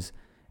because,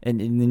 and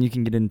then you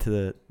can get into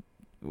the...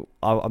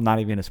 I'm not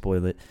even going to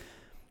spoil it.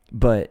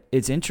 But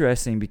it's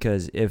interesting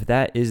because if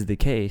that is the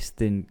case,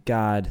 then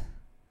God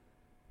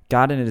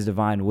in his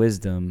divine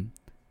wisdom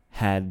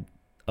had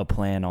a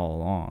plan all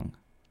along.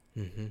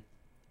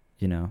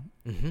 You know?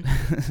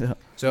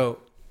 So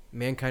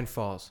mankind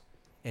falls.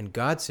 And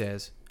God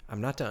says, I'm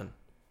not done.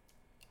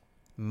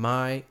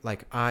 I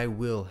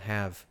will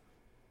have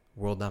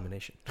world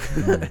domination.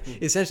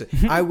 Essentially,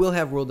 I will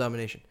have world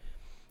domination.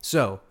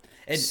 So...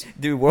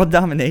 Dude, world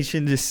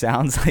domination just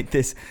sounds like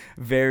this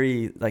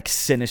very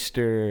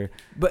sinister.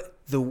 But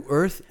the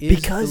earth is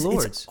because the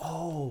Lord's.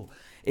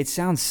 It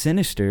sounds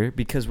sinister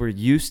because we're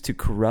used to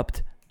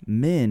corrupt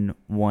men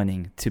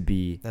wanting to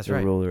be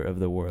ruler of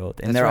the world,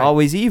 and they're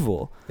always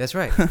evil. That's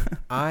right.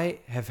 I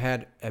have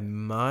had a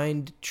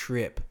mind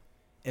trip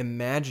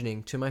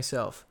imagining to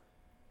myself.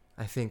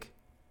 I think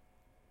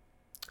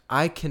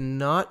I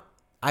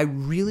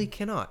really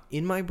cannot,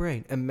 in my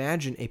brain,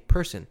 imagine a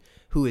person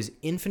who is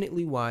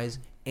infinitely wise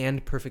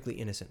and perfectly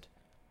innocent.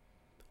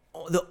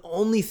 The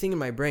only thing in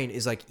my brain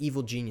is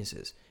evil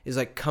geniuses, is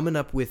coming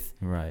up with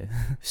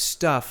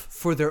stuff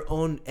for their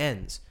own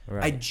ends.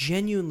 Right. I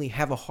genuinely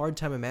have a hard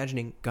time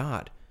imagining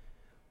God.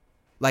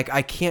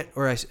 I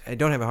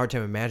don't have a hard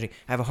time imagining.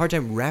 I have a hard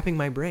time wrapping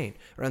my brain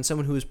around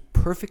someone who is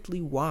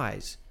perfectly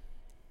wise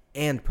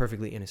and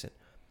perfectly innocent.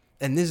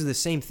 And this is the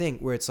same thing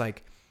where it's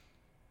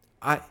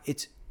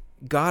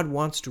God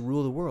wants to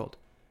rule the world.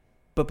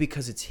 But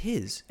because it's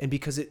his, and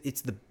because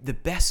it's the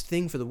best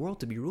thing for the world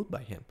to be ruled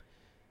by him.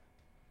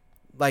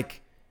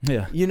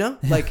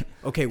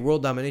 Okay,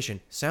 world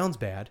domination sounds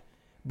bad,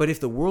 but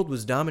if the world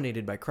was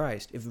dominated by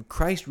Christ, if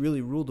Christ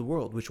really ruled the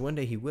world, which one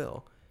day he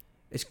will,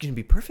 it's going to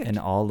be perfect. An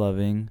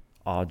all-loving,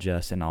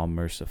 all-just, and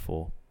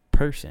all-merciful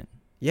person.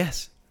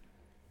 Yes.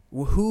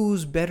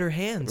 Whose better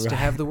hands to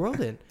have the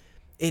world in?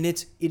 And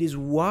it is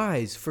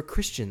wise for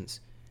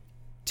Christians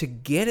to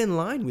get in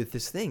line with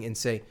this thing and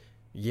say,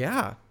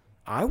 yeah,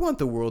 I want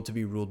the world to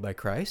be ruled by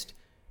Christ.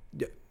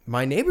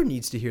 My neighbor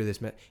needs to hear this.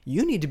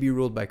 You need to be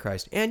ruled by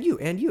Christ, and you.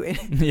 And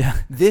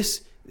Yeah.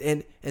 this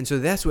and so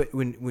that's what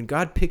when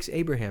God picks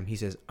Abraham, he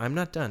says, I'm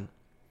not done.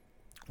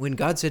 When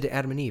God said to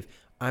Adam and Eve,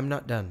 I'm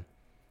not done.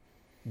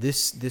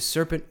 This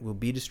serpent will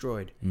be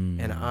destroyed,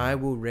 and I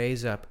will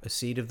raise up a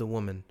seed of the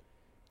woman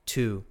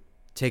to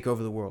take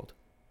over the world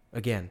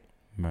again.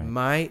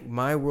 Right.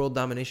 My world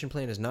domination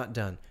plan is not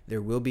done.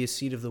 There will be a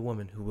seed of the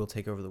woman who will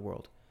take over the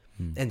world.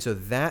 And so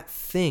that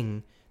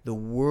thing, the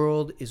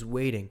world is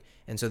waiting.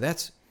 And so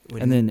that's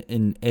when... And then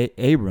in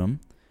Abram,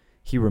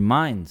 he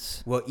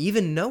reminds... Well,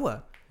 even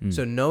Noah.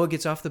 So Noah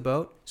gets off the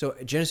boat. So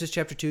Genesis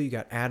chapter 2, you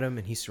got Adam,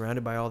 and he's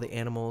surrounded by all the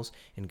animals.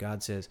 And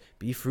God says,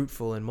 be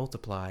fruitful and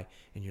multiply.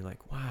 And you're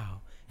like,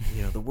 wow,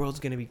 the world's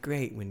going to be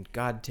great when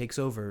God takes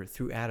over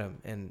through Adam.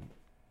 And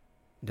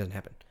it doesn't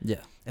happen.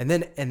 Yeah.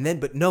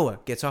 But Noah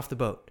gets off the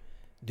boat.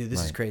 Dude,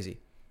 this is Right. crazy.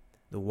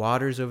 The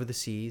waters over the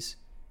seas,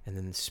 and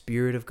then the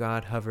Spirit of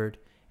God hovered,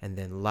 and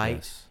then light,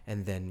 Yes.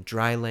 and then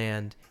dry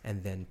land,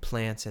 and then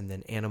plants, and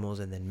then animals,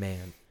 and then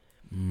man.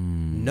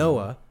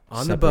 Noah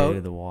on the Separated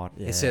boat. the water.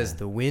 Yeah. It says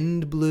the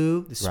wind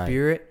blew, the Right.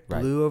 Spirit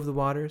Right. blew over the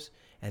waters,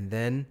 and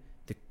then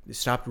it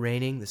stopped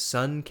raining. The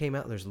sun came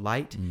out. There's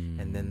light,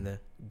 and then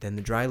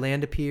the dry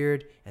land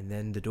appeared, and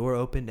then the door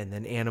opened, and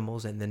then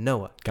animals, and then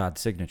Noah.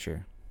 God's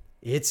signature.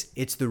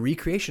 It's the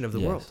recreation of the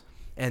Yes. world.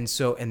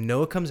 And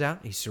Noah comes out.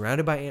 He's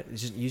surrounded by,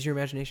 just use your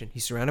imagination.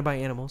 He's surrounded by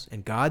animals.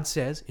 And God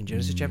says in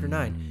Genesis chapter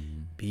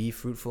 9, be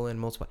fruitful and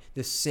multiply.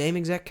 The same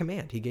exact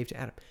command he gave to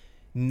Adam.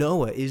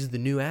 Noah is the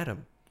new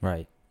Adam.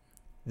 Right.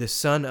 The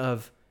son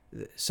of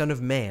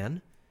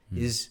man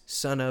is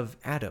son of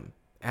Adam.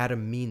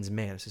 Adam means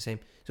man. It's the same.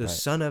 So Right.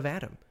 son of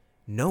Adam.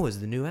 Noah's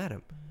the new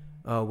Adam.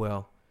 Oh,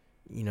 well,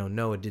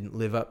 Noah didn't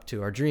live up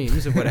to our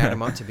dreams of what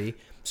Adam ought to be.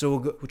 So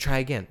we'll try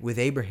again with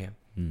Abraham.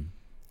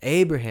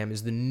 Abraham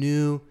is the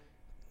new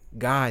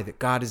guy that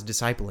God is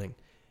discipling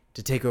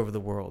to take over the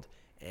world.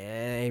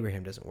 And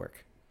Abraham doesn't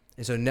work.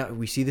 And so now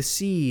we see the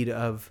seed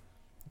of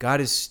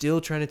God is still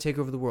trying to take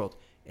over the world.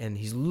 And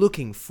he's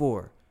looking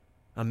for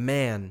a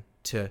man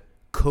to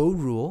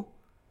co-rule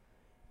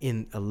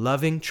in a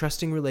loving,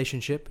 trusting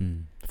relationship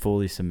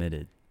Fully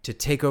submitted. to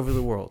take over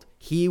the world.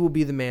 He will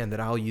be the man that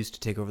I'll use to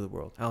take over the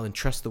world. I'll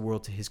entrust the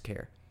world to his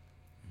care.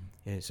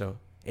 And so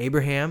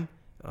Abraham's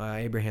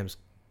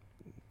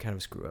kind of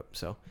a screw up.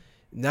 So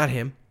not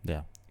him.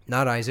 Yeah.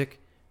 Not Isaac,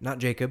 not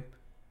Jacob.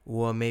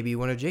 Well, maybe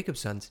one of Jacob's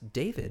sons,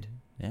 David.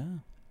 Yeah.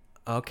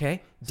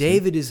 Okay.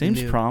 David is Seems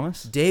the new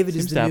promise. David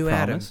Seems is to the have new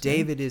Adam. promise, yeah.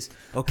 David is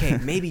okay.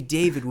 Maybe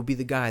David will be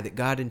the guy that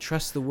God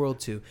entrusts the world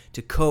to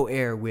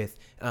co-heir with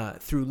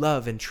through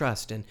love and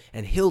trust, and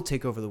he'll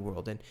take over the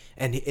world.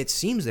 And it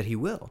seems that he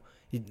will.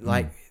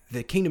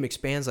 The kingdom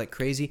expands like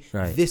crazy.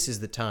 Right. This is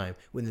the time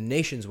when the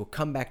nations will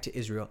come back to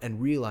Israel and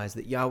realize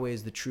that Yahweh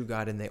is the true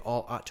God and they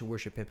all ought to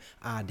worship him.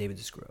 David's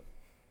a screw up.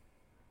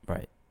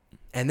 Right.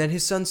 And then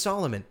his son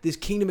Solomon. This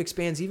kingdom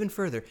expands even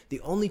further. The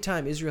only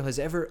time Israel has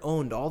ever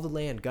owned all the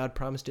land God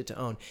promised it to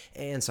own.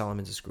 And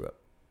Solomon's a screw up.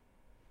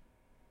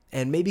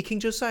 And maybe King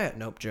Josiah.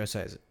 Nope,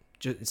 Josiah isn't.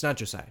 It's not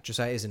Josiah.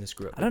 Josiah isn't a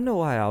screw up. I don't know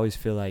why I always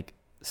feel like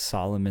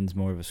Solomon's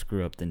more of a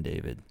screw up than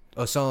David.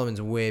 Oh,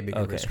 Solomon's way bigger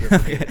of Okay. a screw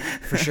up than David,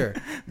 for sure.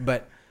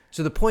 But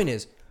so the point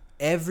is,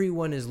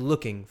 everyone is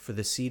looking for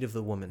the seed of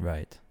the woman.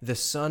 Right. The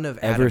son of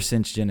Ever Adam.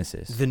 since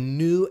Genesis. The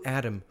new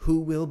Adam who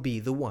will be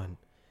the one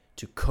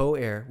to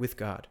co-heir with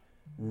God,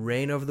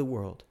 reign over the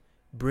world,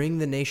 bring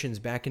the nations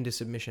back into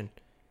submission,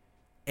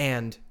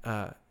 and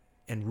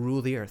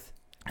rule the earth.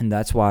 And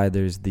that's why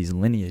there's these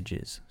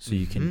lineages. So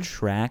you can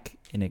track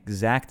in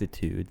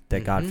exactitude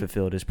that God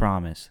fulfilled his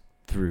promise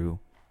through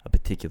a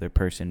particular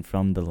person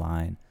from the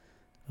line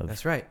of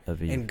That's right.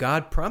 of Eve. And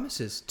God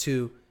promises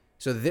to...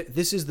 So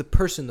this is the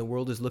person the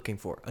world is looking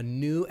for. A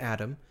new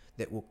Adam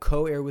that will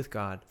co-heir with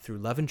God through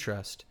love and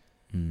trust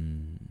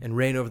and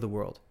reign over the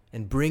world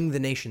and bring the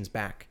nations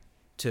back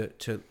to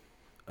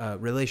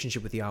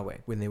relationship with Yahweh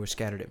when they were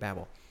scattered at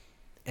Babel.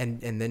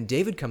 And then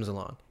David comes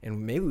along,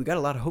 and maybe we got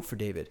a lot of hope for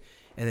David.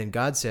 And then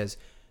God says,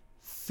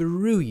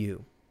 through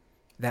you,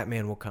 that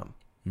man will come.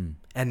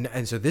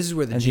 And so this is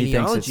where the and he thinks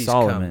genealogies it's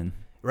Solomon. come.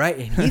 Right?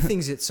 And he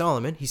thinks it's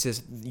Solomon. He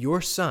says, your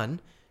son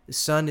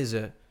is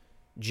a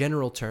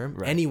general term,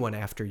 Right. anyone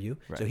after you.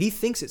 Right. So he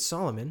thinks it's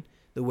Solomon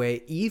the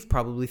way Eve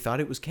probably thought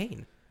it was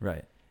Cain.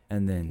 Right.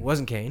 And then... It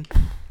wasn't Cain,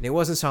 and it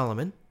wasn't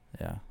Solomon.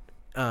 Yeah.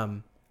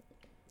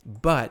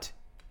 But,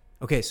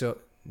 okay, so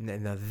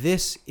now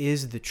this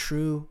is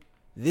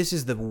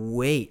the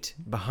weight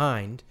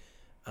behind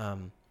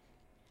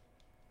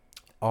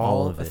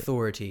all of it.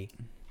 authority.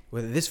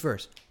 With this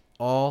verse,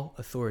 all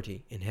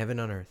authority in heaven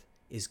and on earth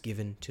is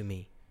given to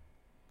me.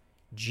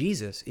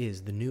 Jesus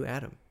is the new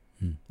Adam,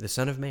 the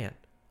Son of Man,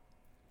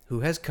 who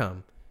has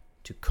come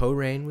to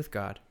co-reign with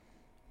God,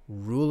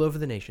 rule over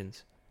the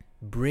nations,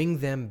 bring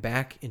them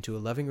back into a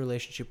loving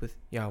relationship with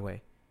Yahweh,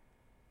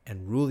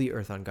 and rule the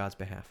earth on God's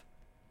behalf.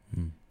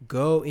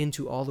 Go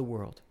into all the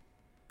world.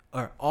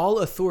 All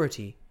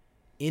authority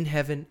in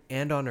heaven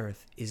and on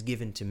earth is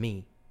given to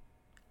me.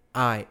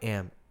 I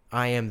am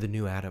the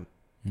new Adam.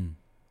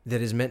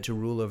 that is meant to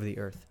rule over the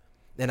earth.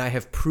 And I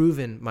have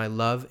proven my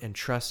love and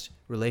trust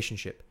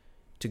relationship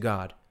to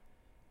God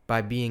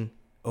by being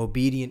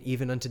obedient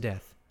even unto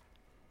death.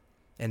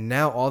 And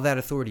now all that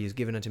authority is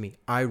given unto me.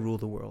 I rule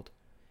the world.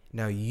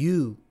 Now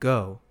you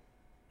go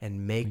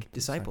and make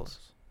disciples.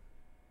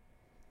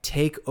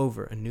 Take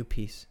over a new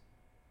peace.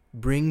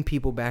 Bring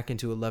people back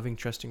into a loving,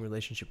 trusting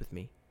relationship with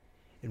me.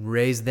 And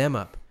raise them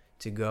up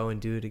to go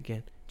and do it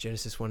again.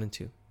 Genesis 1 and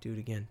 2. Do it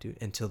again. Do it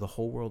until the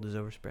whole world is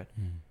overspread.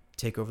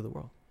 Take over the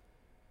world.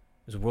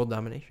 There's world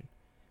domination.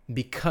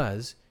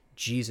 Because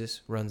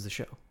Jesus runs the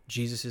show.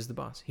 Jesus is the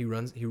boss. He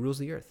rules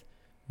the earth.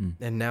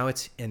 And now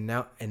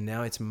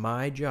it's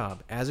my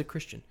job as a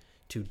Christian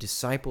to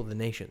disciple the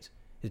nations,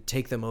 to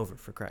take them over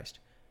for Christ.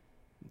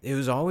 It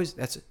was always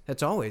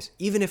that's always,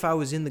 even if I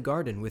was in the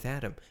garden with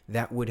Adam,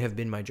 that would have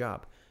been my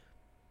job.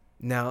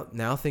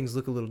 Now things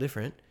look a little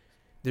different.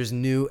 There's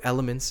new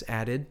elements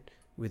added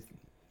with,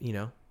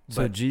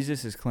 So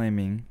Jesus is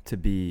claiming to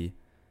be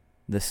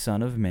the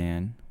Son of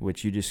Man,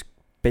 which you just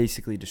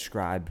basically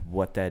described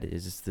what that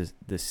is. It's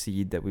the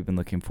seed that we've been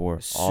looking for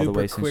all the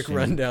way since quick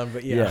Genesis. rundown,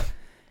 but yeah.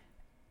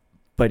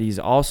 But he's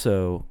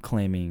also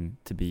claiming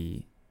to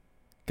be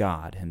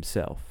God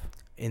himself.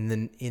 In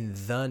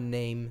the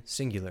name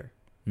singular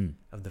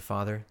of the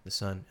Father, the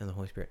Son, and the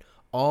Holy Spirit.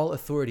 All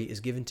authority is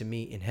given to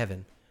me in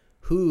heaven.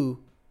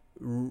 Who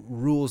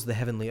rules the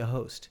heavenly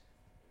host?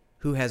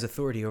 Who has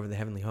authority over the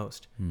heavenly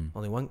host?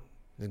 Only one,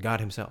 God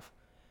himself.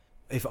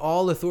 If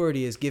all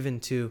authority is given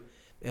to,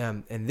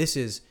 and this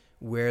is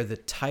where the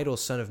title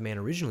Son of Man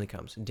originally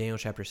comes, in Daniel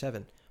chapter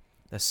 7.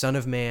 The Son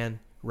of Man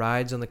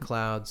rides on the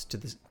clouds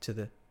to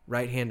the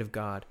right hand of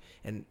God,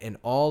 and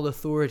all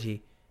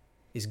authority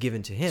is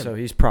given to him. So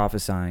he's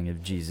prophesying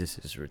of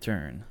Jesus'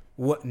 return.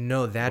 What?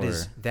 No, that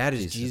is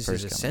Jesus'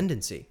 first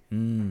ascendancy.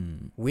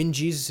 When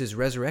Jesus is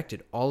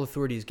resurrected, all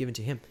authority is given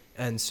to him.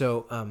 And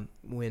so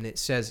when it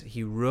says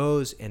he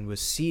rose and was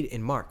seated,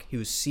 in Mark, he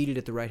was seated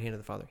at the right hand of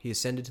the Father. He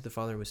ascended to the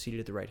Father and was seated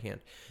at the right hand.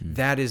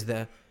 That is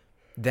the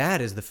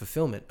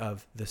fulfillment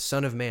of the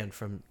Son of Man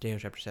from Daniel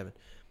chapter 7.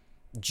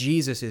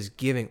 Jesus is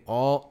giving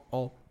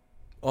all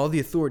the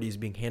authority is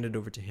being handed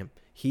over to him.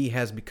 He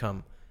has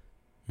become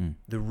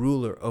the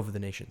ruler over the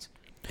nations.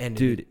 And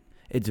dude,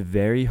 it's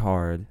very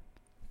hard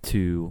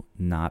to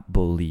not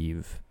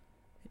believe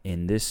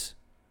in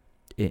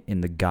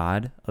the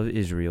God of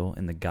Israel,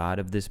 in the God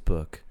of this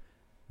book,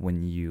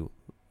 when you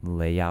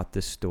lay out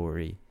the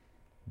story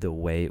the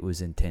way it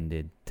was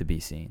intended to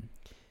be seen.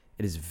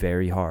 It is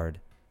very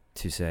hard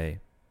to say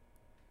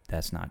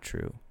that's not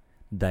true.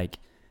 Like,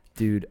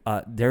 dude,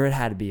 there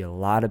had to be a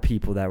lot of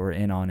people that were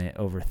in on it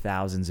over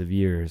thousands of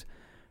years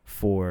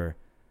for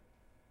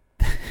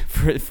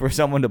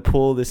someone to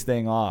pull this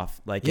thing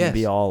off, like, yes. It'd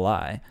be all a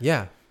lie.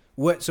 Yeah.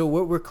 What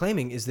we're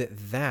claiming is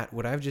that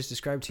what I've just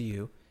described to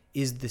you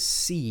is the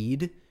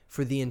seed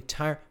for the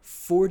entire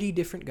 40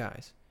 different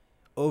guys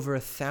over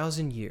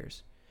 1,000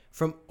 years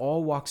from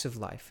all walks of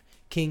life.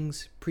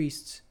 Kings,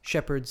 priests,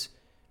 shepherds,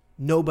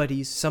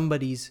 nobodies,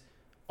 somebodies,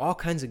 all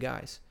kinds of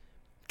guys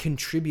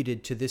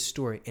contributed to this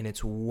story, and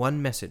it's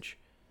one message.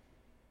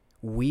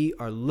 We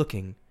are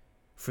looking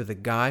for the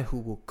guy who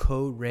will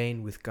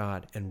co-reign with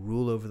God and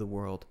rule over the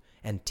world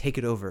and take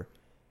it over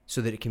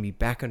so that it can be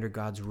back under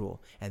God's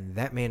rule. And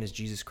that man is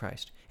Jesus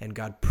Christ. And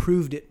God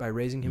proved it by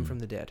raising him from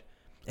the dead.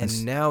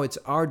 And now it's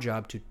our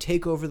job to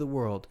take over the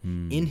world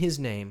in his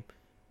name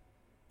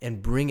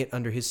and bring it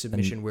under his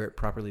submission where it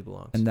properly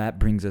belongs. And that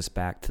brings us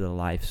back to the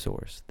life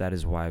source. That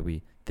is why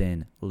we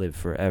then live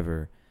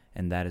forever.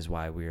 And that is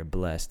why we are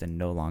blessed and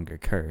no longer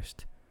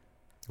cursed.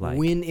 Like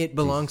when it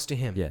belongs to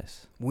him.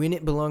 Yes. When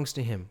it belongs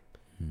to him,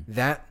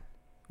 that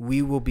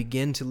we will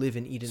begin to live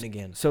in Eden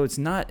again. So it's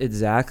not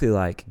exactly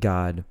like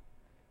God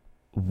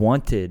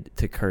wanted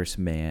to curse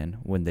man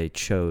when they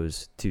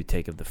chose to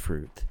take of the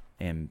fruit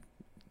and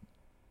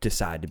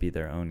decide to be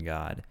their own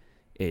God.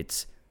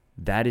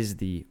 That is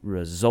the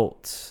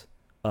results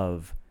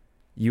of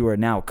you are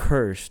now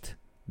cursed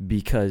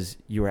because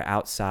you are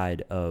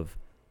outside of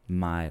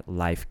my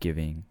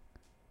life-giving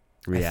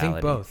reality. I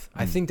think both.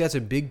 I think that's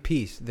a big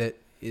piece that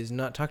is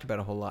not talked about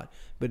a whole lot,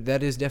 but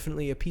that is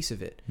definitely a piece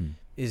of it,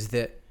 is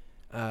that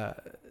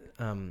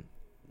one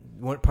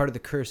part of the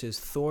curse is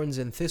thorns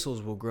and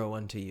thistles will grow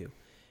unto you.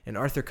 And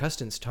Arthur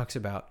Custance talks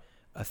about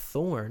a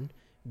thorn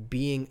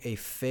being a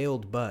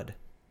failed bud.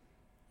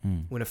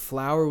 When a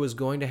flower was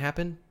going to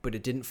happen, but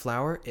it didn't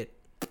flower, it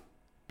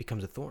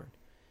becomes a thorn.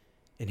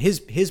 And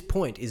his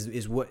point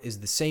is what is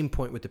the same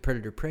point with the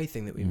predator-prey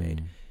thing that we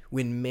made.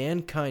 When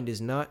mankind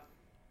is not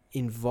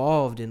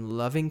involved in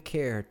loving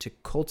care to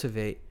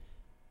cultivate,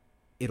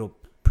 it'll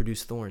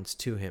produce thorns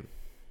to him.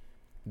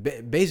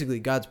 Basically,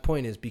 God's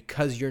point is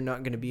because you're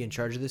not going to be in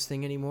charge of this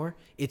thing anymore,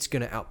 it's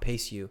going to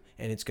outpace you,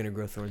 and it's going to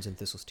grow thorns and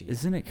thistles to you.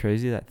 Isn't it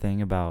crazy, that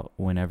thing about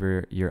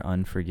whenever you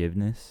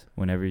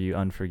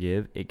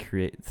unforgive, it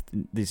creates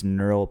these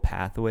neural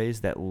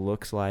pathways that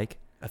looks like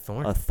a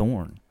thorn? A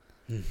thorn.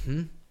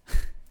 Mm-hmm.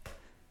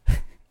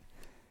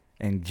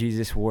 And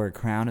Jesus wore a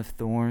crown of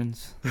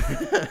thorns.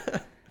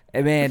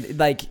 And man,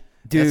 like,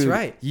 Dude, That's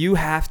right. You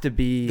have to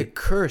be. The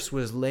curse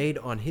was laid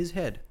on his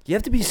head. You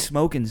have to be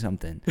smoking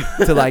something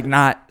to like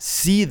not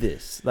see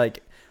this.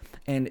 Like,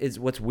 and it's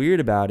what's weird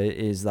about it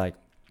is like,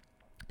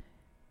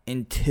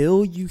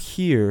 until you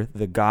hear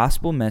the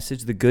gospel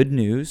message, the good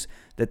news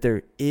that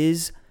there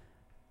is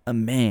a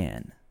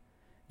man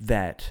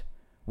that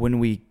when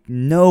we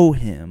know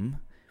him,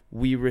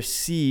 we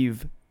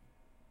receive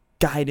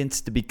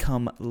guidance to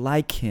become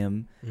like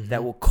him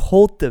that will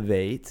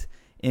cultivate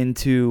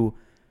into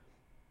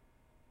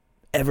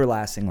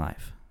everlasting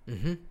life.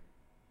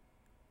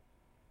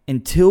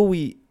 Until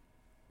we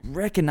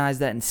recognize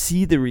that and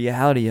see the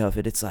reality of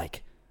it, it's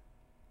like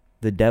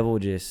the devil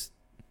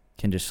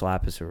can just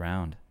slap us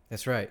around.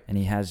 That's right. And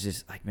he has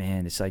just like,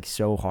 man, it's like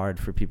so hard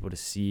for people to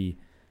see.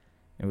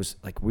 It was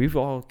like we've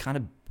all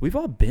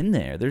been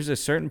there. There's a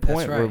certain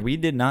point where we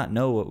did not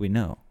know what we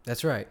know.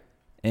 That's right.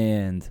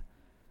 And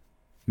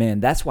man,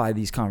 that's why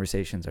these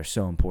conversations are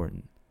so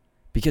important,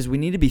 because we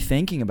need to be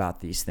thinking about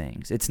these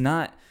things. It's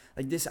not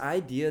like this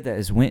idea that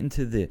has went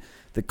into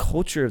the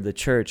culture of the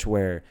church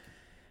where,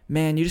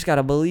 man, you just got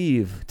to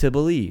believe to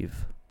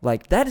believe.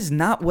 Like, that is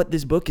not what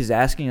this book is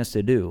asking us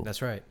to do.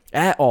 That's right.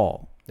 At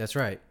all. That's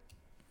right.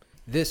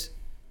 This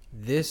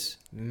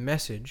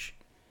message,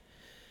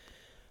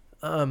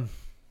 that's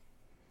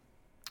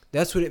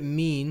what it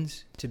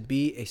means to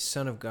be a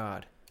son of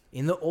God.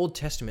 In the Old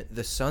Testament,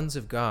 the sons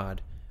of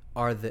God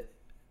are this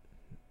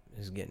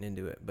is getting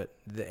into it, but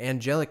the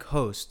angelic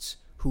hosts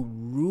who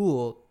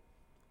rule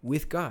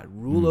with God,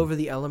 rule over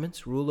the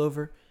elements, rule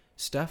over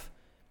stuff.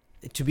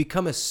 To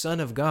become a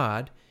son of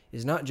God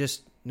is not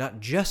just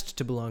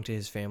to belong to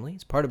his family.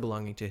 It's part of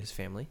belonging to his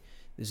family.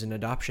 There's an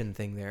adoption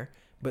thing there,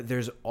 but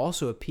there's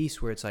also a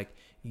piece where it's like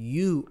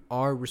you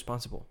are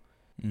responsible.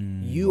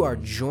 You are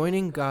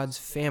joining God's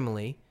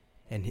family,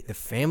 and the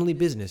family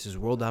business is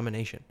world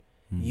domination.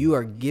 You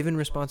are given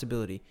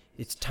responsibility.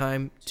 It's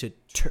time to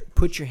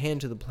put your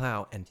hand to the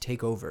plow and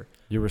take over.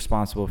 You're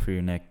responsible for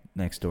your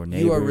next door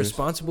neighbor. You are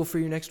responsible for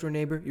your next door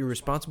neighbor. You're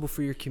responsible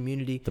for your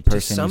community. The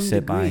person you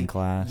sit by in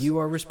class. You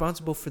are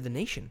responsible for the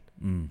nation.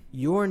 And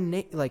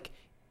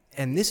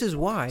this is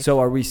why. So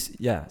are we?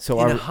 Yeah.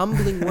 So in a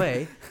humbling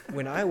way,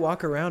 when I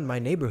walk around my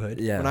neighborhood,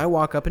 when I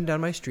walk up and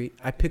down my street,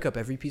 I pick up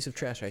every piece of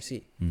trash I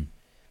see.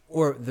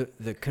 Or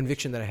the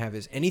conviction that I have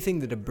is anything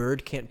that a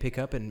bird can't pick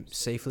up and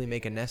safely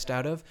make a nest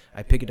out of,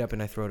 I pick it up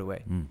and I throw it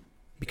away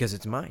because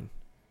it's mine.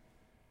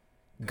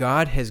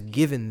 God has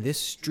given this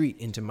street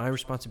into my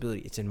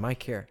responsibility. It's in my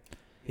care.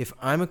 If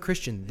I'm a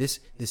Christian, this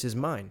is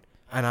mine,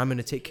 and I'm going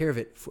to take care of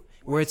it.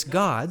 Where it's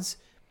God's,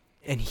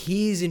 and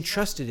He's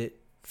entrusted it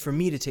for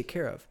me to take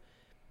care of.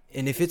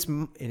 And if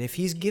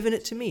He's given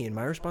it to me in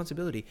my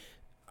responsibility,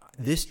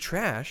 this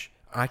trash,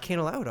 I can't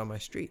allow it on my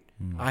street.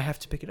 I have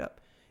to pick it up.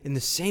 And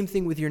the same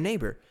thing with your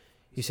neighbor.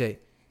 You say,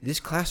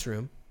 this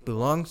classroom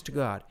belongs to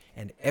God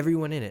and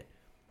everyone in it.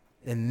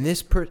 And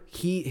his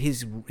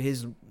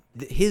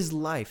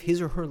life,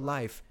 his or her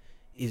life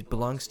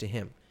belongs to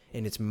him.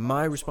 And it's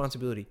my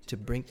responsibility to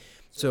bring.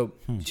 So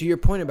to your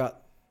point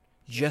about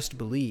just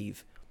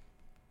believe,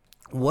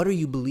 what are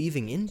you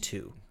believing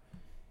into?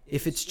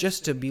 If it's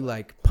just to be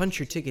like, punch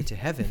your ticket to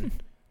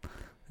heaven.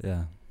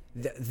 Yeah.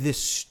 The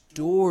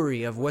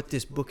story of what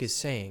this book is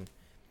saying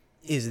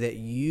is that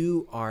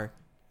you are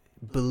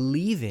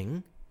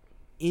believing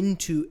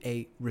into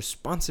a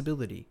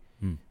responsibility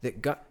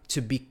that got to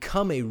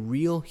become a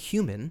real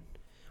human.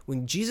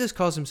 When Jesus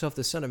calls himself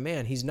the Son of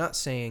Man, he's not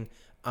saying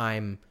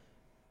I'm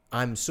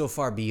so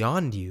far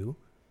beyond you,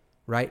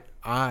 right?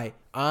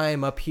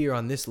 I'm up here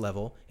on this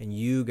level and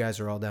you guys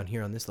are all down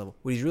here on this level.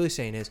 What he's really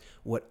saying is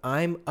what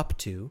I'm up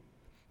to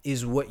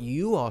is what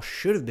you all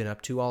should have been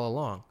up to all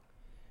along.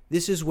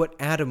 This is what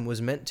Adam was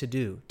meant to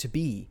do, to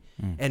be.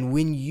 And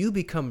when you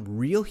become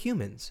real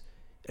humans,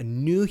 a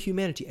new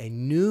humanity, a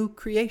new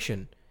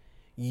creation,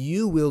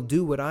 you will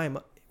do what I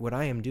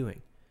am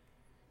doing.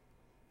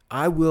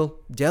 I will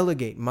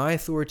delegate my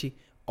authority.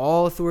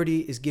 All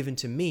authority is given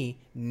to me.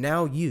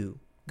 Now you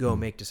go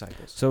make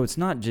disciples. So it's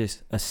not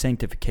just a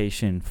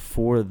sanctification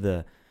for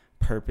the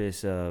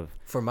purpose of...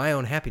 For my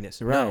own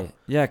happiness. Right. No.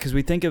 Yeah, because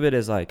we think of it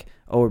as like,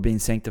 oh, we're being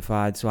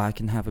sanctified so I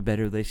can have a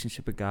better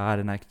relationship with God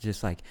and I can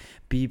just like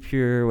be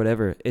pure,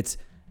 whatever. It's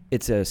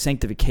a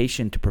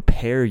sanctification to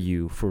prepare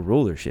you for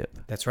rulership.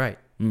 That's right.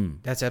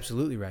 That's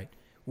absolutely right.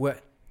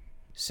 What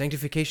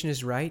sanctification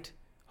is right,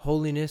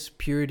 holiness,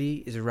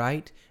 purity is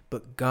right,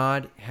 but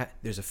God,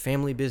 there's a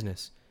family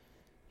business.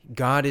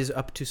 God is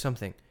up to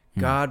something.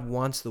 God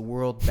wants the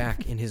world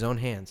back in his own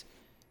hands.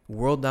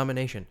 World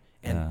domination.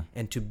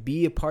 And to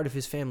be a part of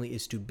his family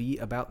is to be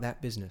about that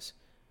business.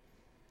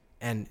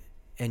 And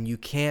you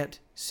can't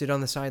sit on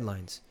the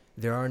sidelines.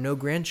 There are no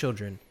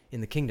grandchildren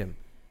in the kingdom.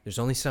 There's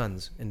only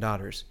sons and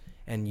daughters.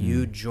 And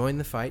you join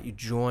the fight. You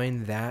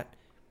join that.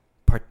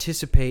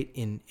 Participate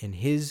in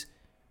his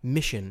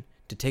mission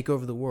to take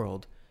over the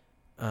world.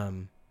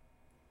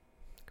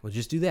 We'll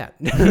just do that.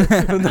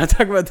 I'm not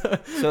talking about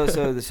that.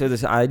 So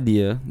this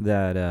idea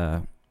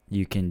that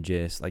you can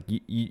just like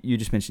you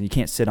just mentioned, you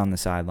can't sit on the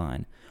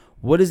sideline.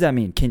 What does that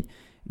mean?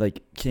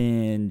 Like,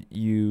 can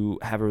you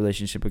have a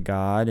relationship with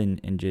God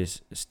and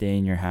just stay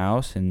in your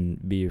house and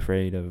be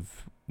afraid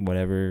of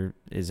whatever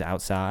is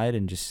outside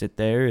and just sit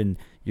there, and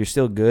you're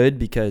still good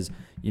because,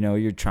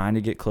 you're trying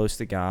to get close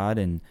to God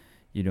and,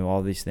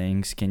 all these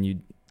things? Can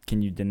you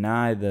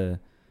deny the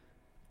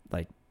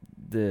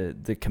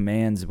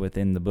commands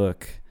within the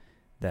book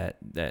that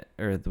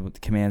or the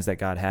commands that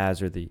God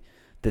has, or the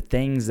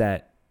things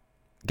that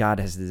God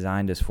has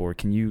designed us for?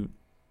 Can you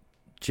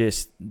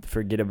just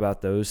forget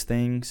about those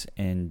things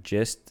and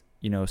just,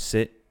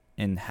 sit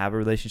and have a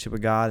relationship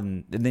with God,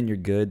 and then you're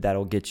good?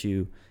 That'll get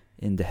you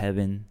into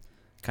heaven,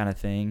 kind of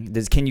thing.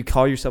 Can you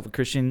call yourself a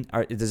Christian?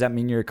 Does that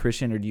mean you're a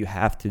Christian, or do you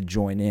have to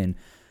join in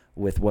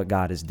with what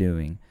God is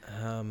doing?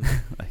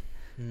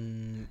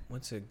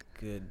 What's a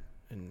good...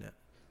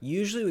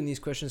 Usually when these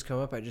questions come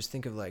up, I just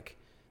think of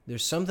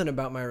there's something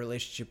about my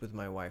relationship with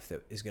my wife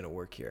that is going to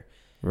work here.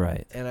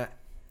 Right. And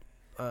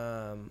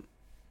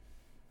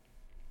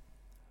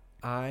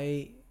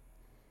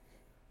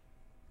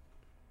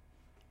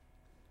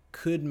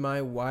could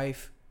my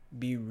wife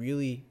be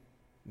really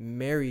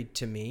married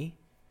to me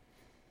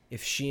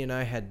if she and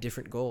I had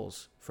different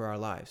goals for our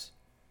lives?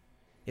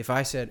 If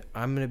I said,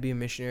 I'm going to be a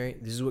missionary,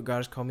 this is what God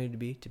has called me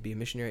to be a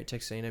missionary at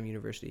Texas A&M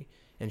University,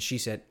 and she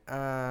said,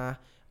 I'm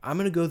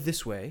going to go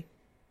this way,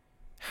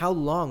 how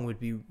long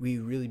would we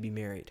really be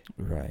married?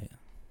 Right.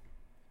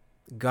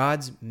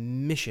 God's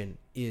mission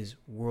is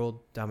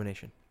world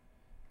domination.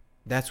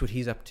 That's what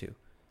he's up to.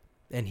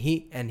 And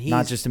he's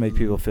not just to make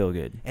people feel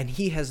good. And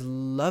he has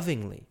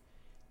lovingly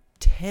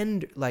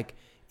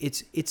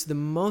it's the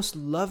most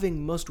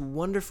loving, most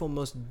wonderful,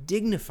 most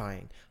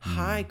dignifying,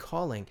 high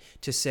calling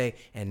to say,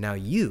 and now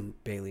you,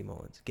 Bailey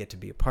Mullins, get to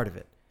be a part of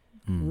it.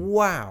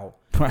 Wow.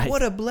 Right.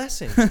 What a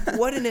blessing.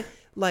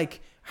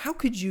 How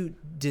could you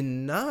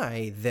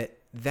deny that?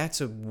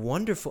 That's a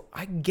wonderful,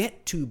 I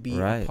get to be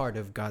a part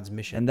of God's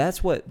mission. And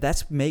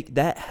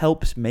that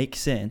helps make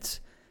sense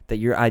that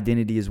your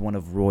identity is one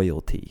of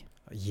royalty.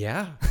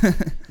 Yeah.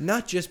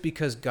 Not just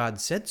because God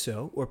said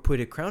so or put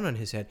a crown on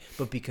his head,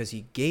 but because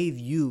he gave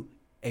you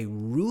a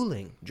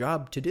ruling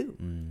job to do.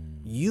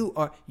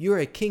 You're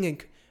a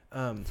king.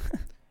 And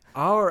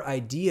our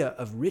idea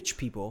of rich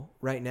people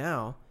right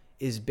now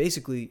is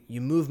basically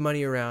you move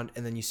money around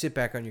and then you sit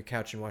back on your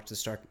couch and watch the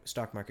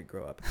stock market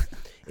grow up.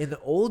 In the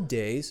old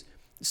days,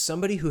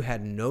 somebody who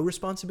had no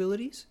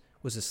responsibilities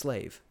was a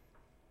slave.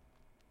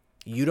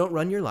 You don't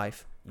run your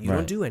life. You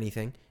don't do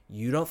anything.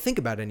 You don't think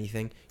about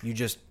anything. You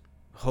just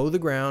hoe the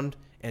ground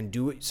and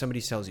do what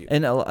somebody tells you.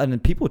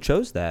 And people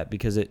chose that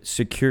because it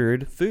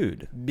secured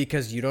food.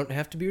 Because you don't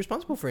have to be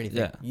responsible for anything.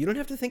 Yeah. You don't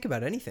have to think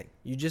about anything.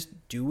 You just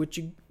do what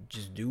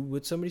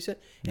somebody said.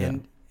 Yeah.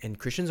 And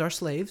Christians are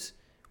slaves.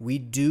 We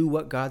do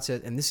what God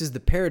said. And this is the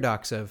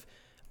paradox of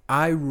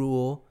I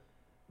rule,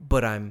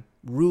 but I'm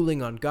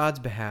ruling on God's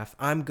behalf.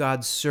 I'm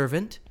God's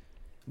servant,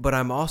 but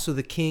I'm also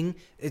the king.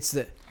 It's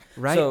the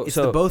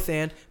the both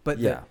and. But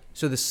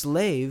so the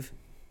slave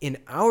in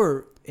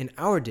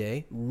our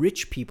day,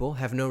 rich people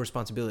have no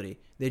responsibility.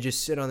 They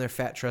just sit on their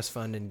fat trust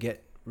fund and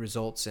get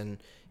results,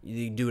 and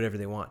you do whatever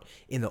they want.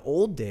 In the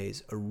old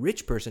days, a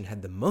rich person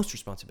had the most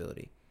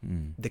responsibility.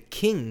 The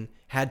king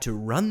had to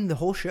run the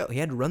whole show. He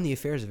had to run the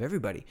affairs of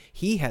everybody.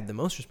 He had the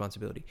most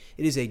responsibility.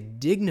 It is a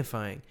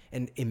dignifying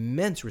and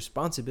immense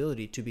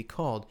responsibility to be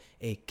called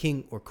a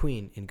king or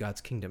queen in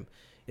God's kingdom.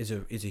 Is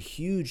a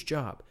huge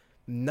job.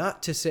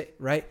 Not to say,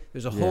 right?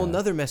 There's a whole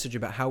nother message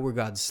about how we're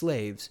God's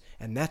slaves,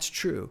 and that's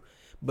true.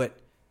 But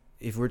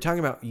if we're talking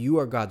about you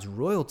are God's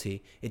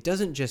royalty, it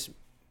doesn't just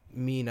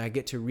mean I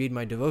get to read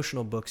my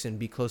devotional books and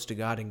be close to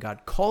God and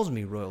God calls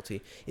me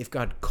royalty. If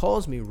God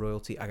calls me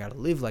royalty, I got to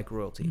live like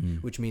royalty,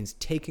 which means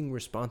taking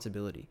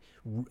responsibility,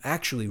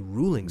 actually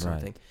ruling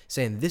something,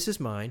 saying this is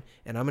mine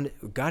and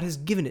God has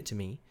given it to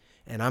me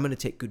and I'm going to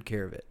take good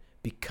care of it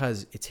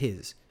because it's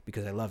his,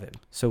 because I love him.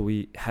 So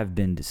we have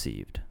been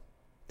deceived.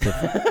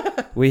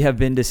 We have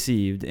been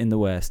deceived in the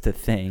West to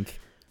think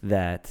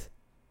that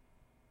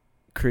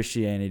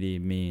Christianity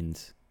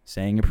means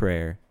saying a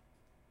prayer.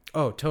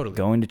 Oh, totally.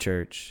 Going to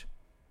church,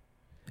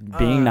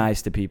 being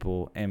nice to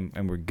people, and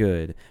we're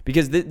good.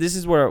 Because this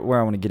is where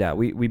I want to get at.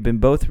 We've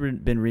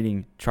been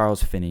reading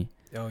Charles Finney.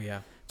 Oh, yeah.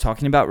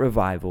 Talking about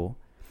revival.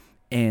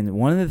 And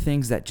one of the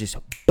things that just,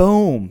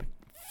 boom,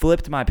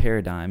 flipped my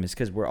paradigm is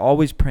because we're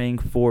always praying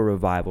for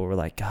revival. We're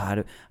like, God,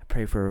 I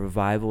pray for a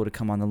revival to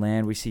come on the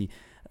land. We see,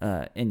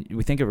 and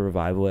we think of a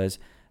revival as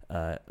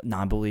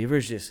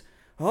non-believers just,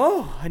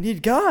 oh, I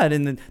need God.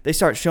 And then they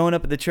start showing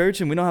up at the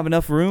church and we don't have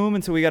enough room.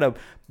 And so we got to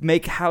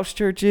make house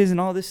churches and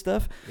all this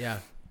stuff. Yeah.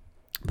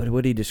 But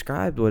what he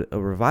described, what a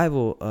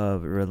revival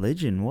of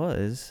religion what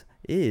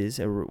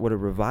a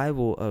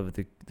revival of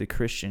the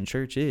Christian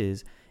church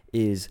is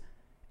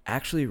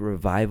actually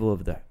revival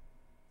of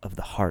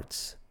the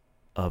hearts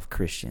of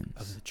Christians.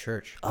 Of the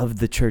church. Of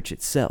the church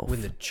itself.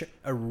 When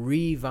a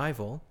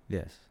revival.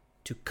 Yes.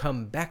 To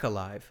come back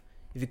alive.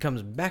 If it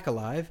comes back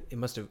alive, it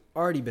must have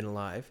already been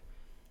alive.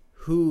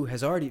 Who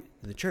has already...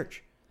 The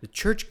church. The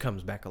church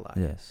comes back alive.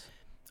 Yes.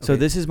 Okay. So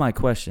this is my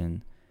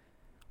question.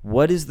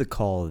 what is the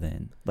call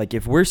then? Like,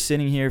 if we're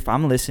sitting here, if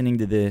I'm listening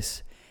to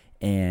this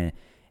and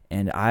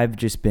I've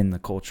just been the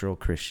cultural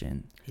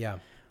Christian, Yeah.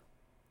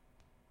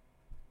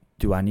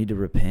 do I need to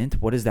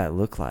repent? What does that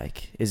look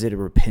like? Is it a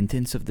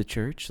repentance of the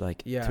church?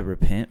 Like, Yeah. to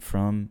repent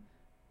from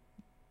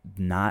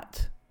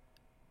not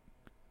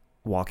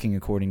walking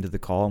according to the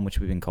call in which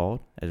we've been called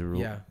as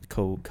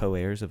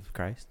co-heirs of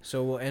Christ?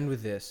 So we'll end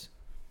with this.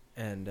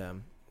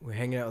 And we're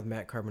hanging out with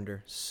Matt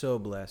Carpenter. So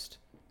blessed.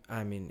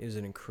 I mean, it was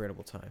an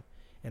incredible time.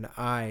 And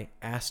I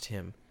asked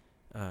him,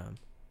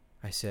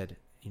 I said,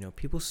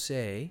 people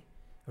say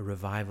a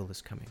revival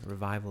is coming. A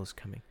revival is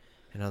coming.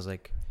 And I was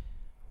like,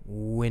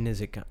 when is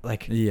it coming?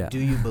 Like, do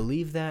you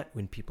believe that?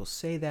 When people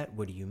say that,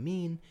 what do you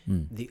mean?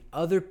 The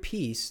other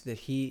piece that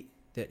he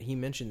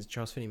mentions,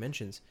 Charles Finney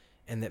mentions,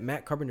 and that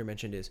Matt Carpenter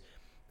mentioned is,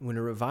 when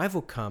a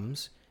revival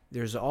comes,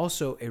 there's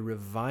also a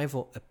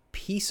revival, a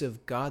piece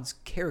of God's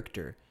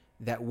character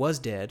that was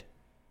dead,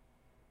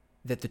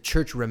 that the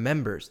church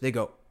remembers. They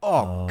go,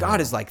 oh,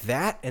 God is like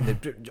that,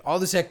 and all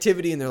this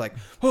activity, and they're like,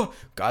 oh,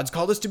 God's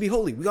called us to be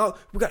holy. We got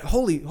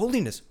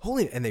holiness,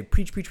 and they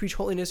preach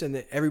holiness, and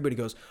then everybody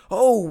goes,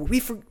 oh,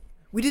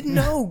 we didn't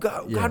know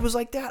God was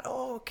like that.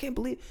 Oh, I can't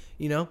believe,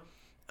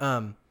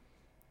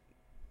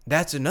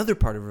 that's another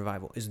part of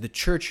revival, is the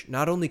church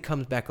not only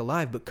comes back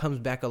alive, but comes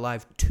back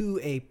alive to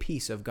a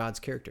piece of God's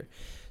character.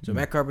 So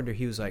Matt Carpenter,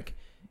 he was like,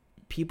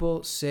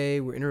 people say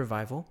we're in a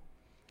revival,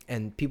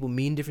 and people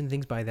mean different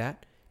things by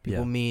that.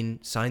 People mean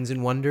signs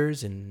and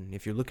wonders, and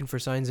if you're looking for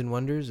signs and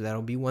wonders,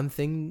 that'll be one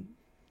thing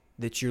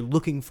that you're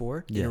looking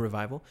for in a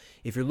revival.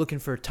 If you're looking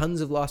for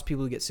tons of lost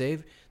people to get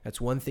saved, that's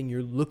one thing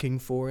you're looking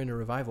for in a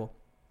revival.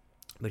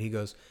 But he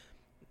goes,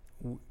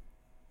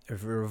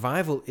 if a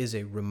revival is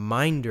a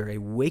reminder, a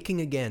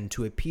waking again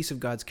to a piece of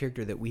God's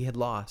character that we had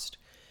lost,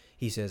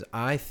 he says,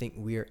 I think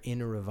we are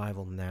in a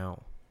revival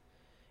now.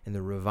 And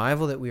the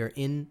revival that we are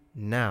in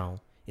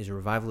now is a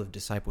revival of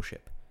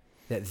discipleship.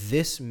 That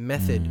this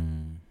method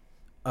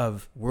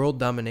of world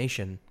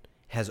domination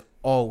has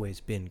always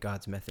been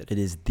God's method. It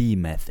is the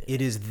method.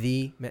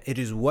 It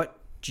is what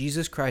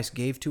Jesus Christ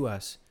gave to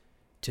us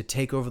to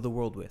take over the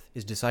world with,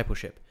 is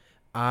discipleship.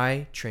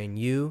 I train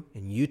you,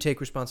 and you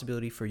take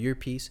responsibility for your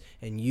piece,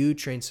 and you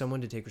train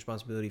someone to take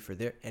responsibility for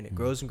their, and it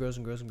grows and grows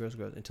and grows and grows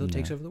and grows until it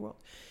takes over the world.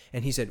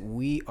 And he said,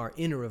 we are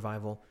in a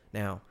revival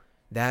now.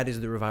 That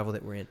is the revival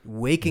that we're in.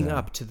 Waking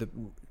up to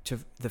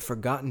the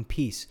forgotten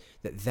piece,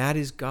 that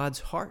is God's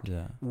heart.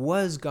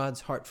 Was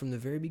God's heart from the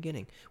very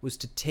beginning, was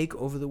to take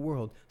over the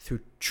world through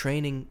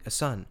training a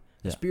son,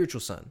 a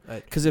spiritual son.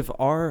 Because if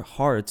our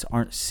hearts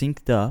aren't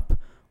synced up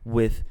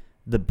with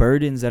the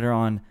burdens that are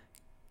on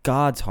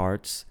God's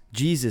hearts,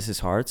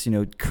 Jesus's hearts,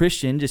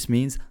 Christian just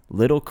means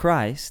little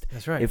Christ.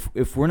 That's right.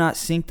 If we're not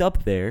synced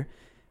up there,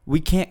 we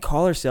can't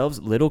call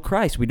ourselves little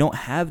Christ. We don't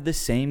have the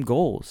same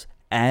goals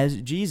as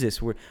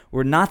Jesus.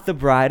 We're not the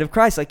bride of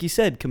Christ, like you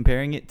said,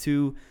 comparing it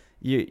to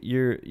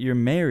your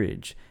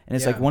marriage. And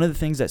it's like one of the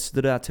things that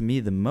stood out to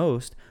me the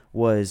most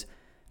was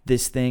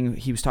this thing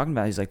he was talking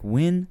about. He's like,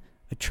 when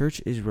a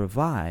church is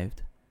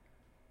revived,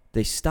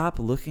 they stop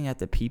looking at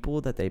the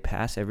people that they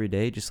pass every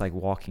day just like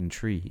walking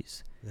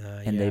trees.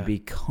 And they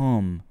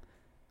become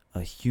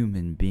a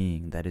human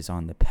being that is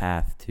on the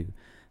path to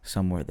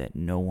somewhere that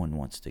no one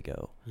wants to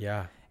go.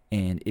 Yeah.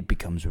 And it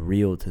becomes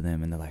real to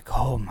them, and they're like,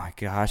 oh my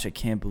gosh, I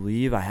can't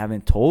believe I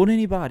haven't told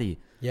anybody.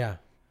 Yeah.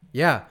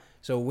 Yeah.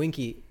 So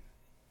Winky,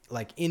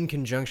 like, in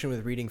conjunction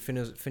with reading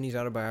Finney's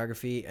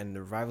autobiography and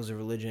the Revivals of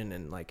Religion,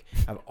 and like,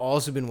 I've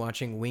also been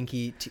watching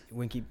Winky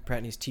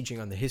Pratney's teaching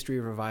on the history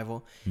of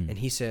revival. And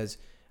he says,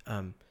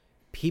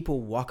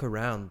 people walk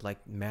around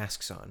like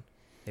masks on.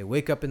 They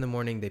wake up in the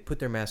morning, they put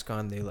their mask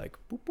on, they like,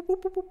 boop, boop,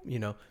 boop,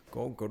 boop,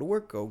 boop, go to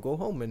work, go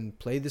home and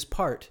play this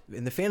part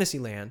in the fantasy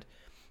land.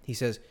 He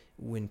says,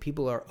 when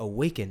people are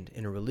awakened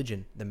in a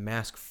religion, the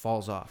mask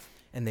falls off,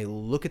 and they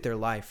look at their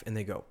life and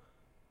they go,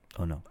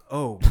 oh no,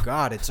 oh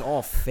God, it's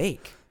all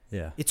fake.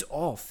 It's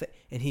all fake.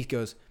 And he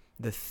goes,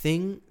 the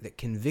thing that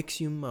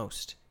convicts you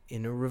most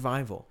in a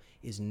revival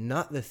is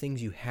not the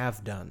things you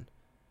have done.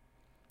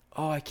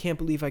 Oh, I can't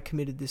believe I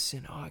committed this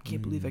sin. Oh, I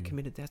can't believe I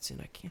committed that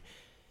sin. I can't.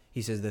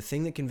 He says, the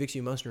thing that convicts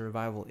you most in a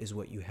revival is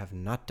what you have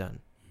not done.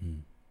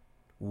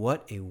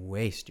 What a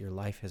waste your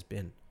life has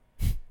been.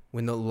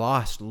 When the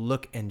lost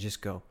look and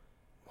just go,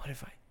 what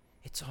if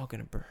it's all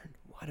going to burn.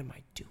 What am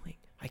I doing?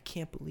 I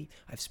can't believe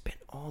I've spent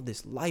all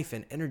this life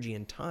and energy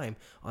and time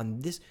on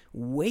this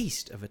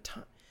waste of a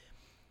time.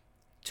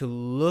 To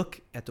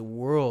look at the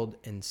world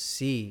and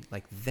see,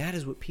 like, that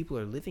is what people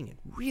are living in,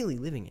 really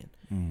living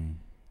in.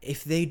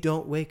 If they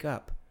don't wake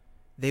up,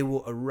 they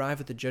will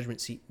arrive at the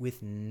judgment seat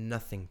with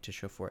nothing to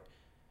show for it.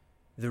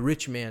 The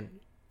rich man,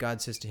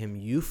 God says to him,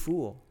 you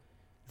fool,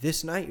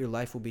 this night your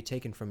life will be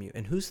taken from you.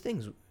 And whose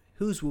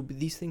will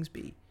these things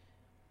be?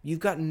 You've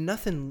got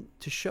nothing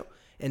to show.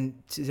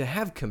 And to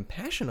have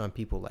compassion on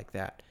people like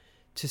that,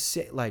 to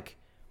say, like,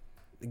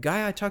 the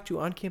guy I talked to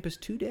on campus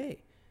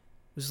today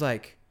was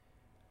like,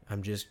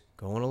 I'm just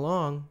going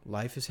along.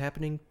 Life is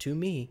happening to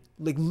me.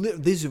 Like,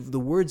 these are the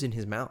words in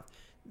his mouth.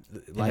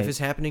 life is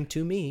happening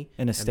to me.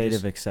 In a state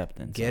just of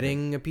acceptance.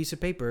 getting a piece of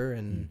paper,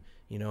 and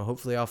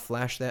hopefully I'll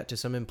flash that to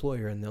some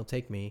employer and they'll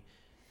take me.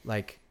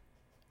 Like,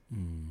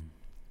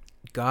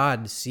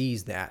 God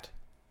sees that,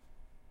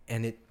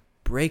 and it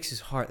breaks his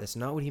heart. That's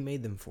not what he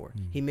made them for.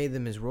 He made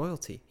them as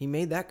royalty. He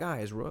made that guy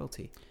as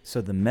royalty.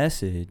 So the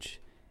message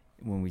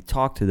when we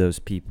talk to those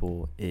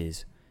people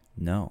is,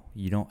 no,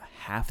 you don't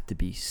have to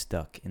be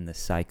stuck in the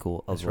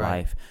cycle of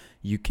life.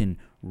 You can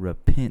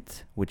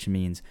repent, which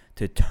means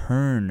to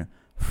turn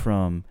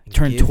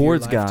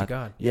towards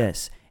God.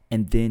 Yes.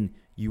 And then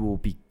you will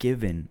be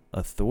given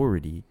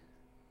authority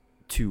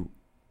to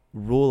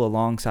rule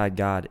alongside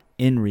God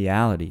in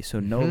reality. So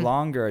no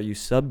longer are you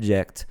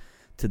subject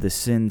to the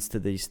sins, to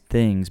these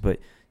things, but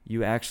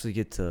you actually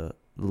get to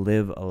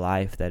live a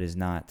life that is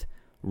not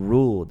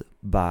ruled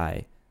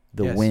by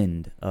the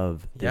wind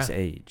of this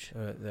age.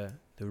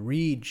 The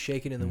reed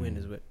shaken in the wind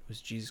is what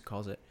Jesus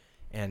calls it.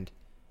 And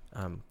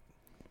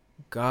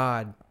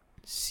God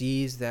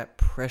sees that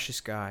precious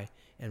guy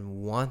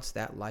and wants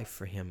that life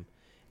for him.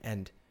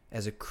 And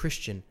as a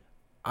Christian,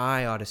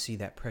 I ought to see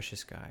that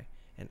precious guy,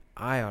 and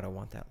I ought to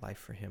want that life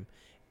for him.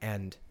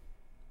 And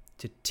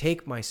to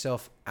take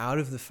myself out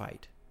of the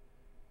fight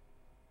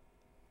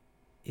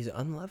is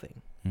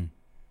unloving.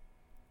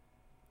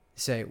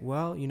 Say,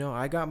 well,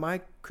 I got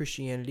my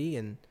Christianity,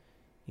 and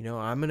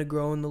I'm going to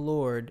grow in the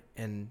Lord,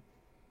 and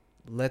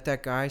let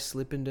that guy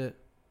slip into.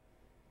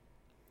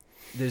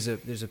 There's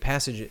a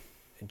passage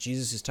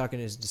Jesus is talking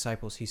to his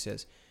disciples. He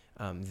says,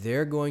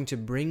 they're going to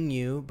bring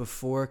you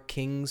before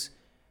kings.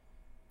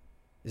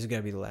 This is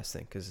going to be the last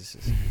thing,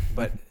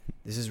 but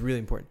this is really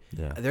important.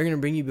 Yeah. They're going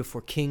to bring you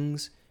before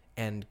kings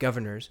and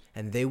governors,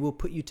 and they will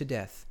put you to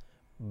death.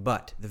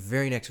 But the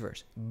very next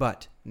verse,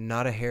 but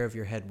not a hair of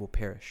your head will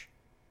perish.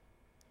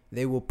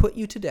 They will put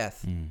you to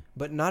death,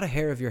 but not a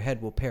hair of your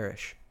head will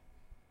perish.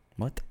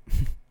 What?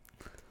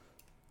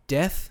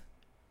 Death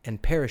and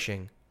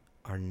perishing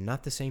are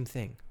not the same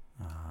thing.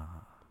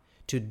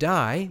 To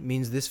die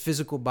means this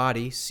physical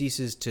body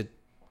ceases to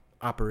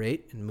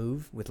operate and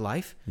move with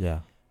life. Yeah.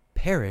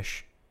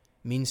 Perish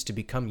means to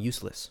become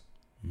useless.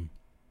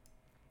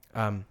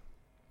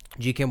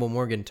 G. Campbell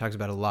Morgan talks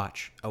about a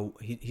lotch.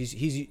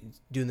 He's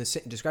doing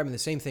describing the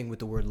same thing with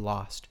the word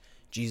lost.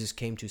 Jesus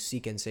came to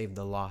seek and save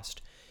the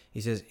lost. He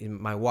says, in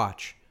my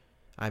watch,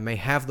 I may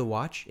have the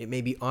watch, it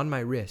may be on my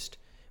wrist,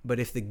 but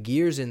if the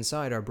gears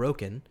inside are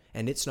broken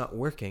and it's not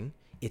working,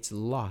 it's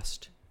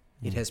lost.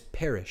 It has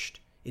perished.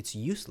 It's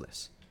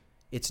useless.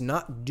 It's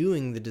not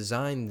doing the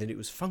design that it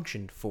was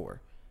functioned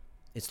for.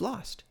 It's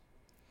lost.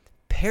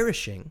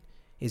 Perishing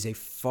is a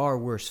far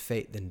worse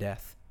fate than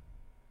death.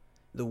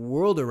 The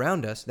world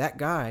around us, that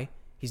guy,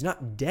 he's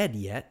not dead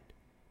yet,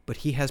 but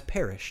he has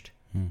perished.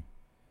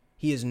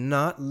 He is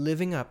not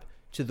living up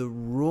to the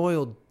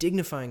royal,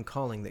 dignifying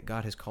calling that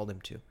God has called him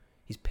to.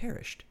 He's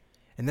perished.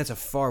 And that's a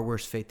far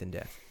worse fate than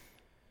death.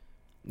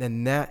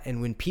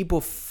 And when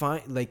people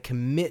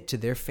commit to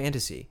their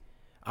fantasy,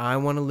 I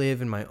want to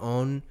live in my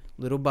own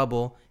little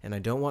bubble, and I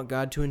don't want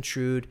God to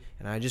intrude,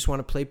 and I just want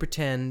to play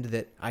pretend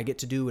that I get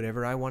to do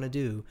whatever I want to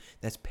do,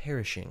 that's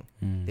perishing.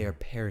 They are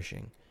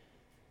perishing.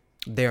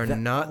 They are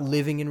not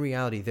living in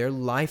reality. Their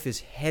life is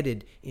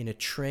headed in a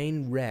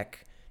train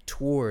wreck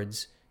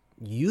towards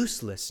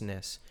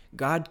uselessness.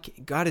 God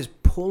is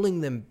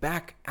pulling them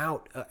back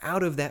out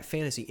of that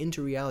fantasy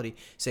into reality.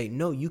 Say,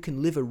 no, you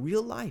can live a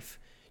real life.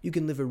 You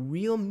can live a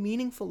real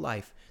meaningful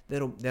life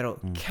that'll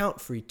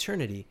count for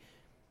eternity.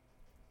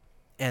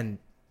 And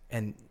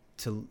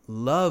to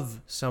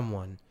love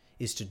someone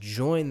is to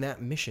join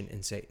that mission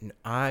and say,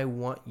 I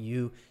want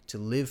you to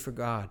live for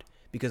God,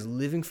 because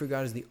living for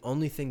God is the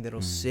only thing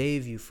that'll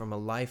save you from a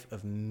life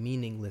of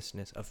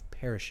meaninglessness, of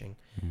perishing.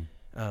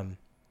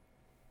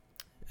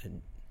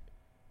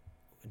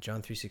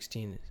 John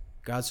 3:16,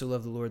 God so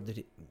loved the world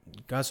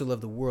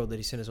that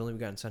he sent his only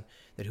begotten Son,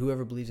 that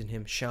whoever believes in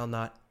him shall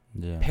not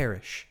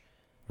perish.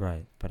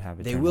 Right, but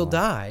have they will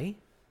die,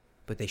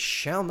 but they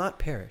shall not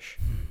perish.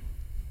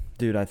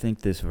 Dude, I think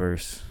this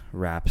verse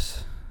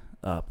wraps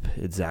up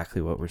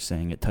exactly what we're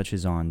saying. It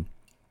touches on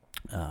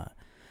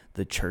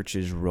the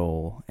church's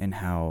role and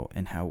how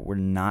we're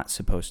not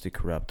supposed to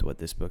corrupt what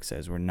this book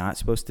says. We're not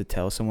supposed to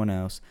tell someone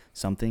else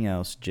something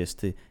else just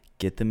to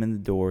get them in the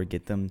door,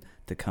 get them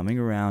to coming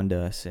around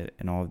us,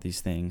 and all of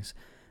these things.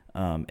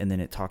 And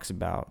then it talks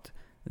about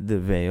the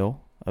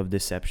veil of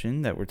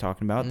deception that we're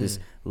talking about, this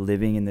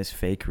living in this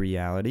fake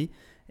reality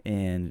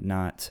and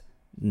not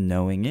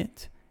knowing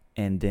it.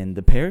 And then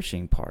the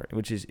perishing part,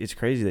 which is, it's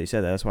crazy that you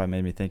said that. That's why it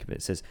made me think of it.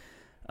 It says,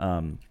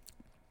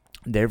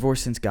 therefore,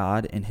 since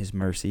God in his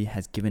mercy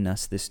has given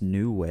us this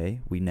new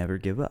way, we never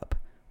give up.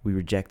 We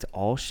reject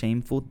all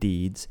shameful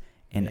deeds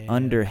and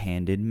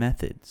underhanded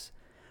methods.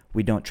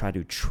 We don't try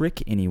to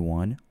trick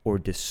anyone or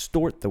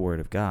distort the word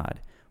of God.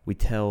 We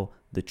tell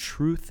the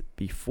truth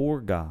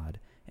before God,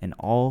 and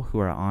all who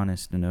are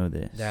honest know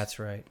this. That's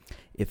right.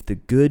 If the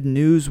good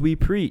news we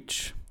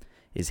preach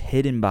is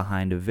hidden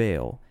behind a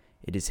veil,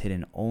 it is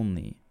hidden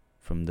only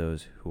from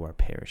those who are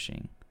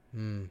perishing.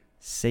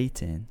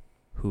 Satan,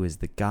 who is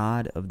the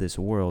God of this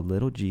world,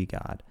 little g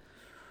God,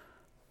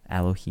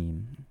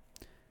 Elohim,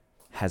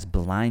 has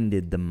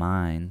blinded the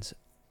minds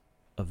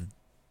of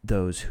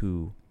those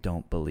who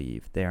don't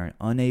believe. They are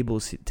unable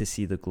to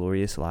see the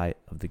glorious light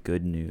of the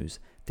good news.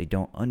 They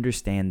don't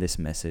understand this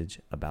message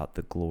about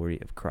the glory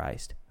of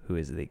Christ, who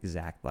is the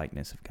exact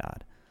likeness of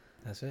God.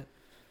 That's it.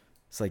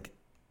 It's like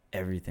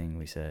everything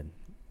we said.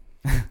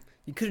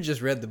 You could have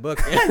just read the book.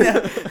 Could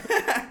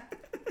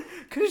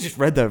have just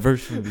read that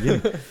verse from the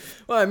beginning.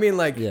 Well, I mean,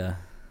 like, Yeah.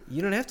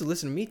 you don't have to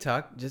listen to me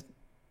talk. Just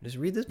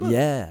read this book.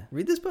 Yeah.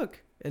 Read this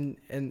book, and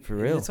For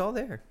real. and it's all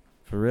there.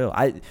 For real.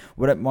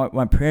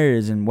 My prayer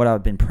is, and what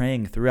I've been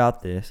praying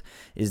throughout this,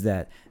 is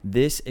that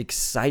this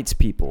excites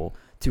people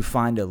to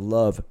find a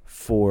love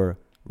for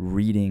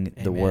reading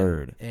the Amen.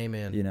 word.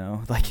 Amen. You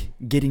know, like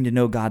getting to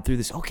know God through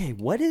this. Okay,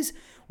 what is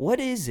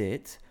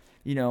it?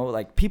 You know,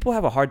 like people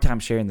have a hard time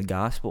sharing the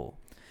gospel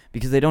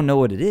because they don't know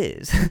what it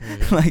is.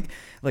 Mhm.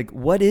 like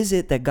what is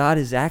it that God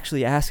is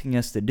actually asking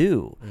us to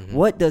do? Mhm.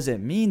 What does it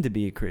mean to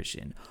be a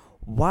Christian?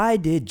 Why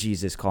did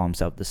Jesus call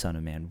himself the Son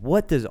of Man?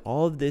 What does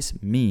all of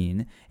this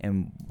mean,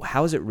 and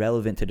how is it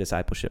relevant to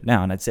discipleship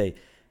now? And I'd say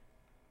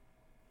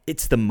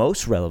it's the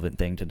most relevant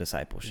thing to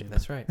discipleship.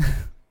 That's right.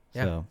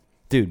 Yeah. So,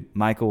 dude,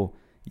 Michael,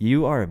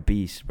 you are a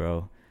beast,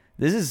 bro.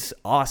 This is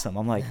awesome.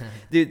 I'm like,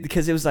 dude,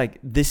 because it was like,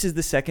 this is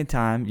the second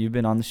time you've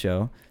been on the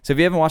show. So if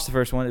you haven't watched the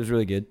first one, it was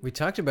really good. We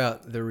talked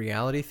about the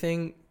reality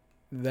thing.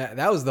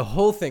 That was the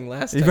whole thing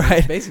last time.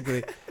 Right.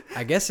 Basically,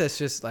 I guess that's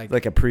just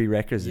like A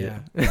prerequisite.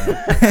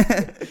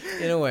 Yeah.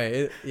 In a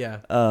way, yeah.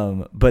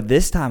 But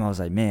this time I was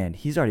like, man,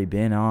 he's already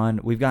been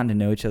on. We've gotten to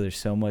know each other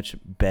so much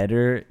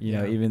better, you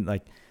know, Yeah. even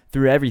like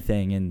through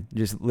everything and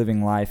just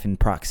living life in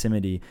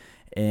proximity.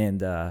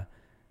 And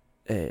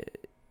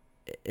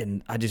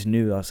I just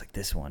knew, I was like,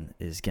 this one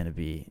is going to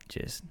be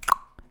just,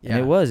 Yeah.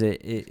 and it was, gonna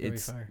be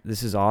it's, fire.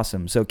 this is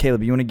awesome. So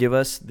Caleb, you want to give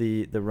us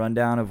the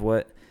rundown of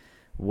what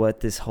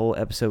this whole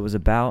episode was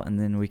about, and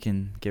then we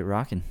can get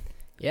rocking.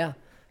 Yeah.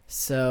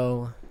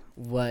 So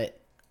what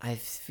I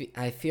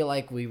feel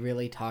like we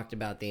really talked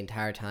about the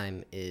entire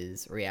time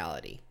is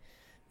reality.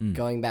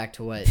 Going back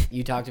to what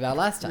you talked about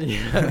last time.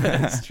 Yeah,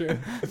 that's true.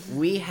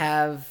 We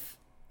have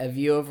a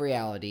view of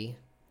reality,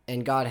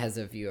 and God has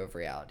a view of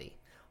reality.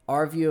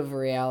 Our view of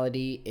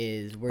reality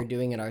is we're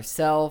doing it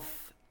ourselves.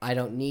 I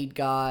don't need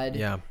God.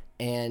 Yeah.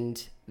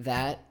 And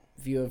that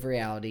view of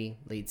reality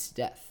leads to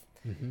death.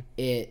 Mm-hmm.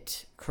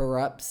 It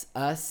corrupts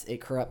us. It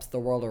corrupts the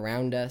world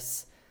around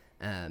us.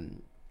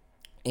 And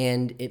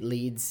it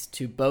leads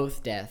to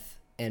both death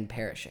and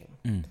perishing.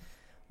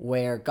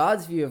 Where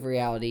God's view of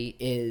reality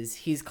is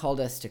he's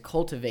called us to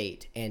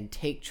cultivate and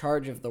take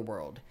charge of the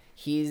world.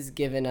 He's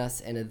given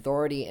us an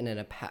authority and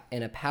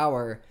a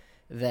power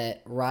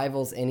that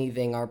rivals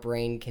anything our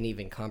brain can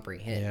even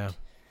comprehend. Yeah.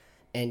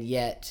 And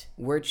yet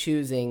we're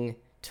choosing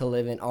to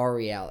live in our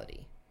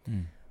reality.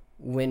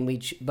 When we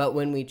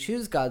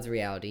choose God's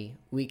reality,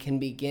 we can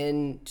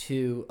begin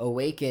to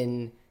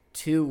awaken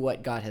to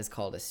what God has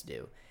called us to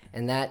do.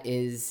 And that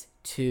is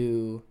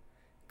to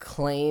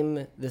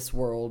claim this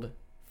world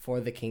for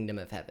the kingdom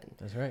of heaven.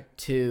 That's right.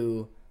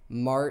 To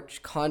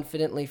march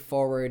confidently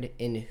forward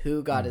in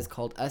who God has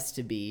called us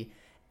to be,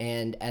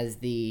 and as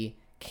the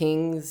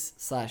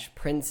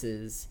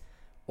kings/princes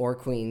or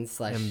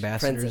queens/ambassadors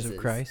Ambassadors of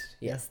Christ.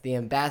 Yes, the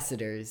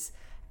ambassadors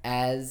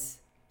as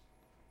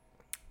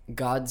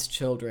God's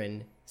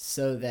children,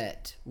 so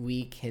that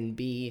we can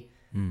be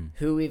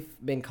who we've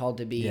been called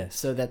to be, Yes.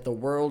 so that the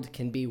world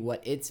can be what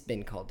it's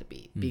been called to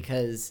be.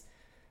 Because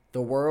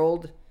the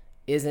world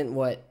isn't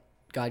what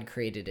God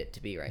created it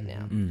to be right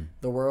now.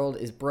 The world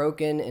is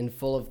broken and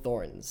full of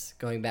thorns,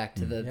 going back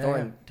to the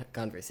thorn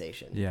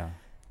conversation. Yeah.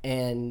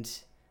 And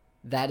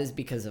that is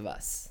because of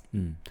us.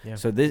 Yeah.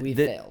 So this We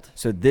failed.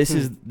 So this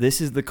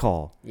is the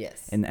call.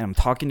 Yes. And I'm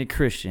talking to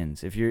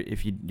Christians. If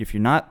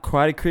you're not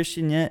quite a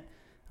Christian yet,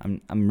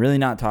 I'm really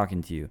not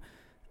talking to you.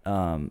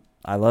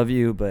 I love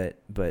you, but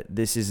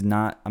this is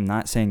not. I'm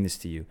not saying this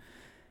to you.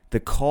 The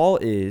call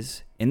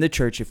is in the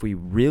church, if we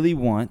really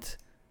want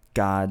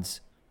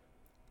God's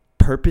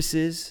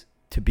purposes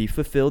to be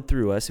fulfilled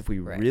through us, if we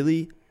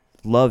really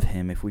love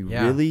Him, if we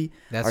really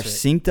that's are it.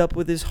 synced up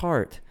with His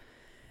heart,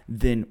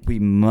 then we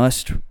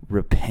must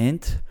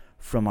repent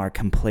from our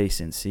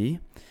complacency,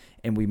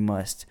 and we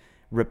must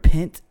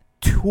repent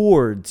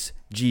towards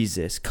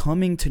Jesus,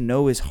 coming to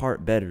know His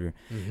heart better.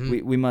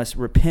 We must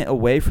repent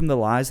away from the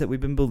lies that we've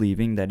been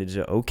believing, that it is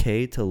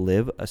okay to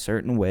live a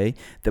certain way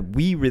that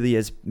we really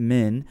as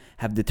men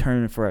have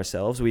determined for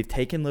ourselves. We've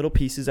taken little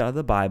pieces out of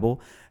the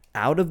Bible,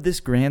 out of this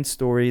grand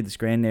story, this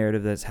grand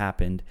narrative that's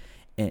happened,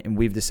 and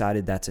we've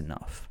decided that's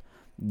enough.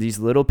 These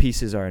little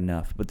pieces are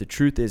enough, but the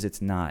truth is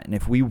it's not. And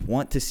if we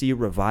want to see a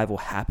revival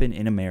happen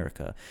in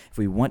America, if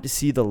we want to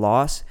see the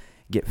lost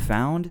get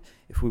found,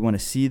 if we want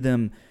to see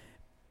them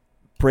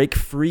break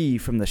free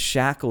from the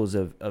shackles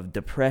of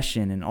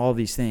depression and all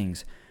these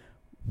things,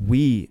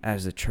 we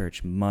as a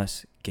church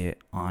must get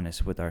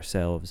honest with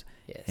ourselves.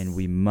 Yes. And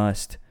we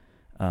must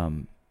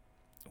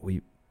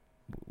we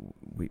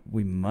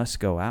must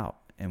go out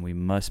and we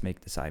must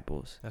make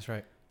disciples. That's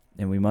right.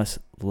 and we must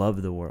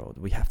love the world.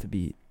 We have to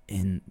be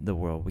in the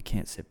world. We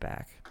can't sit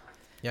back.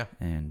 Yeah.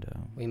 And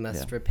we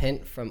must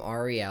repent from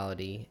our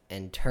reality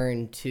and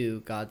turn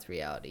to God's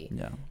reality.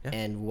 Yeah.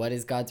 And what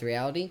is God's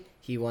reality?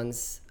 He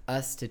wants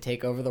us to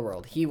take over the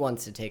world. He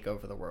wants to take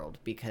over the world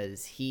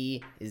because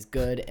he is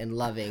good and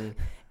loving,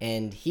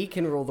 and he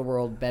can rule the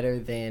world better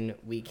than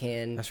we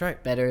can. That's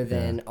right. Better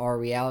than our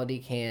reality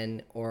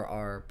can, or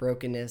our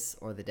brokenness,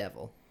 or the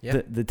devil.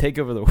 Yeah. The take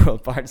over the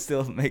world part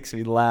still makes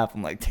me laugh.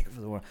 I'm like, take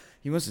over the world.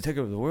 He wants to take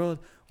over the world.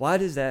 Why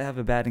does that have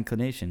a bad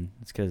inclination?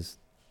 It's because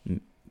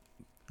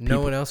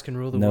no one else can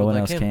rule the no world one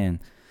like else him. can.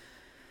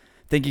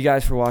 Thank you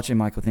guys for watching.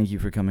 Michael, thank you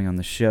for coming on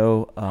the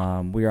show.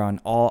 We are on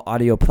all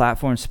audio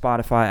platforms,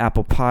 Spotify,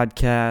 Apple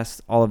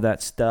Podcasts, all of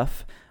that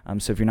stuff.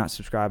 So if you're not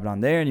subscribed on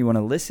there and you want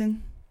to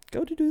listen,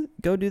 go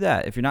do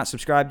that. If you're not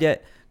subscribed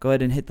yet, go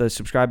ahead and hit the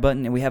subscribe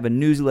button. And we have a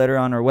newsletter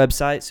on our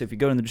website. So if you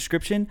go in the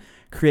description,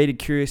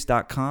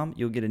 createdcurious.com,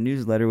 you'll get a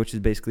newsletter, which is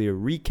basically a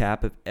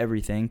recap of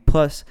everything,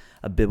 plus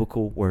a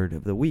biblical word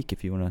of the week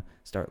if you want to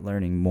start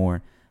learning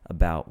more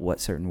about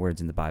what certain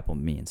words in the Bible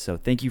mean. So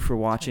thank you for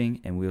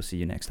watching, and we'll see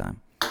you next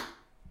time.